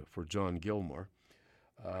for John Gilmore.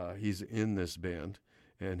 He's in this band,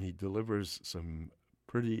 and he delivers some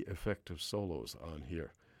pretty effective solos on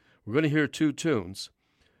here. We're going to hear two tunes.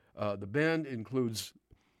 The band includes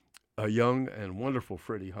a young and wonderful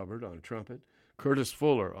Freddie Hubbard on trumpet, Curtis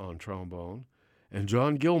Fuller on trombone, and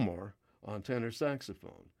John Gilmore on tenor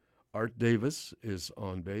saxophone. Art Davis is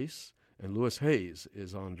on bass, and Louis Hayes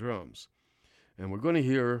is on drums. And we're going to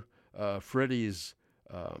hear Freddie's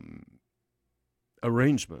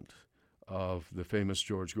arrangement of the famous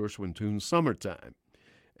George Gershwin tune, Summertime.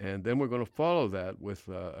 And then we're going to follow that with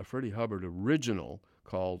a Freddie Hubbard original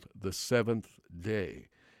called The Seventh Day.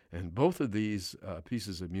 And both of these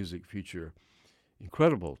pieces of music feature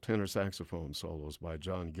incredible tenor saxophone solos by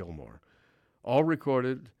John Gilmore, all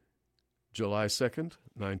recorded July 2nd,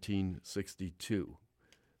 1962.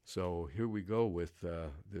 So here we go with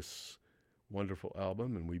this wonderful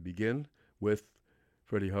album, and we begin with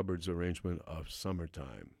Freddie Hubbard's arrangement of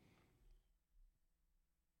Summertime.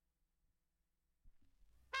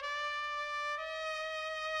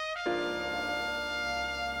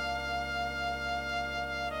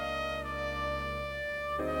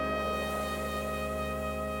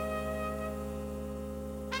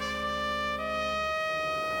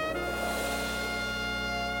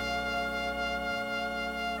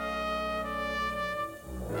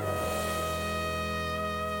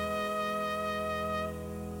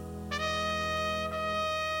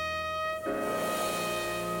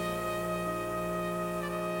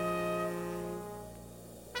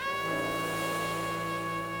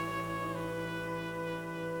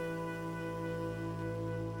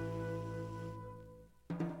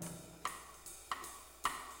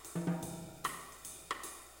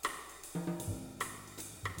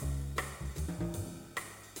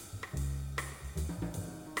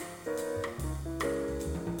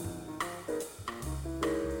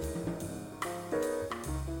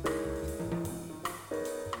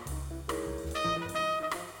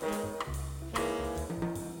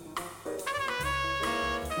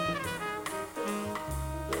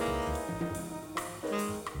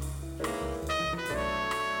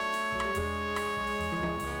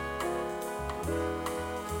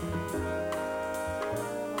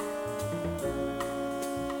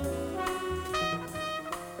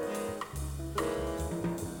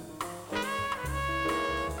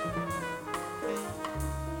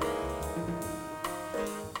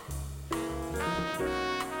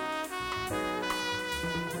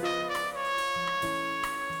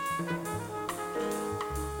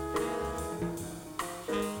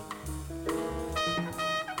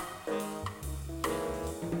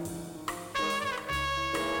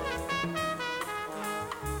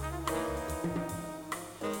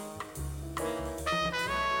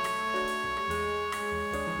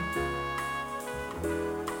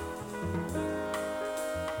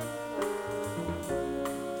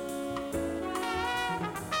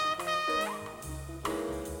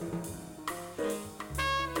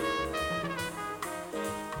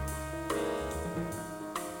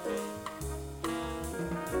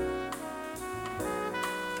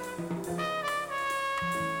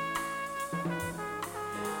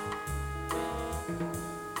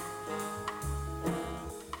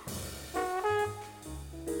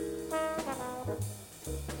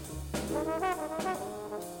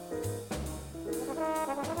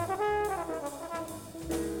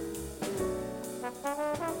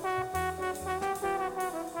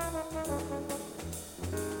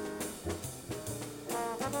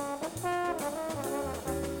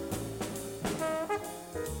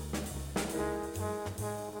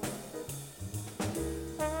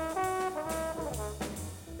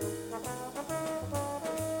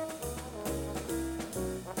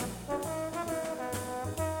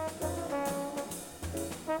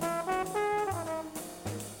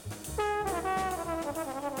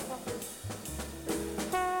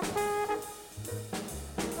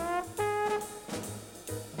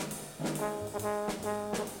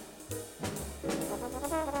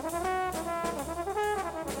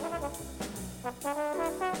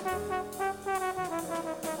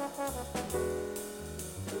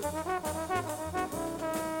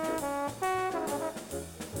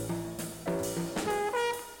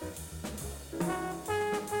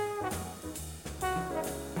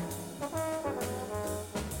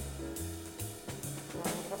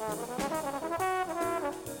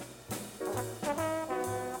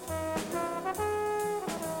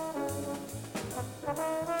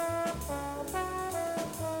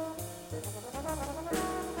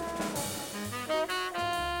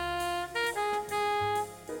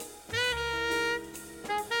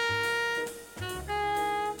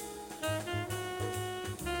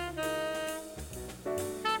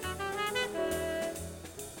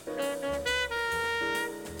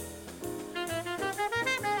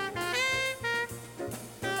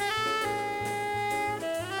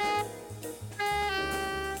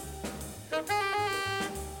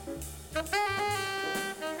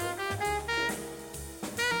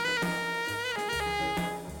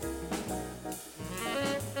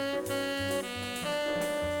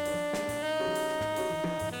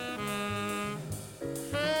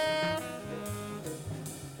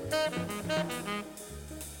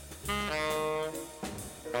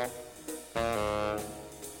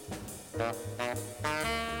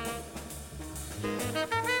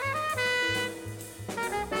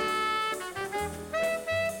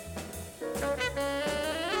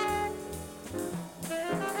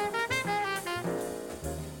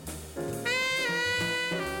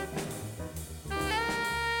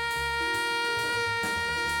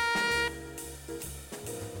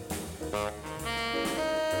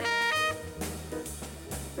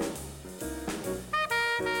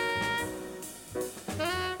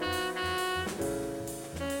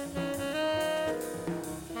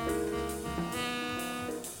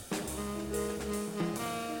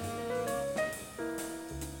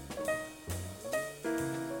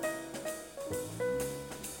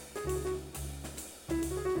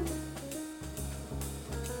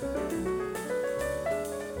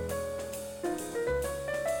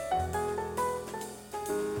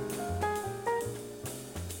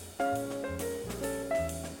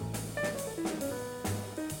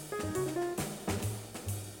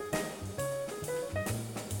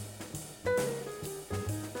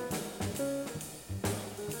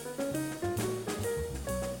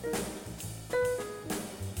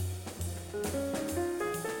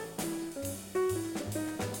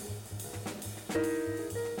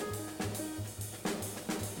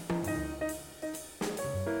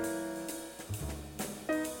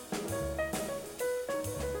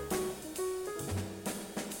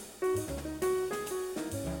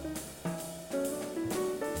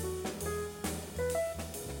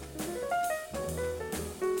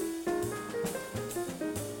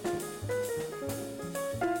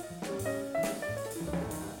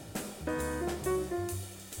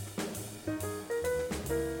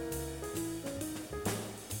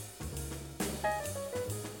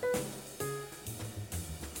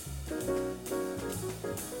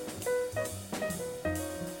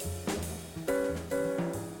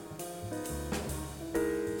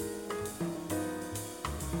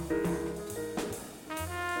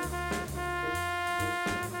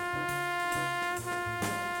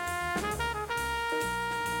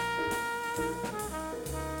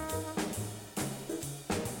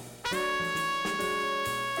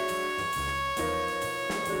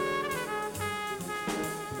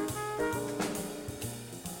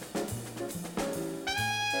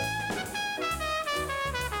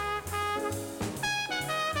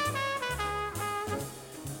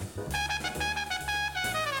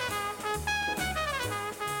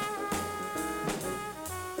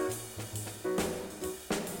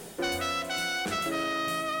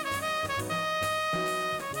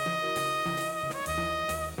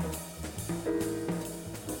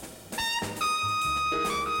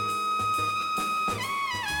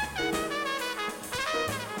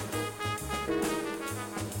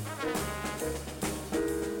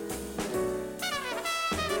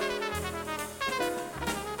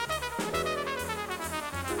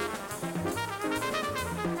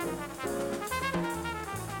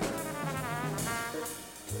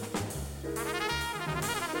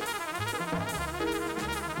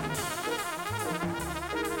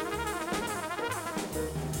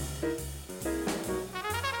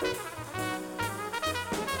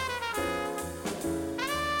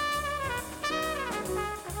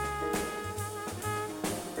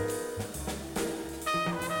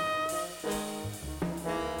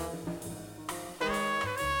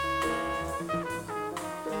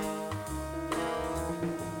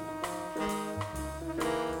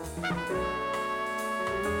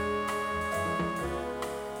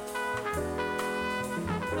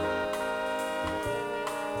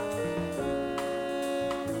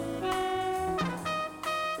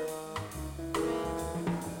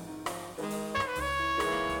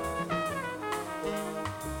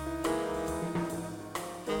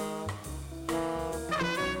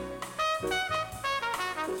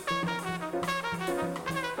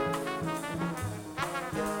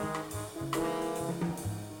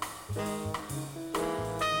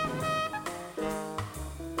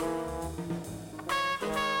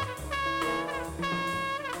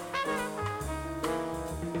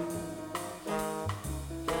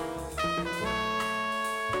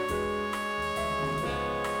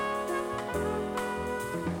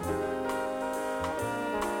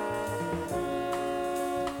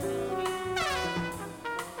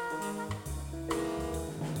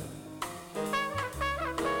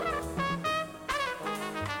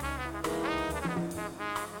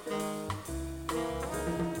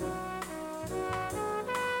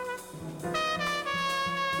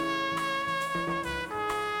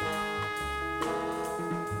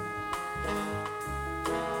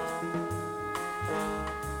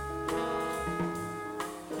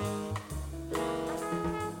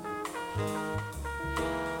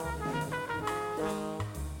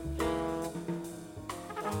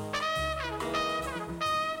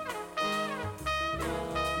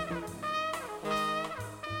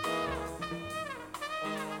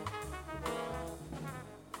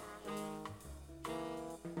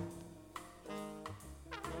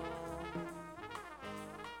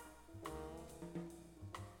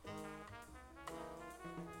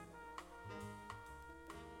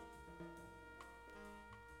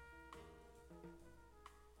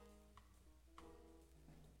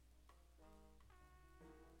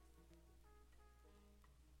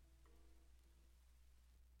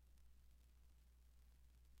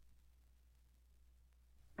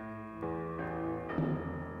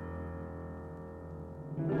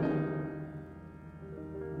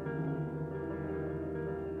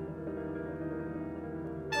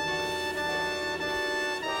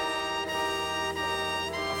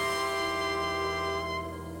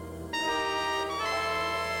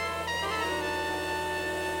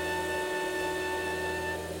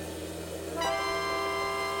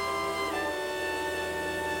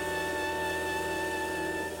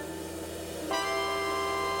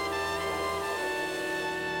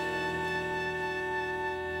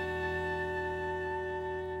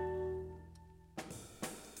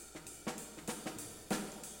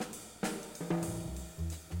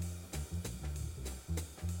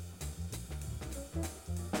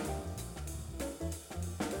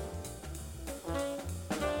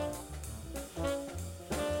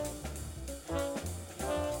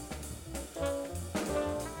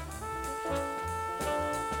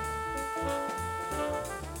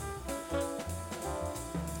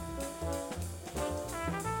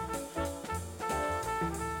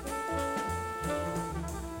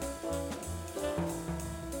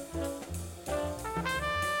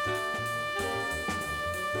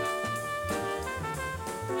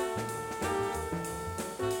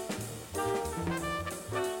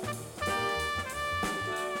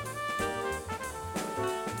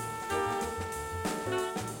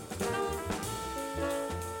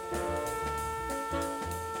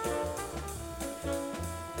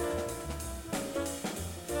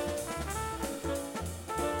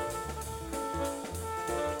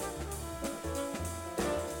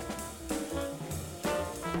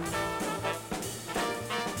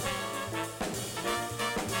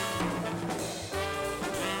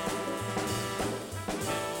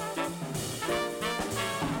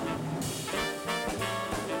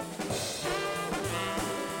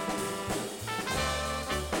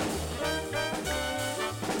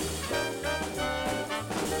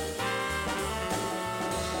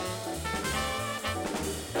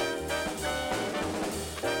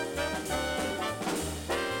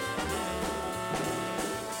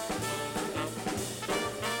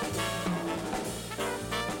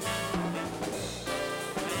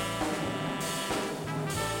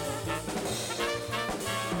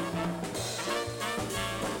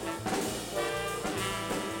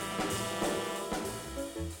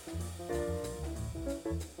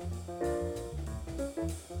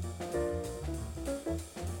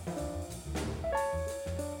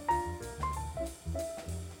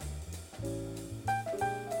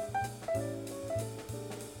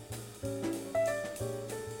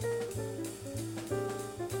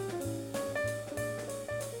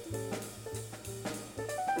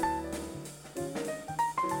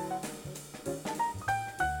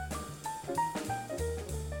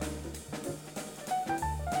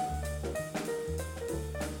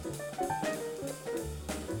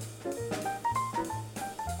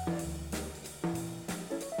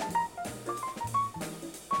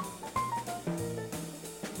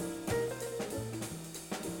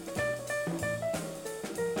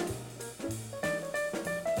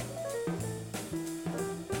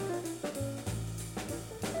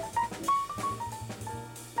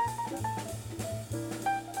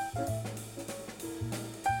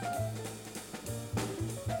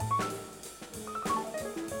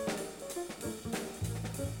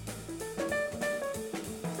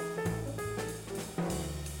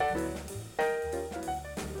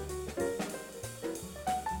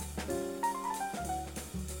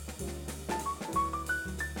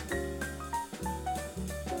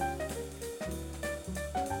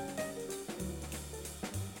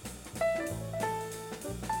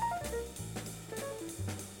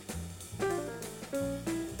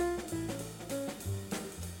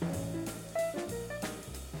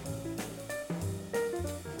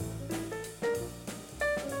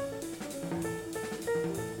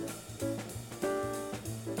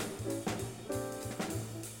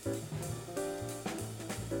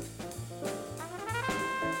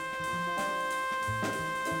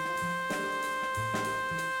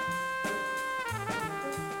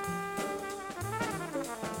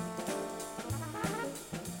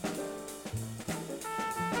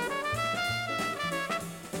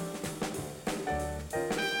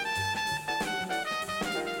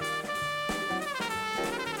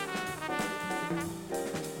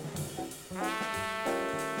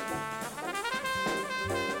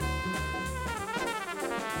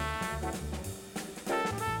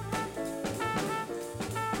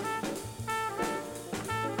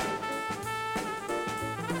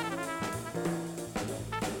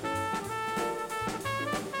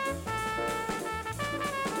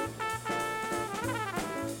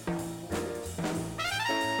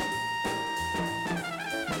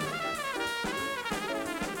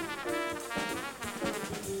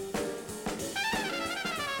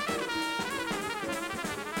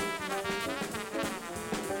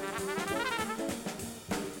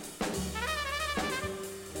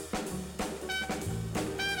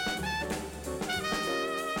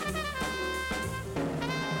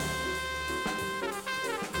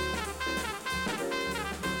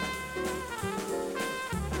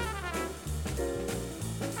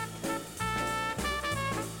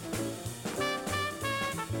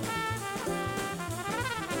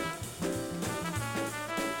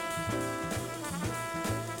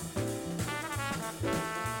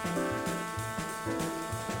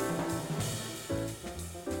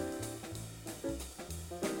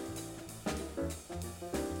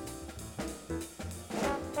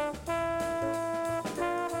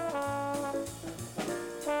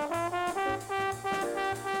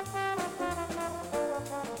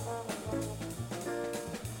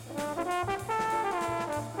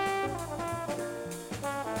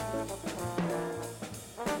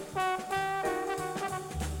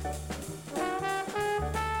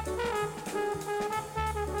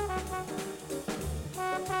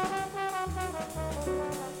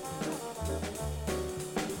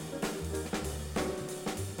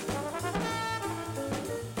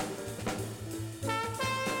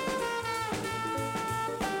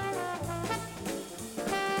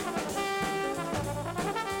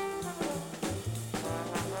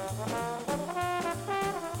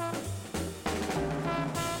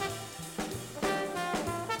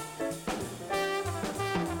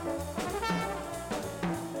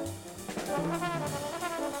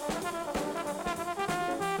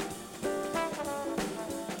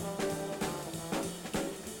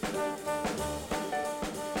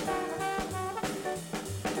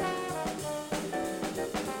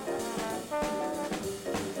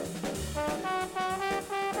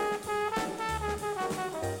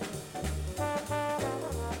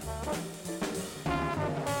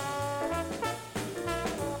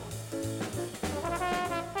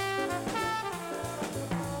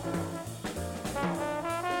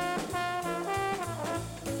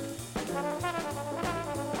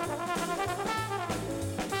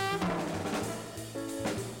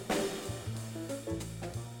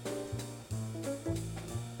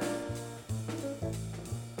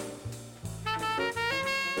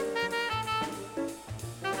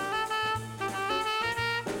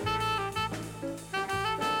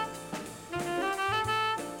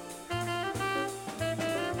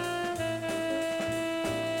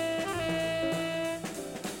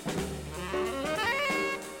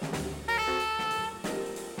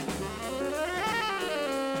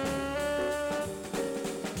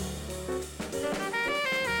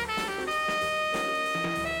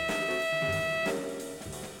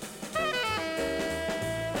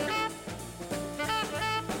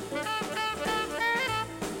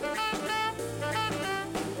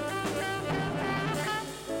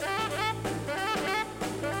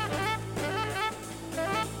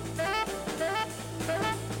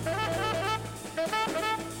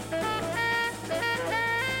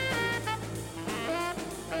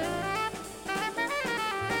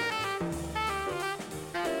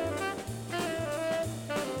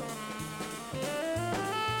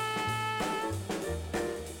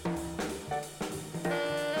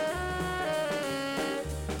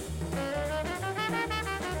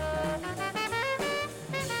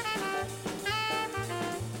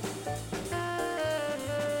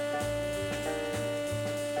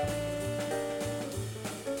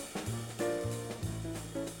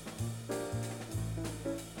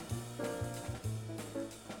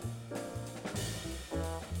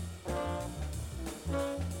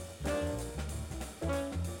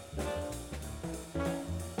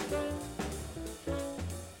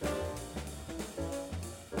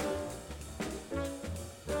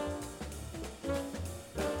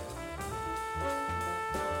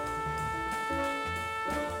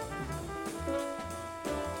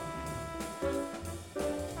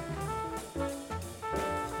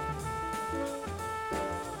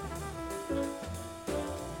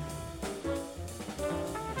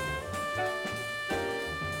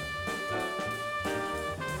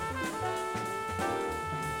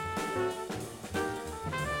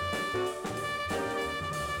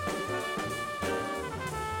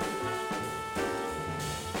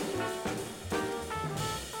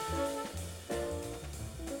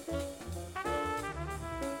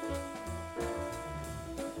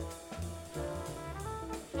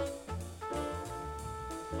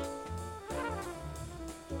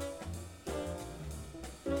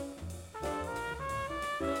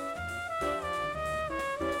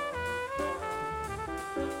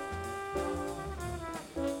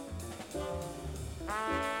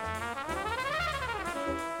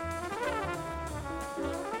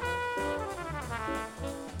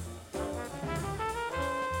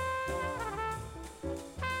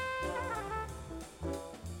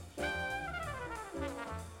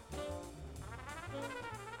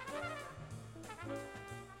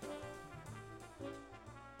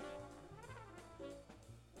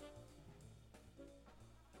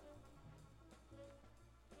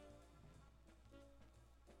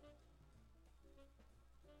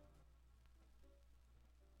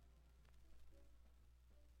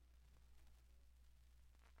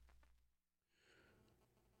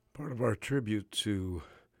 part of our tribute to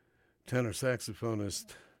tenor saxophonist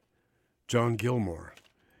John Gilmore.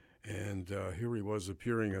 And here he was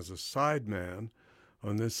appearing as a sideman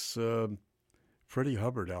on this Freddie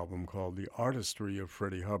Hubbard album called The Artistry of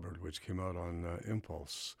Freddie Hubbard, which came out on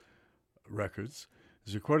Impulse Records. It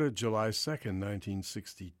was recorded July 2nd,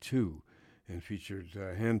 1962, and featured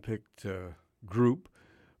a hand-picked group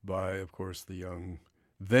by, of course, the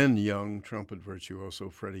then young trumpet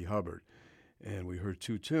virtuoso Freddie Hubbard. And we heard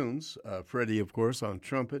two tunes, Freddie, of course, on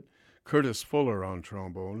trumpet, Curtis Fuller on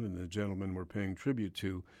trombone, and the gentlemen were paying tribute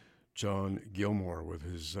to John Gilmore with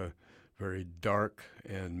his very dark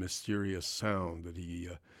and mysterious sound that he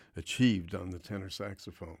achieved on the tenor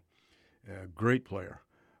saxophone. Great player.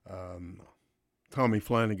 Tommy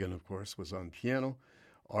Flanagan, of course, was on piano.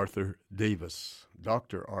 Arthur Davis,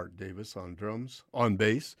 Dr. Art Davis on drums, on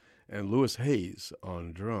bass, and Louis Hayes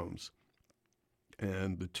on drums.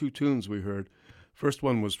 And the two tunes we heard, first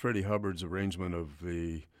one was Freddie Hubbard's arrangement of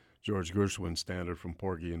the George Gershwin standard from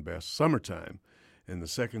Porgy and Bess, Summertime. And the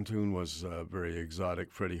second tune was a very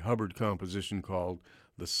exotic Freddie Hubbard composition called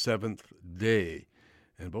The Seventh Day.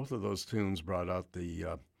 And both of those tunes brought out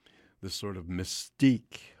the sort of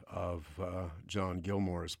mystique of John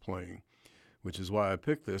Gilmore's playing, which is why I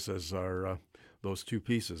picked this as those two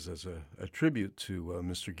pieces as a tribute to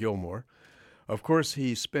Mr. Gilmore. Of course,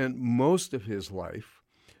 he spent most of his life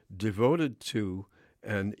devoted to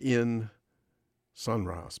and in Sun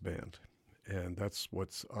Ra's band, and that's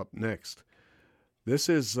what's up next. This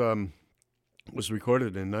was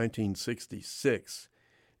recorded in 1966,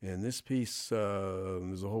 and this piece,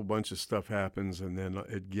 there's a whole bunch of stuff happens, and then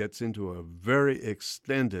it gets into a very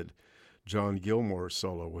extended John Gilmore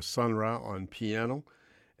solo with Sun Ra on piano,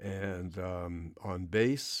 and on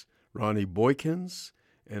bass, Ronnie Boykins,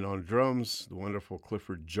 and on drums, the wonderful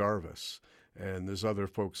Clifford Jarvis. And there's other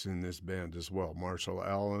folks in this band as well. Marshall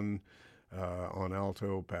Allen on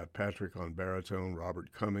alto, Pat Patrick on baritone,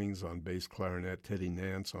 Robert Cummings on bass clarinet, Teddy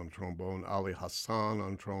Nance on trombone, Ali Hassan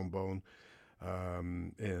on trombone,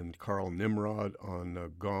 and Carl Nimrod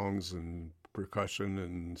on gongs and percussion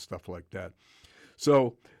and stuff like that.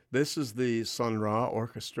 So this is the Sun Ra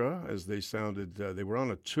Orchestra as they sounded. They were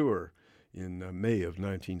on a tour in May of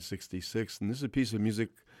 1966, and this is a piece of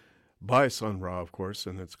music by Sun Ra, of course,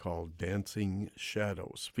 and it's called Dancing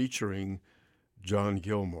Shadows, featuring John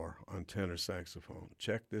Gilmore on tenor saxophone.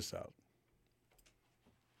 Check this out.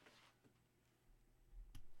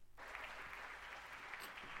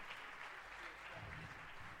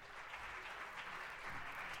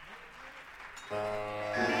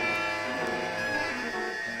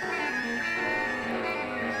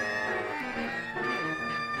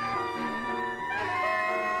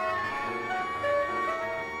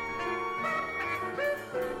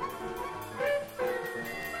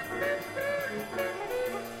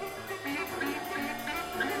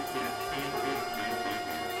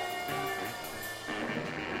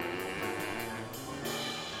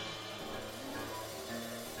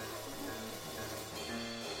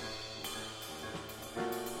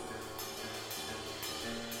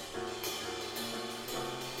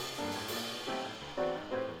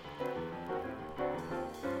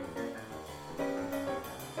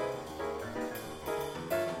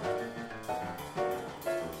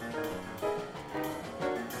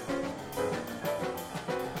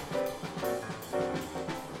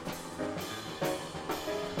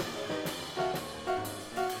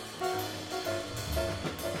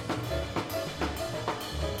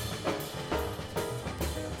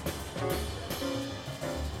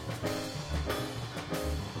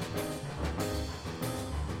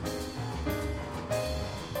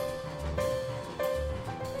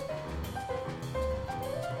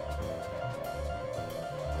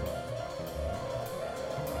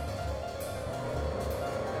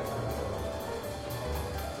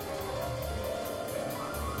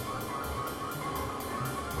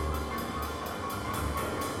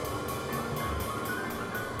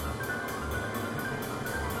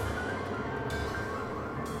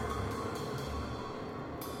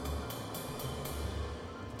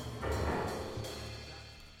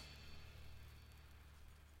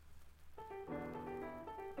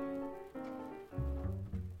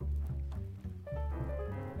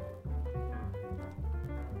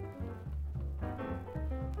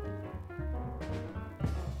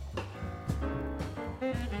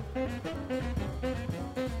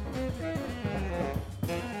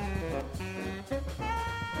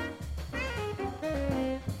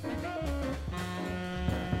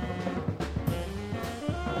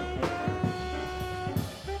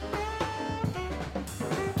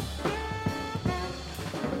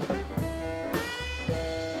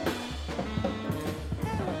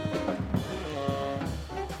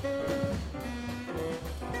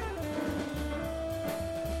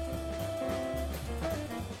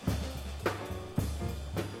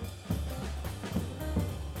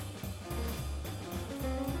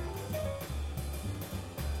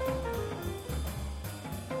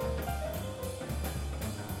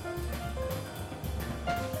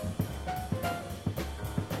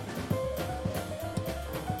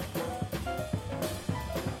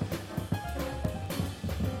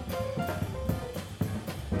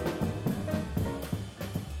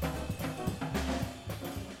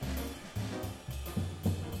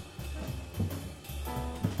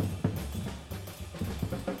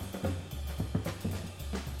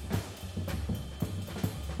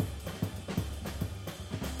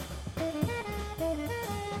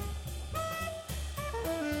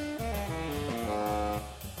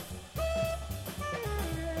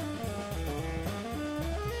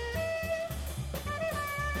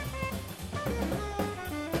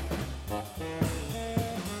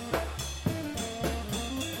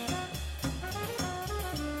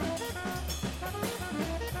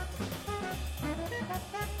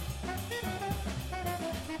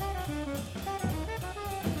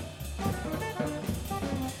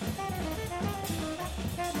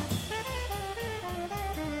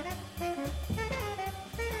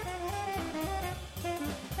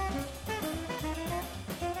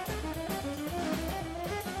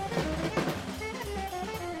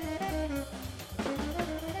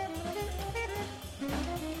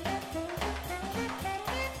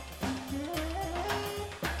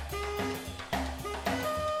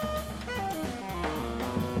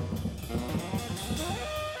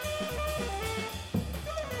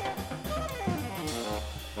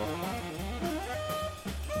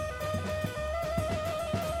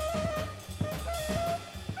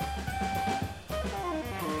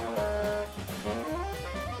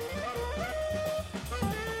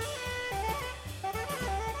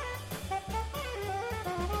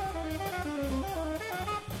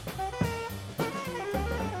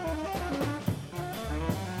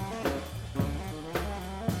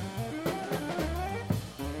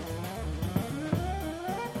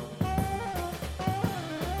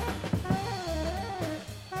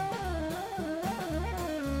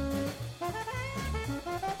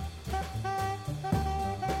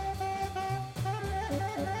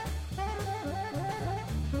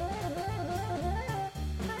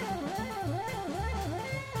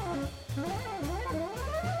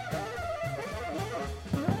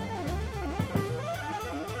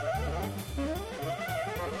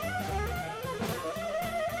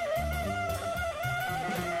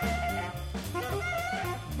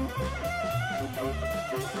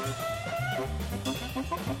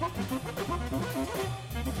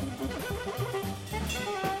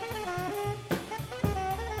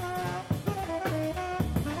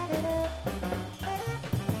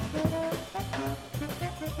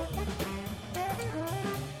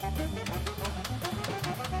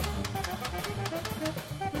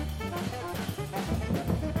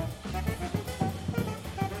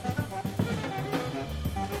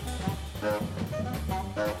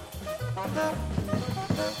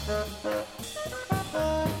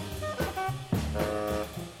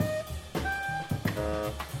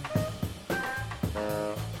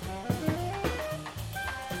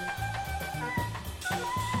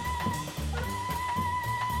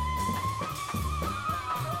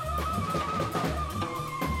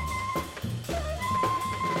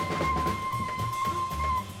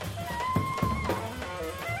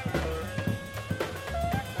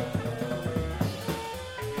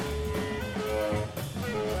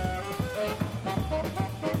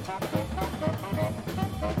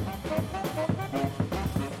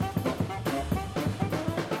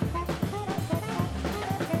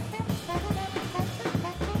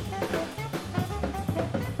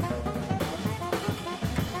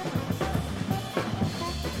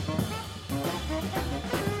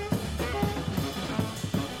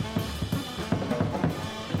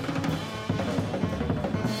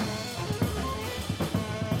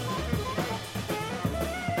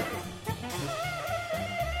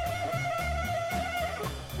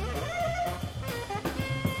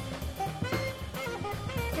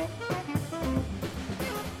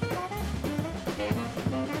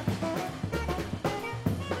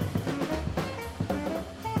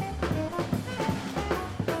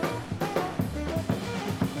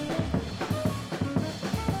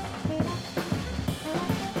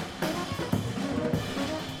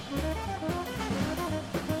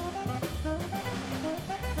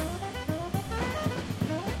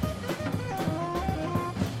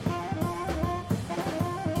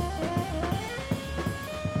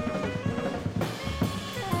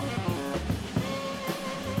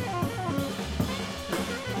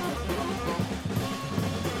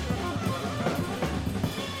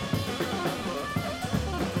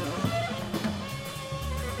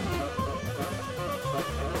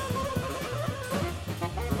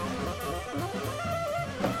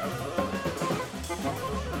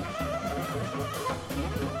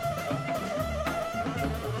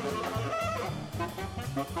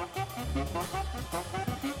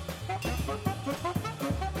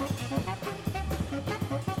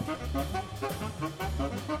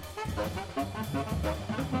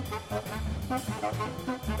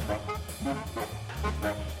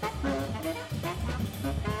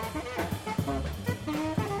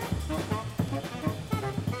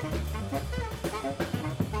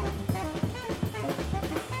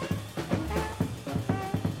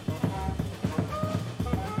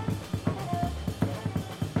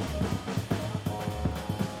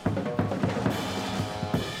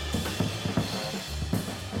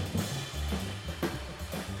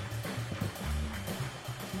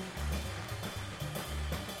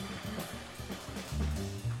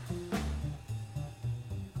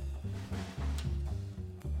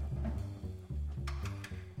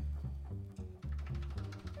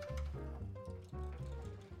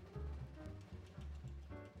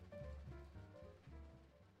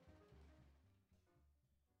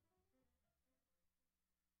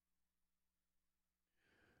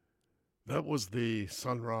 That was the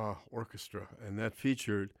Sun Ra Orchestra, and that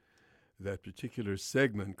featured that particular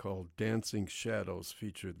segment called Dancing Shadows,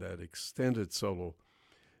 featured that extended solo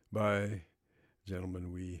by a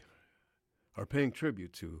gentleman we are paying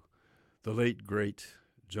tribute to, the late, great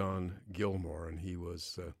John Gilmore, and he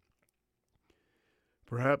was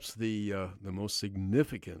perhaps the most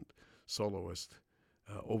significant soloist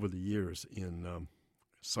over the years in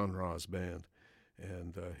Sun Ra's band,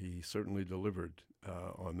 and he certainly delivered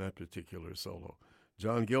on that particular solo.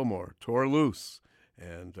 John Gilmore tore loose,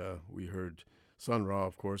 and we heard Sun Ra,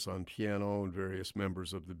 of course, on piano and various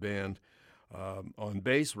members of the band. On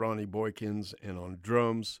bass, Ronnie Boykins, and on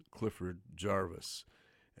drums, Clifford Jarvis,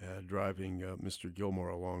 driving Mr. Gilmore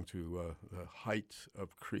along to the height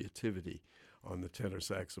of creativity on the tenor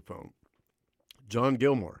saxophone. John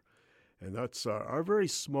Gilmore, and that's our very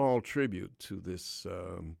small tribute to this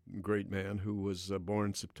great man who was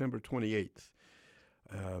born September 28th,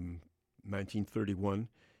 1931,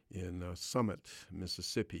 in Summit,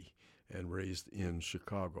 Mississippi, and raised in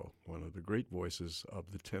Chicago, one of the great voices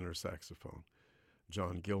of the tenor saxophone,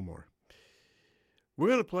 John Gilmore. We're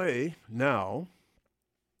going to play now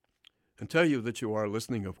and tell you that you are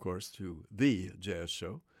listening, of course, to The Jazz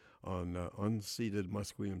Show on unceded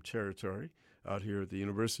Musqueam territory out here at the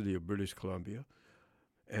University of British Columbia.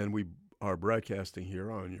 And we are broadcasting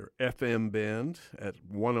here on your FM band at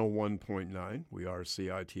 101.9. We are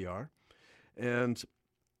CITR. And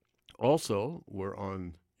also, we're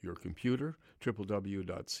on your computer, www.citr.ca.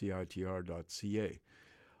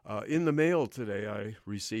 In the mail today, I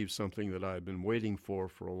received something that I've been waiting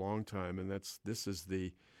for a long time, and this is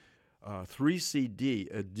the 3-CD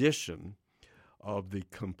edition of the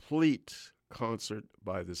complete Concert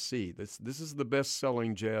by the Sea. This is the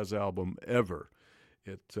best-selling jazz album ever.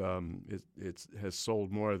 It has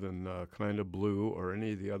sold more than Kind of Blue or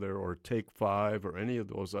any of the other, or Take 5 or any of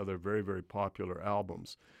those other very, very popular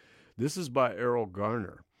albums. This is by Errol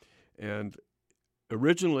Garner. And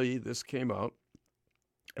originally, this came out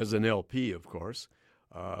as an LP, of course.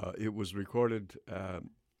 It was recorded at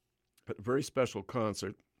a very special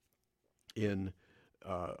concert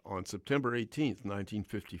on September 18th,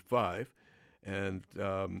 1955. And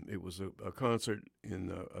it was a concert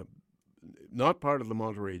in not part of the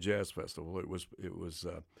Monterey Jazz Festival. It was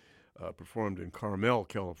performed in Carmel,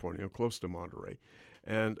 California, close to Monterey,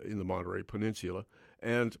 and in the Monterey Peninsula.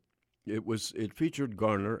 And it featured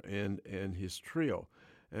Garner and his trio.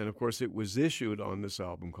 And, of course, it was issued on this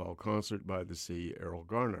album called Concert by the Sea, Errol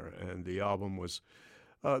Garner. And the album was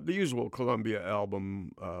the usual Columbia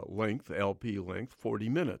album length, LP length, 40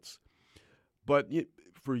 minutes. But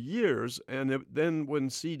for years, and then when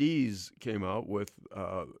CDs came out with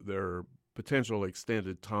their potential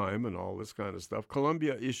extended time and all this kind of stuff,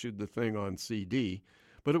 Columbia issued the thing on CD,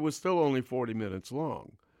 but it was still only 40 minutes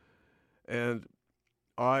long. And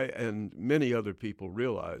I and many other people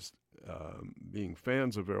realized, being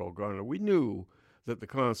fans of Errol Garner, we knew that the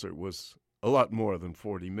concert was a lot more than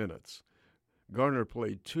 40 minutes. Garner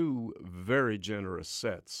played 2 very generous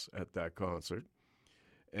sets at that concert,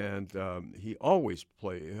 and he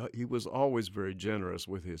was always very generous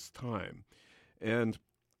with his time. And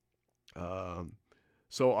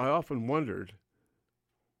so I often wondered,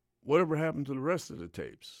 whatever happened to the rest of the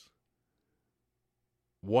tapes?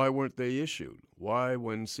 Why weren't they issued? Why,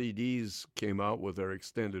 when CDs came out with their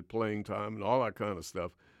extended playing time and all that kind of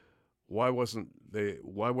stuff, why weren't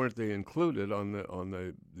they included on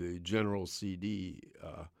the general CD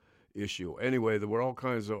issue? Anyway, there were all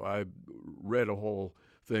kinds of. I read a whole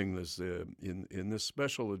thing in this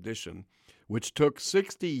special edition, which took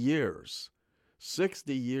 60 years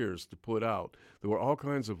to put out. There were all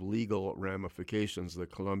kinds of legal ramifications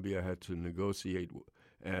that Columbia had to negotiate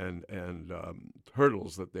and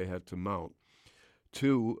hurdles that they had to mount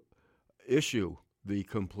to issue the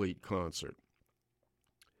complete concert.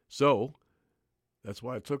 So that's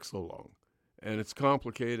why it took so long, and it's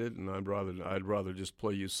complicated. And I'd rather just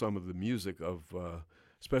play you some of the music of,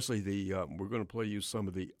 especially we're going to play you some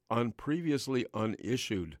of the previously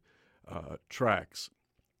unissued tracks,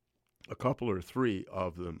 a couple or 3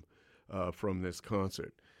 of them from this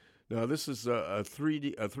concert. Now, this is a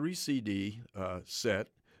 3 CD set,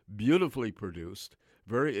 beautifully produced,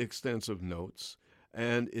 very extensive notes,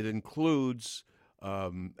 and it includes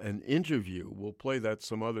an interview. We'll play that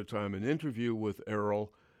some other time, an interview with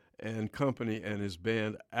Errol and company and his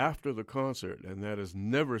band after the concert, and that has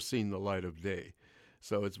never seen the light of day.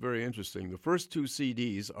 So it's very interesting. The first 2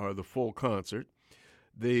 CDs are the full concert.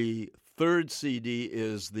 The 3rd CD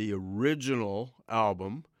is the original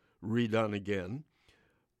album, redone again,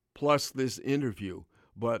 plus this interview.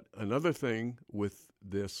 But another thing with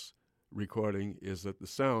this recording is that the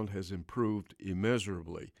sound has improved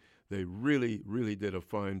immeasurably. They really, really did a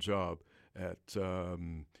fine job at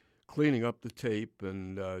cleaning up the tape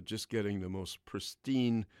and just getting the most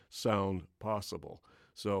pristine sound possible.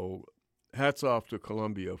 So hats off to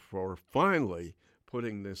Columbia for finally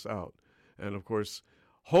putting this out. And of course,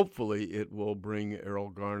 hopefully it will bring Errol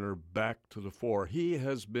Garner back to the fore. He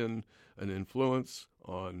has been an influence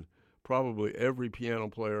on probably every piano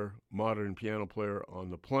player, modern piano player on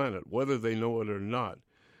the planet, whether they know it or not.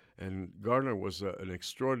 And Garner was an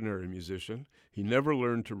extraordinary musician. He never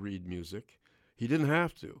learned to read music. He didn't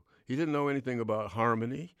have to. He didn't know anything about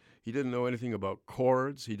harmony. He didn't know anything about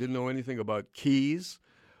chords. He didn't know anything about keys,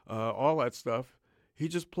 all that stuff. He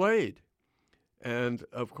just played. And,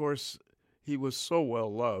 of course, he was so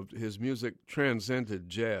well loved. His music transcended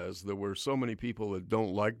jazz. There were so many people that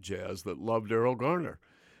don't like jazz that loved Errol Garner.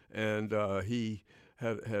 And he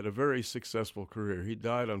had a very successful career. He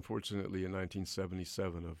died, unfortunately, in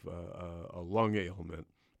 1977 of a lung ailment.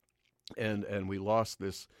 And we lost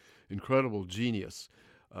this incredible genius.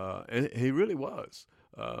 And he really was.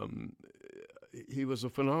 He was a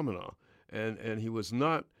phenomenon. And he was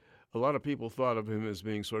not, a lot of people thought of him as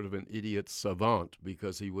being sort of an idiot savant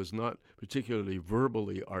because he was not particularly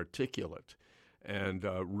verbally articulate and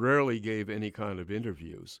rarely gave any kind of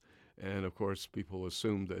interviews. And, of course, people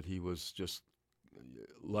assumed that he was just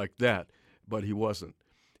like that, but he wasn't.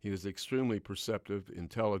 He was extremely perceptive,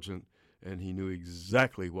 intelligent, and he knew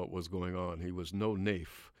exactly what was going on. He was no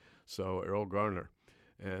naif. So Errol Garner.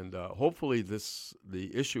 And hopefully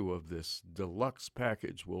the issue of this deluxe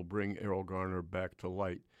package will bring Errol Garner back to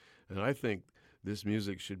light. And I think this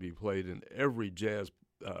music should be played in every jazz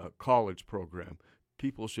college program.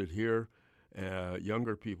 People should hear,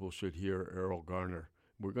 younger people should hear Errol Garner.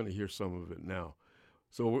 We're going to hear some of it now.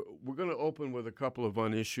 So we're going to open with a couple of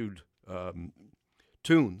unissued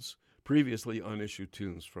tunes, previously unissued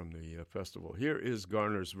tunes from the festival. Here is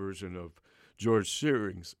Garner's version of George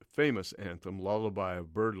Shearing's famous anthem, Lullaby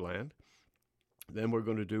of Birdland. Then we're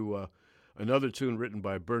going to do another tune written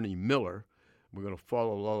by Bernie Miller. We're going to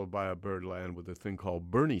follow Lullaby of Birdland with a thing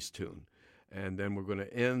called Bernie's Tune. And then we're going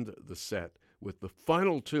to end the set with the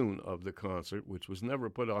final tune of the concert, which was never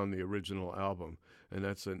put on the original album, and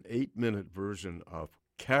that's an 8-minute version of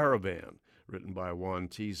Caravan, written by Juan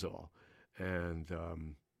Tizol. And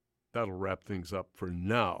that'll wrap things up for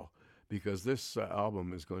now, because this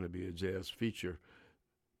album is going to be a jazz feature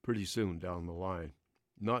pretty soon down the line.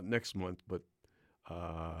 Not next month, but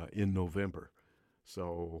in November.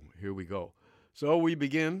 So here we go. So we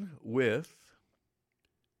begin with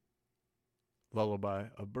Lullaby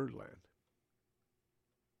of Birdland.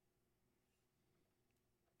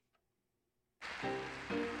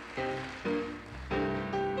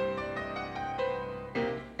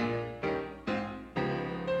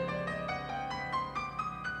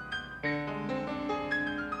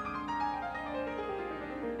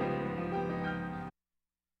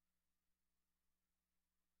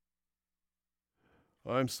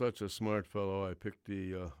 I'm such a smart fellow. I picked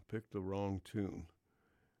the wrong tune.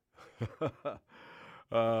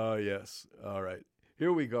 Yes. All right.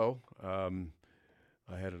 Here we go.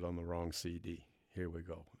 I had it on the wrong CD. Here we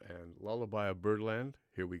go. And Lullaby of Birdland.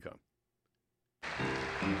 Here we come.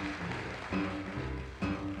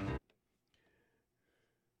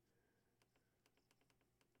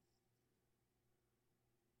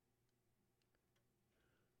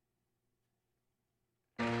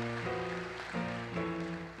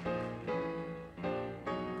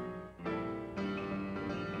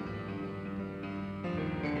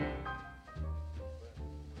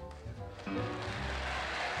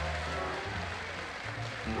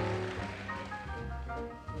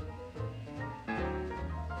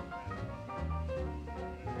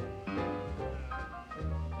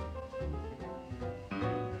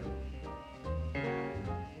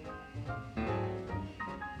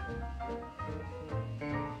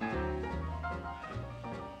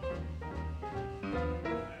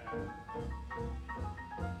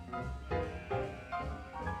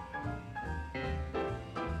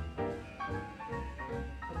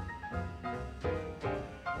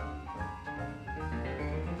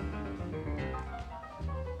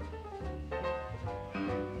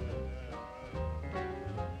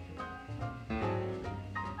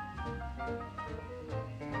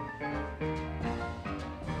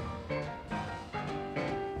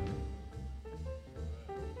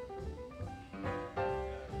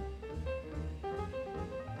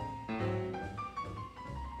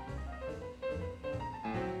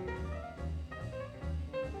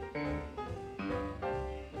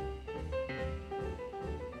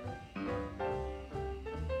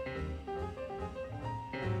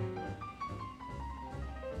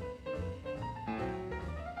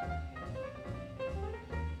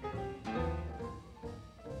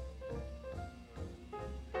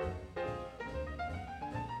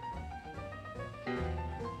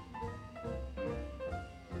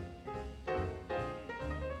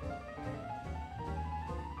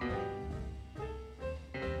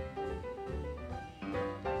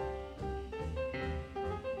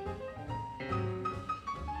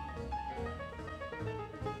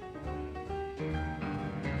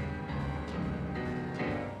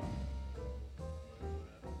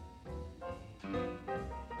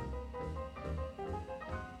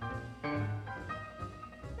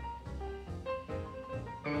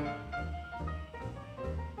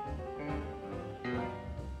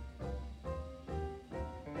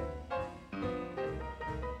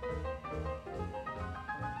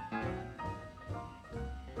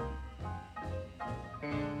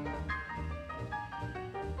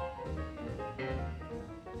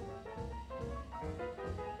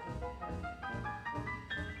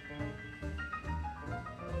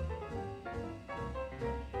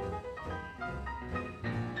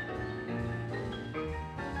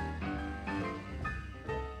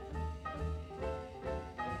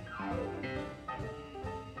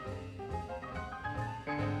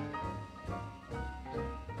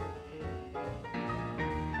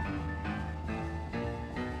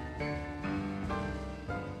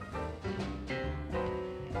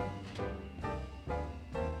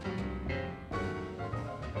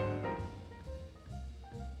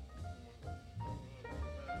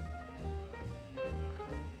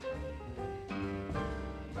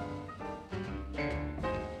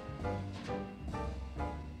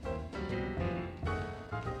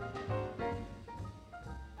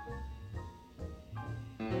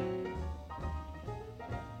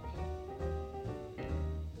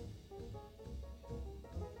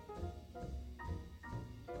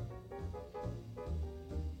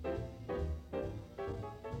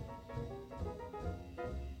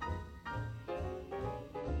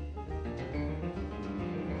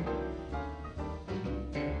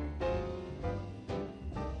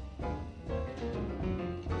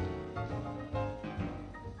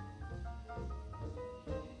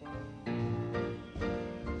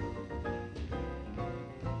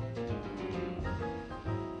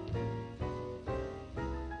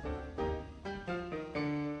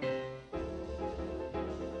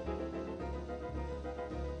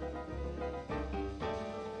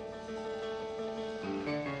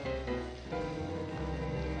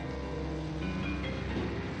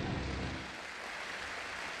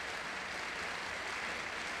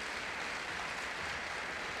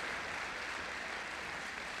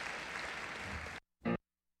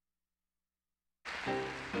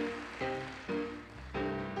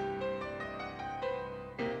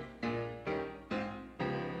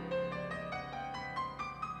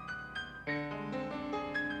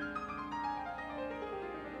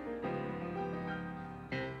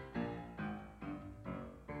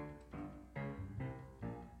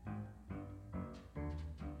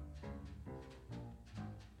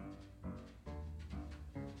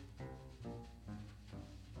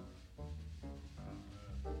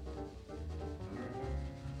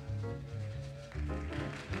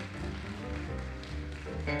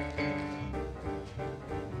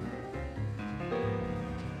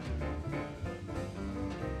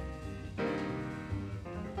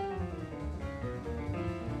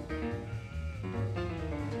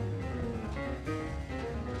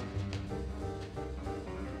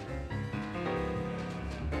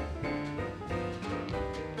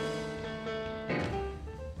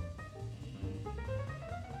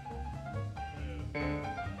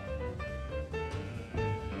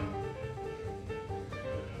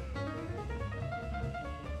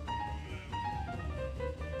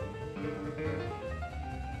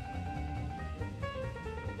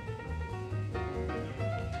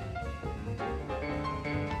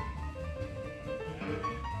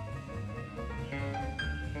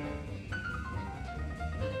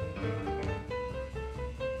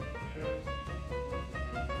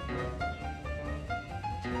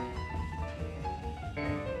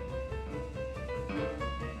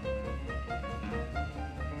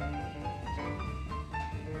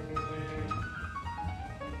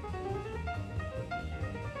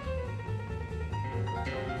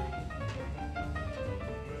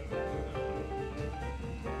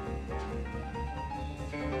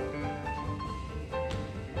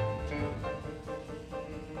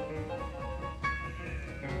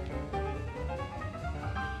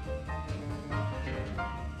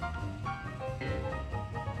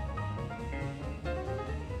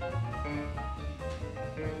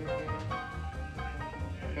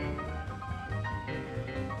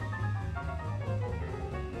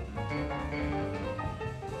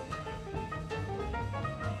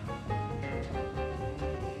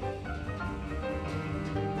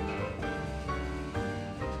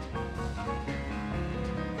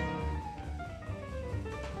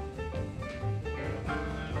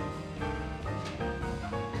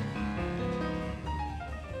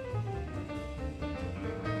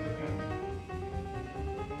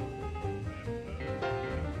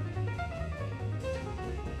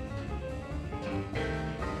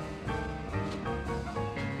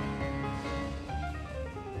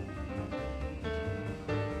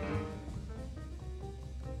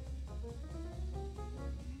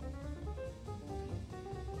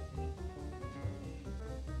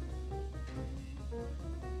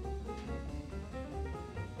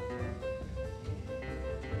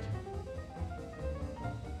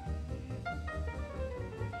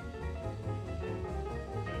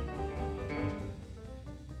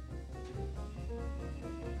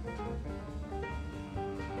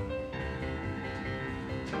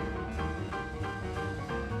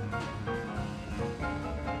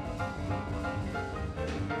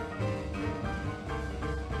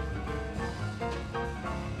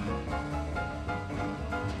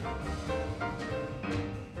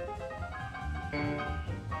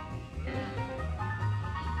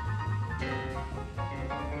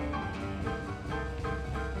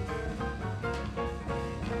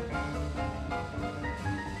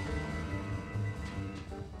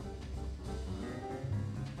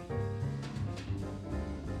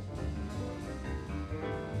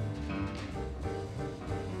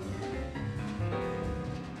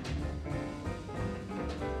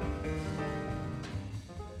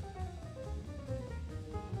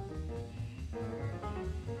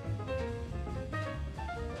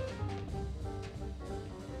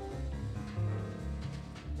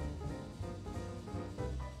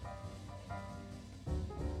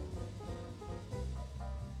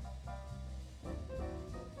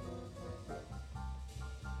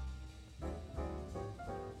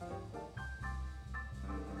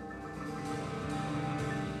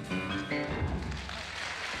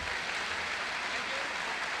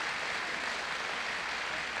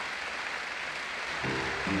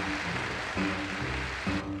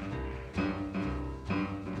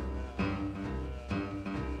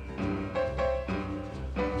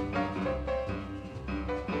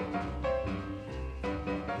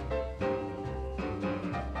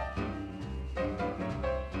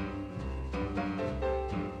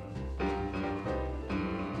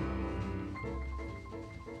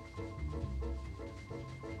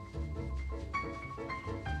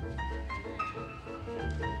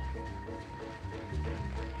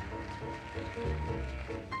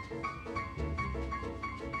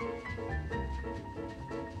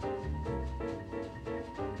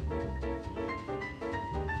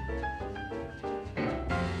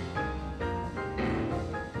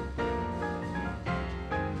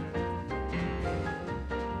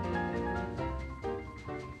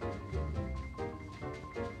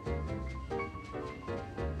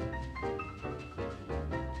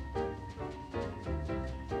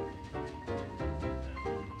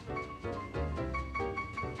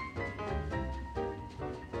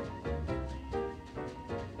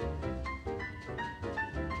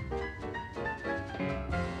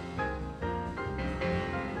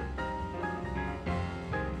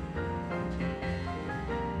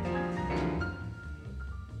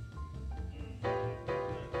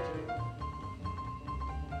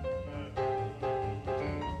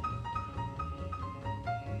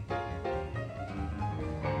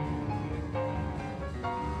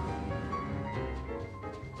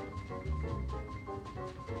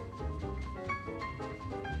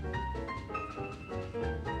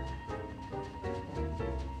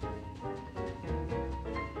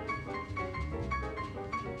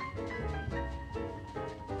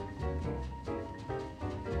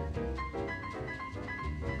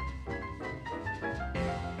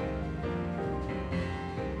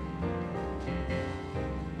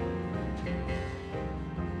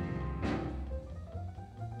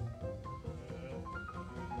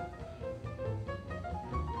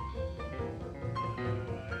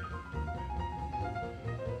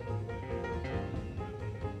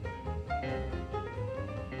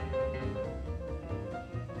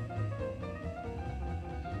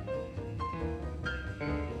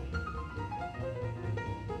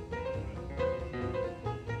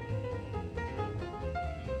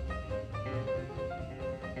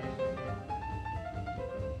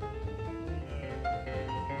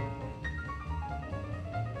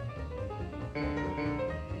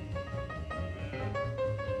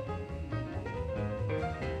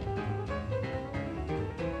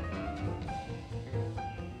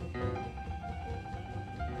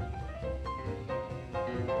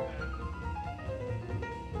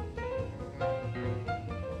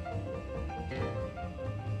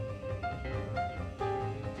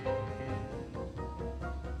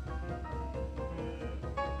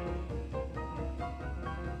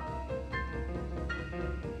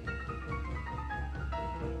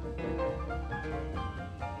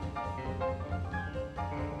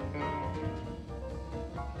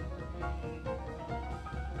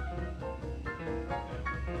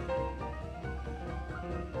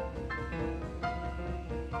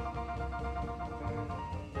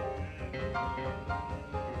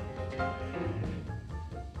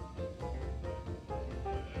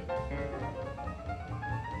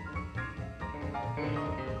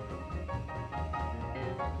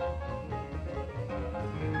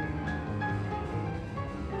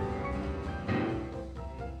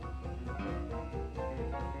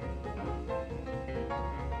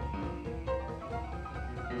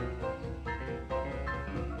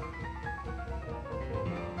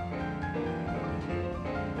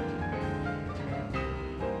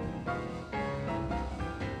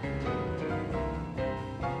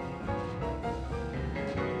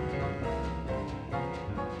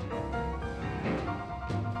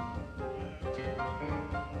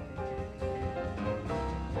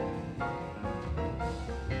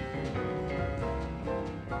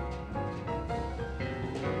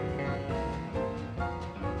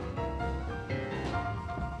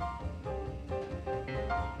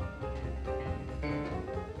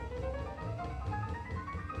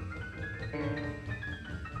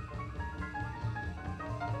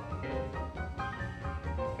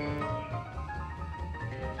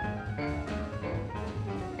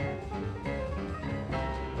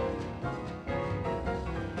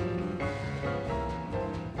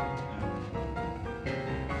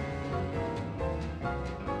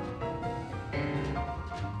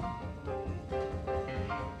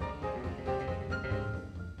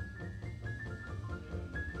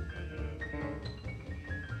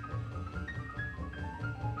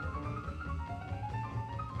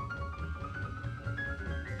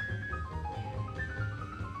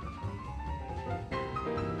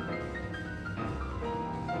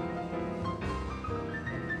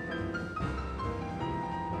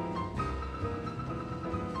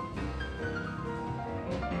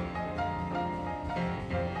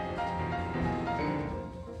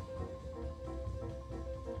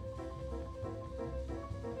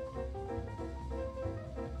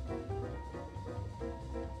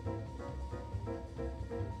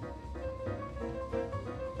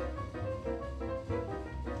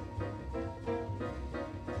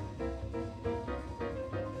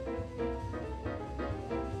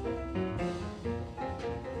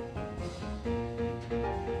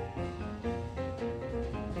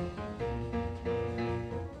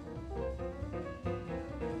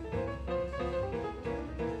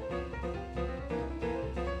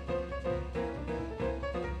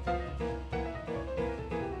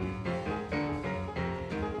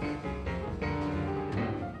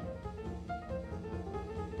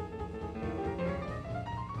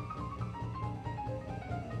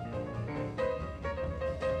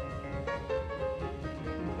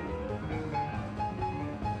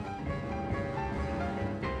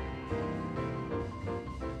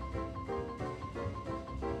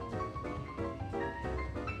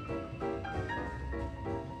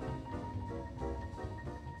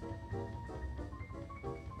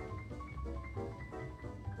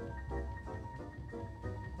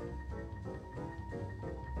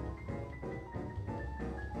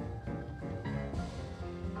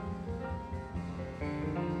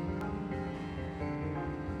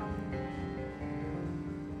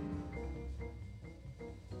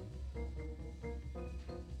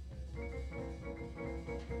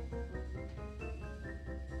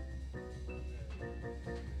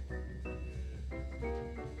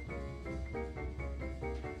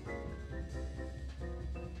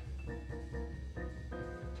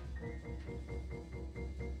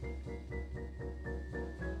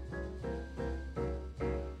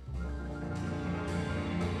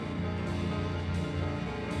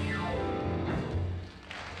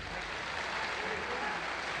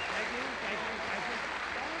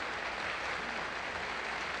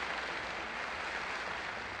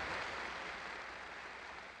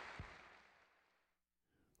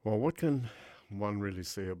 Well, what can one really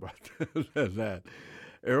say about that?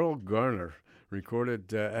 Errol Garner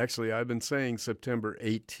recorded. Actually, I've been saying September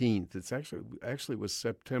 18th. It's actually was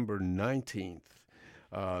September 19th.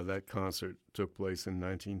 That concert took place in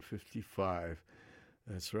 1955.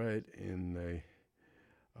 That's right, in the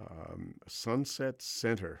Sunset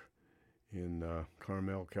Center in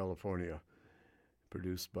Carmel, California,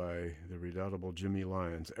 produced by the redoubtable Jimmy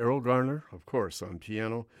Lyons. Errol Garner, of course, on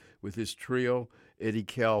piano, with his trio, Eddie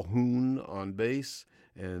Calhoun on bass,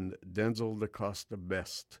 and Denzel DaCosta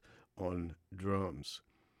Best on drums.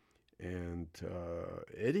 And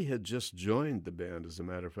Eddie had just joined the band. As a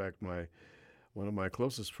matter of fact, one of my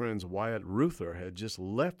closest friends, Wyatt Ruther, had just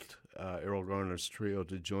left Errol Garner's trio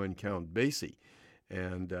to join Count Basie.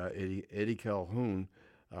 And Eddie Calhoun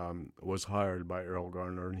was hired by Errol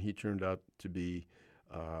Garner, and he turned out to be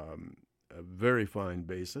a very fine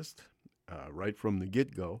bassist right from the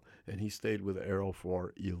get-go, and he stayed with Errol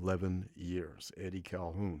for 11 years, Eddie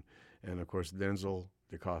Calhoun. And, of course, Denzel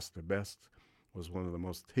DaCosta Best was one of the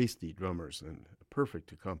most tasty drummers and a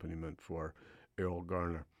perfect accompaniment for Errol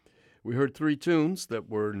Garner. We heard 3 tunes that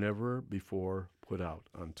were never before put out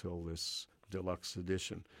until this deluxe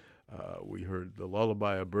edition. We heard The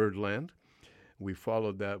Lullaby of Birdland. We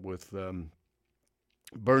followed that with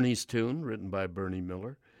Bernie's tune, written by Bernie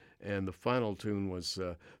Miller. And the final tune was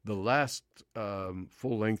the last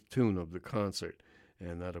full-length tune of the concert.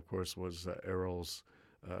 And that, of course, was Errol's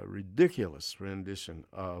ridiculous rendition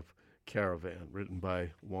of Caravan, written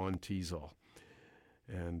by Juan Teasall,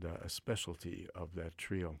 and a specialty of that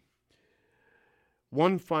trio.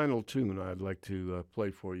 One final tune I'd like to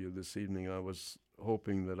play for you this evening. I was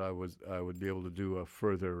hoping that I would be able to do a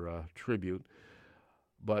further tribute,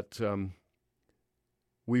 but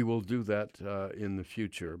we will do that in the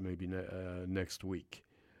future, maybe next week.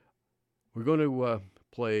 We're going to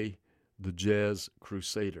play the Jazz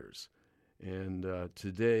Crusaders, and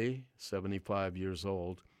today, 75 years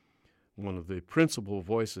old, one of the principal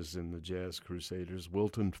voices in the Jazz Crusaders,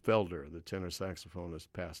 Wilton Felder, the tenor saxophonist,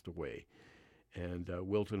 passed away. And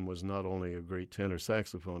Wilton was not only a great tenor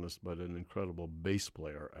saxophonist, but an incredible bass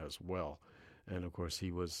player as well. And, of course,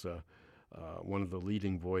 he was one of the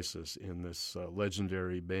leading voices in this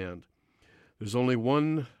legendary band. There's only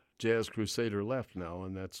one Jazz Crusader left now,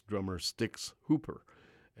 and that's drummer Stix Hooper.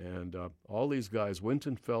 And all these guys,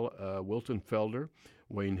 Wilton Felder,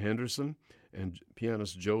 Wayne Henderson, and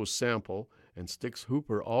pianist Joe Sample, and Stix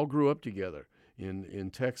Hooper all grew up together in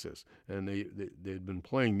Texas, and they'd been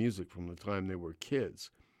playing music from the time they were kids.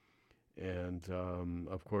 And,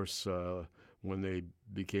 of course, when they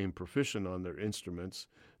became proficient on their instruments,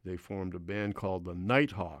 they formed a band called the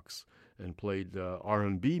Nighthawks and played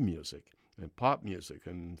R&B music and pop music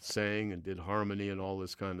and sang and did harmony and all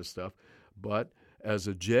this kind of stuff. But as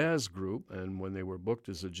a jazz group, and when they were booked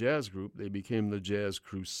as a jazz group, they became the Jazz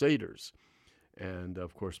Crusaders and,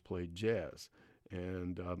 of course, played jazz.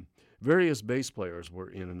 And various bass players were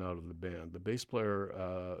in and out of the band. The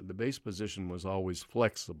bass position was always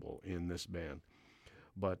flexible in this band.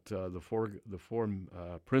 But the four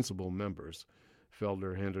principal members,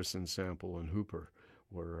 Felder, Henderson, Sample, and Hooper,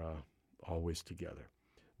 were always together.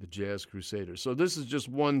 The Jazz Crusaders. So this is just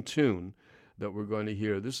one tune that we're going to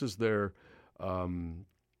hear. This is their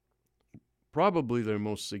probably their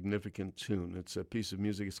most significant tune. It's a piece of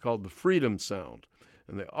music. It's called the Freedom Sound.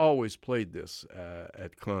 And they always played this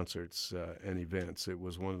at concerts and events. It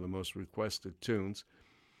was one of the most requested tunes.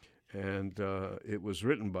 And it was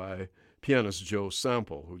written by pianist Joe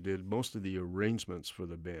Sample, who did most of the arrangements for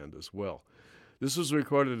the band as well. This was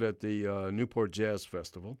recorded at the Newport Jazz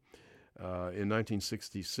Festival in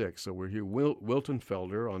 1966. So we're here, Wilton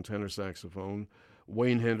Felder on tenor saxophone,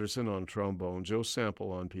 Wayne Henderson on trombone, Joe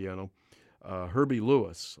Sample on piano, Herbie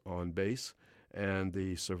Lewis on bass, and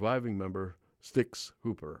the surviving member, Stix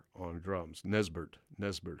Hooper on drums, Nesbert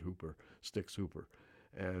Hooper, Stix Hooper.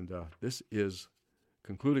 And this is,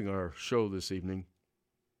 concluding our show this evening,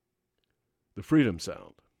 the Freedom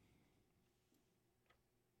Sound.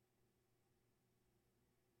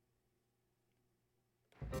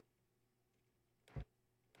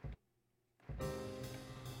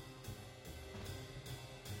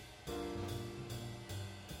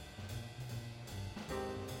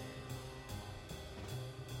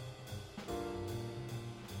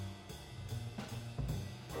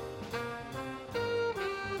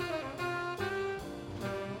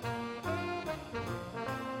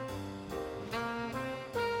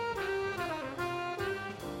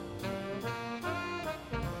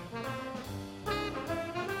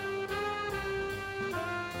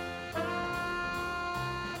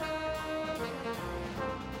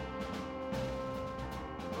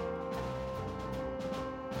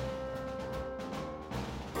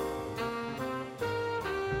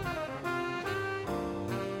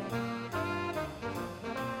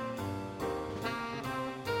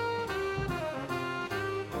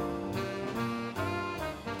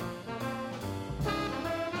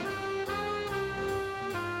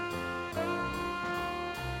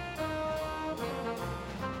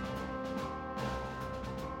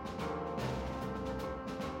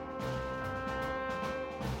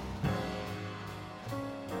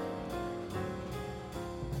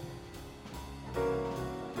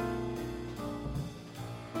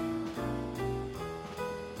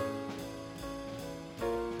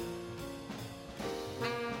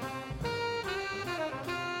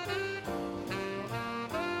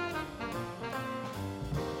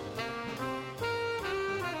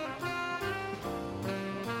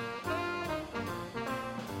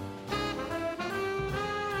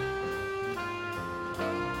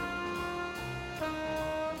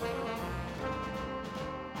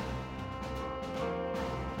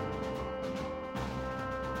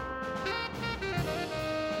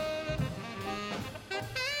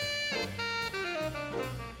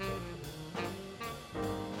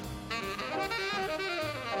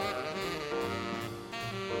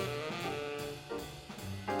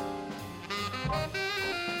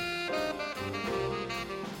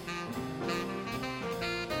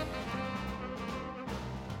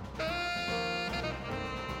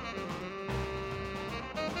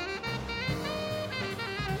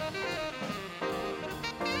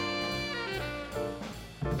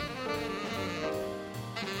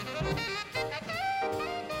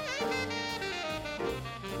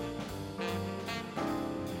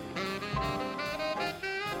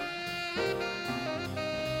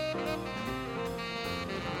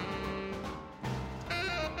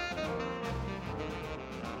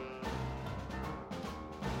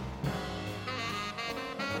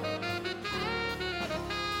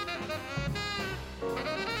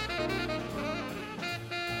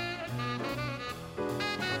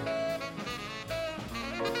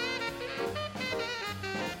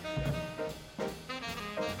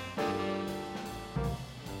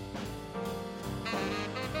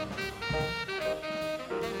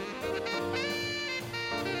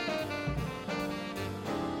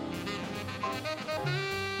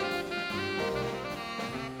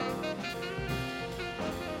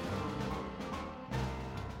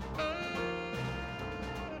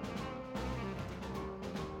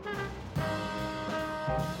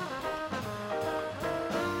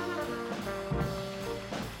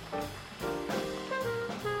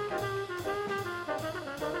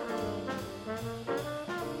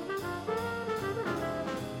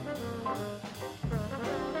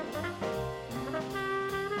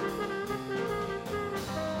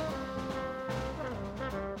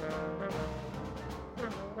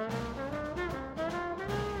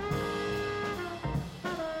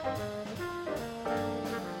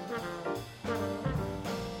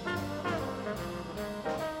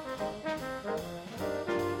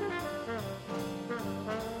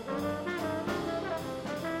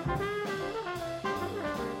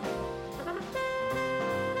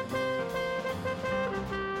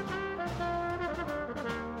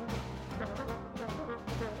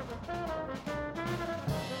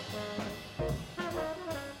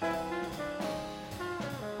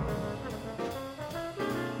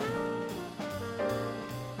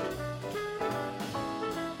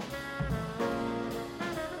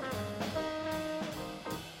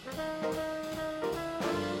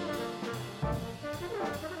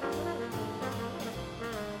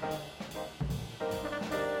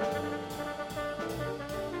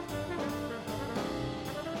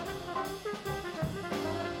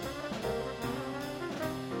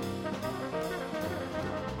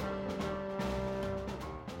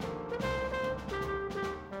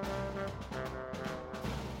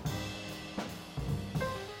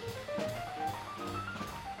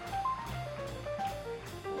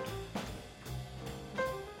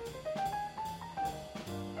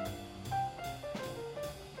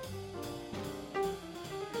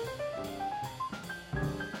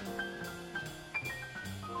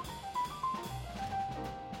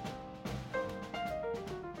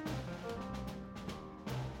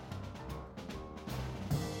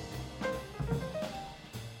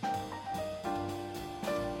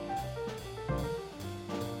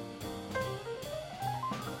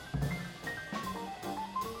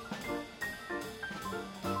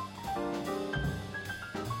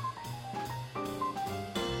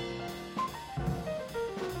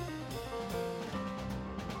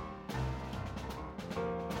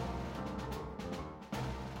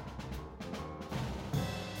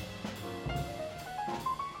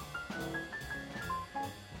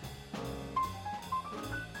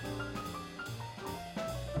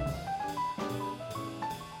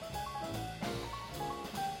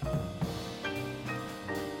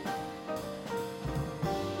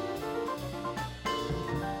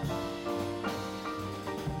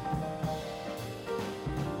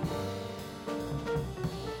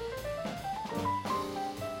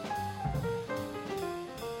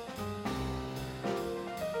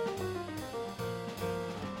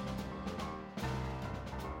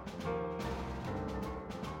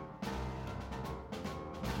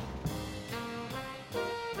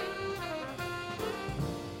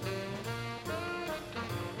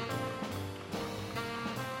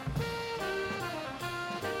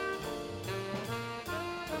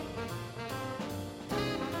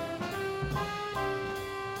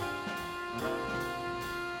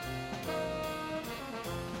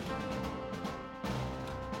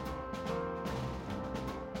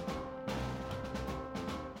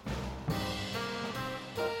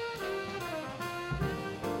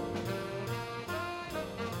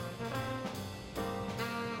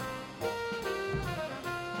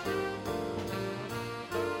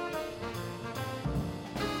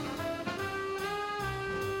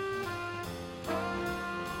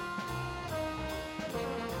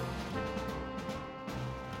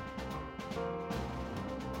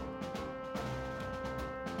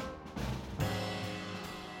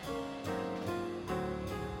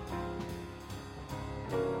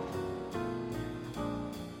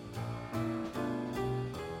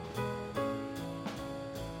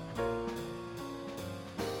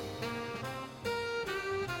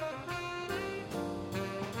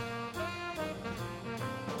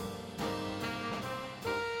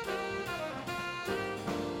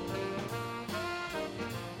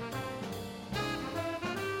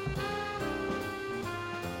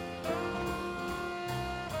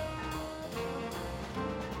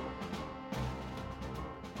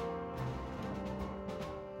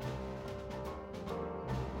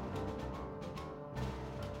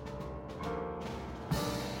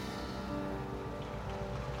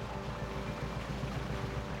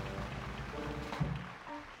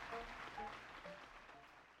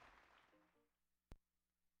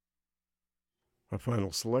 Our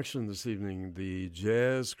final selection this evening, the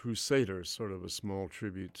Jazz Crusaders, sort of a small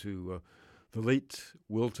tribute to the late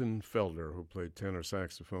Wilton Felder, who played tenor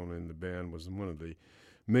saxophone in the band, was one of the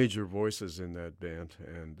major voices in that band,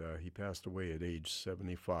 and he passed away at age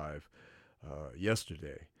 75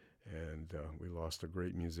 yesterday, and we lost a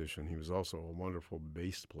great musician. He was also a wonderful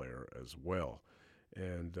bass player as well,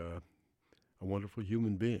 and a wonderful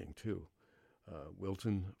human being, too,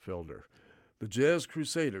 Wilton Felder. The Jazz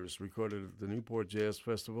Crusaders, recorded at the Newport Jazz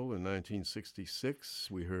Festival in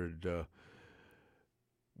 1966. We heard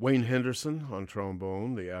Wayne Henderson on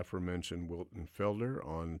trombone, the aforementioned Wilton Felder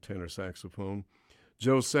on tenor saxophone,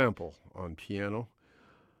 Joe Sample on piano,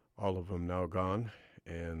 all of them now gone,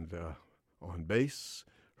 and on bass,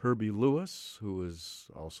 Herbie Lewis, who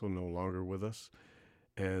is also no longer with us,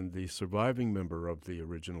 and the surviving member of the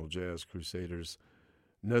original Jazz Crusaders,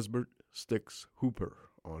 Nesbert Sticks Hooper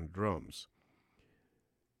on drums.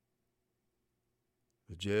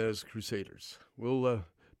 The Jazz Crusaders. We'll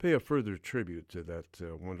pay a further tribute to that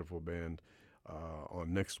wonderful band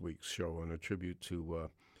on next week's show, and a tribute to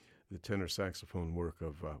the tenor saxophone work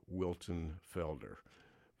of Wilton Felder.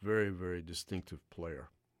 Very, very distinctive player.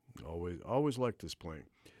 Always liked his playing.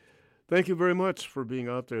 Thank you very much for being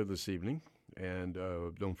out there this evening. And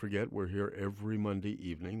don't forget, we're here every Monday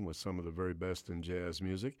evening with some of the very best in jazz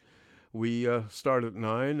music. We start at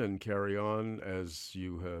 9 and carry on as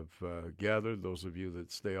you have gathered, those of you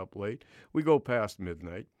that stay up late. We go past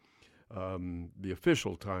midnight. The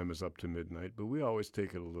official time is up to midnight, but we always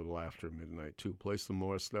take it a little after midnight, too. Play some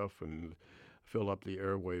more stuff and fill up the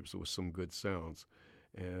airwaves with some good sounds.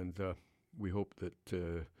 And we hope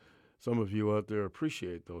that some of you out there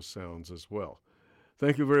appreciate those sounds as well.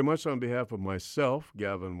 Thank you very much on behalf of myself,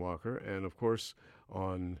 Gavin Walker, and, of course,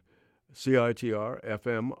 on CITR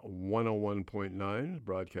FM 101.9,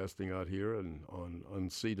 broadcasting out here and on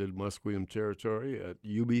unceded Musqueam territory at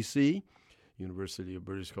UBC, University of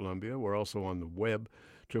British Columbia. We're also on the web,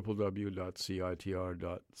 www.citr.ca.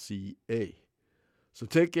 So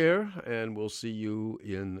take care, and we'll see you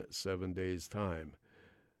in 7 days' time.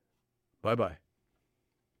 Bye-bye.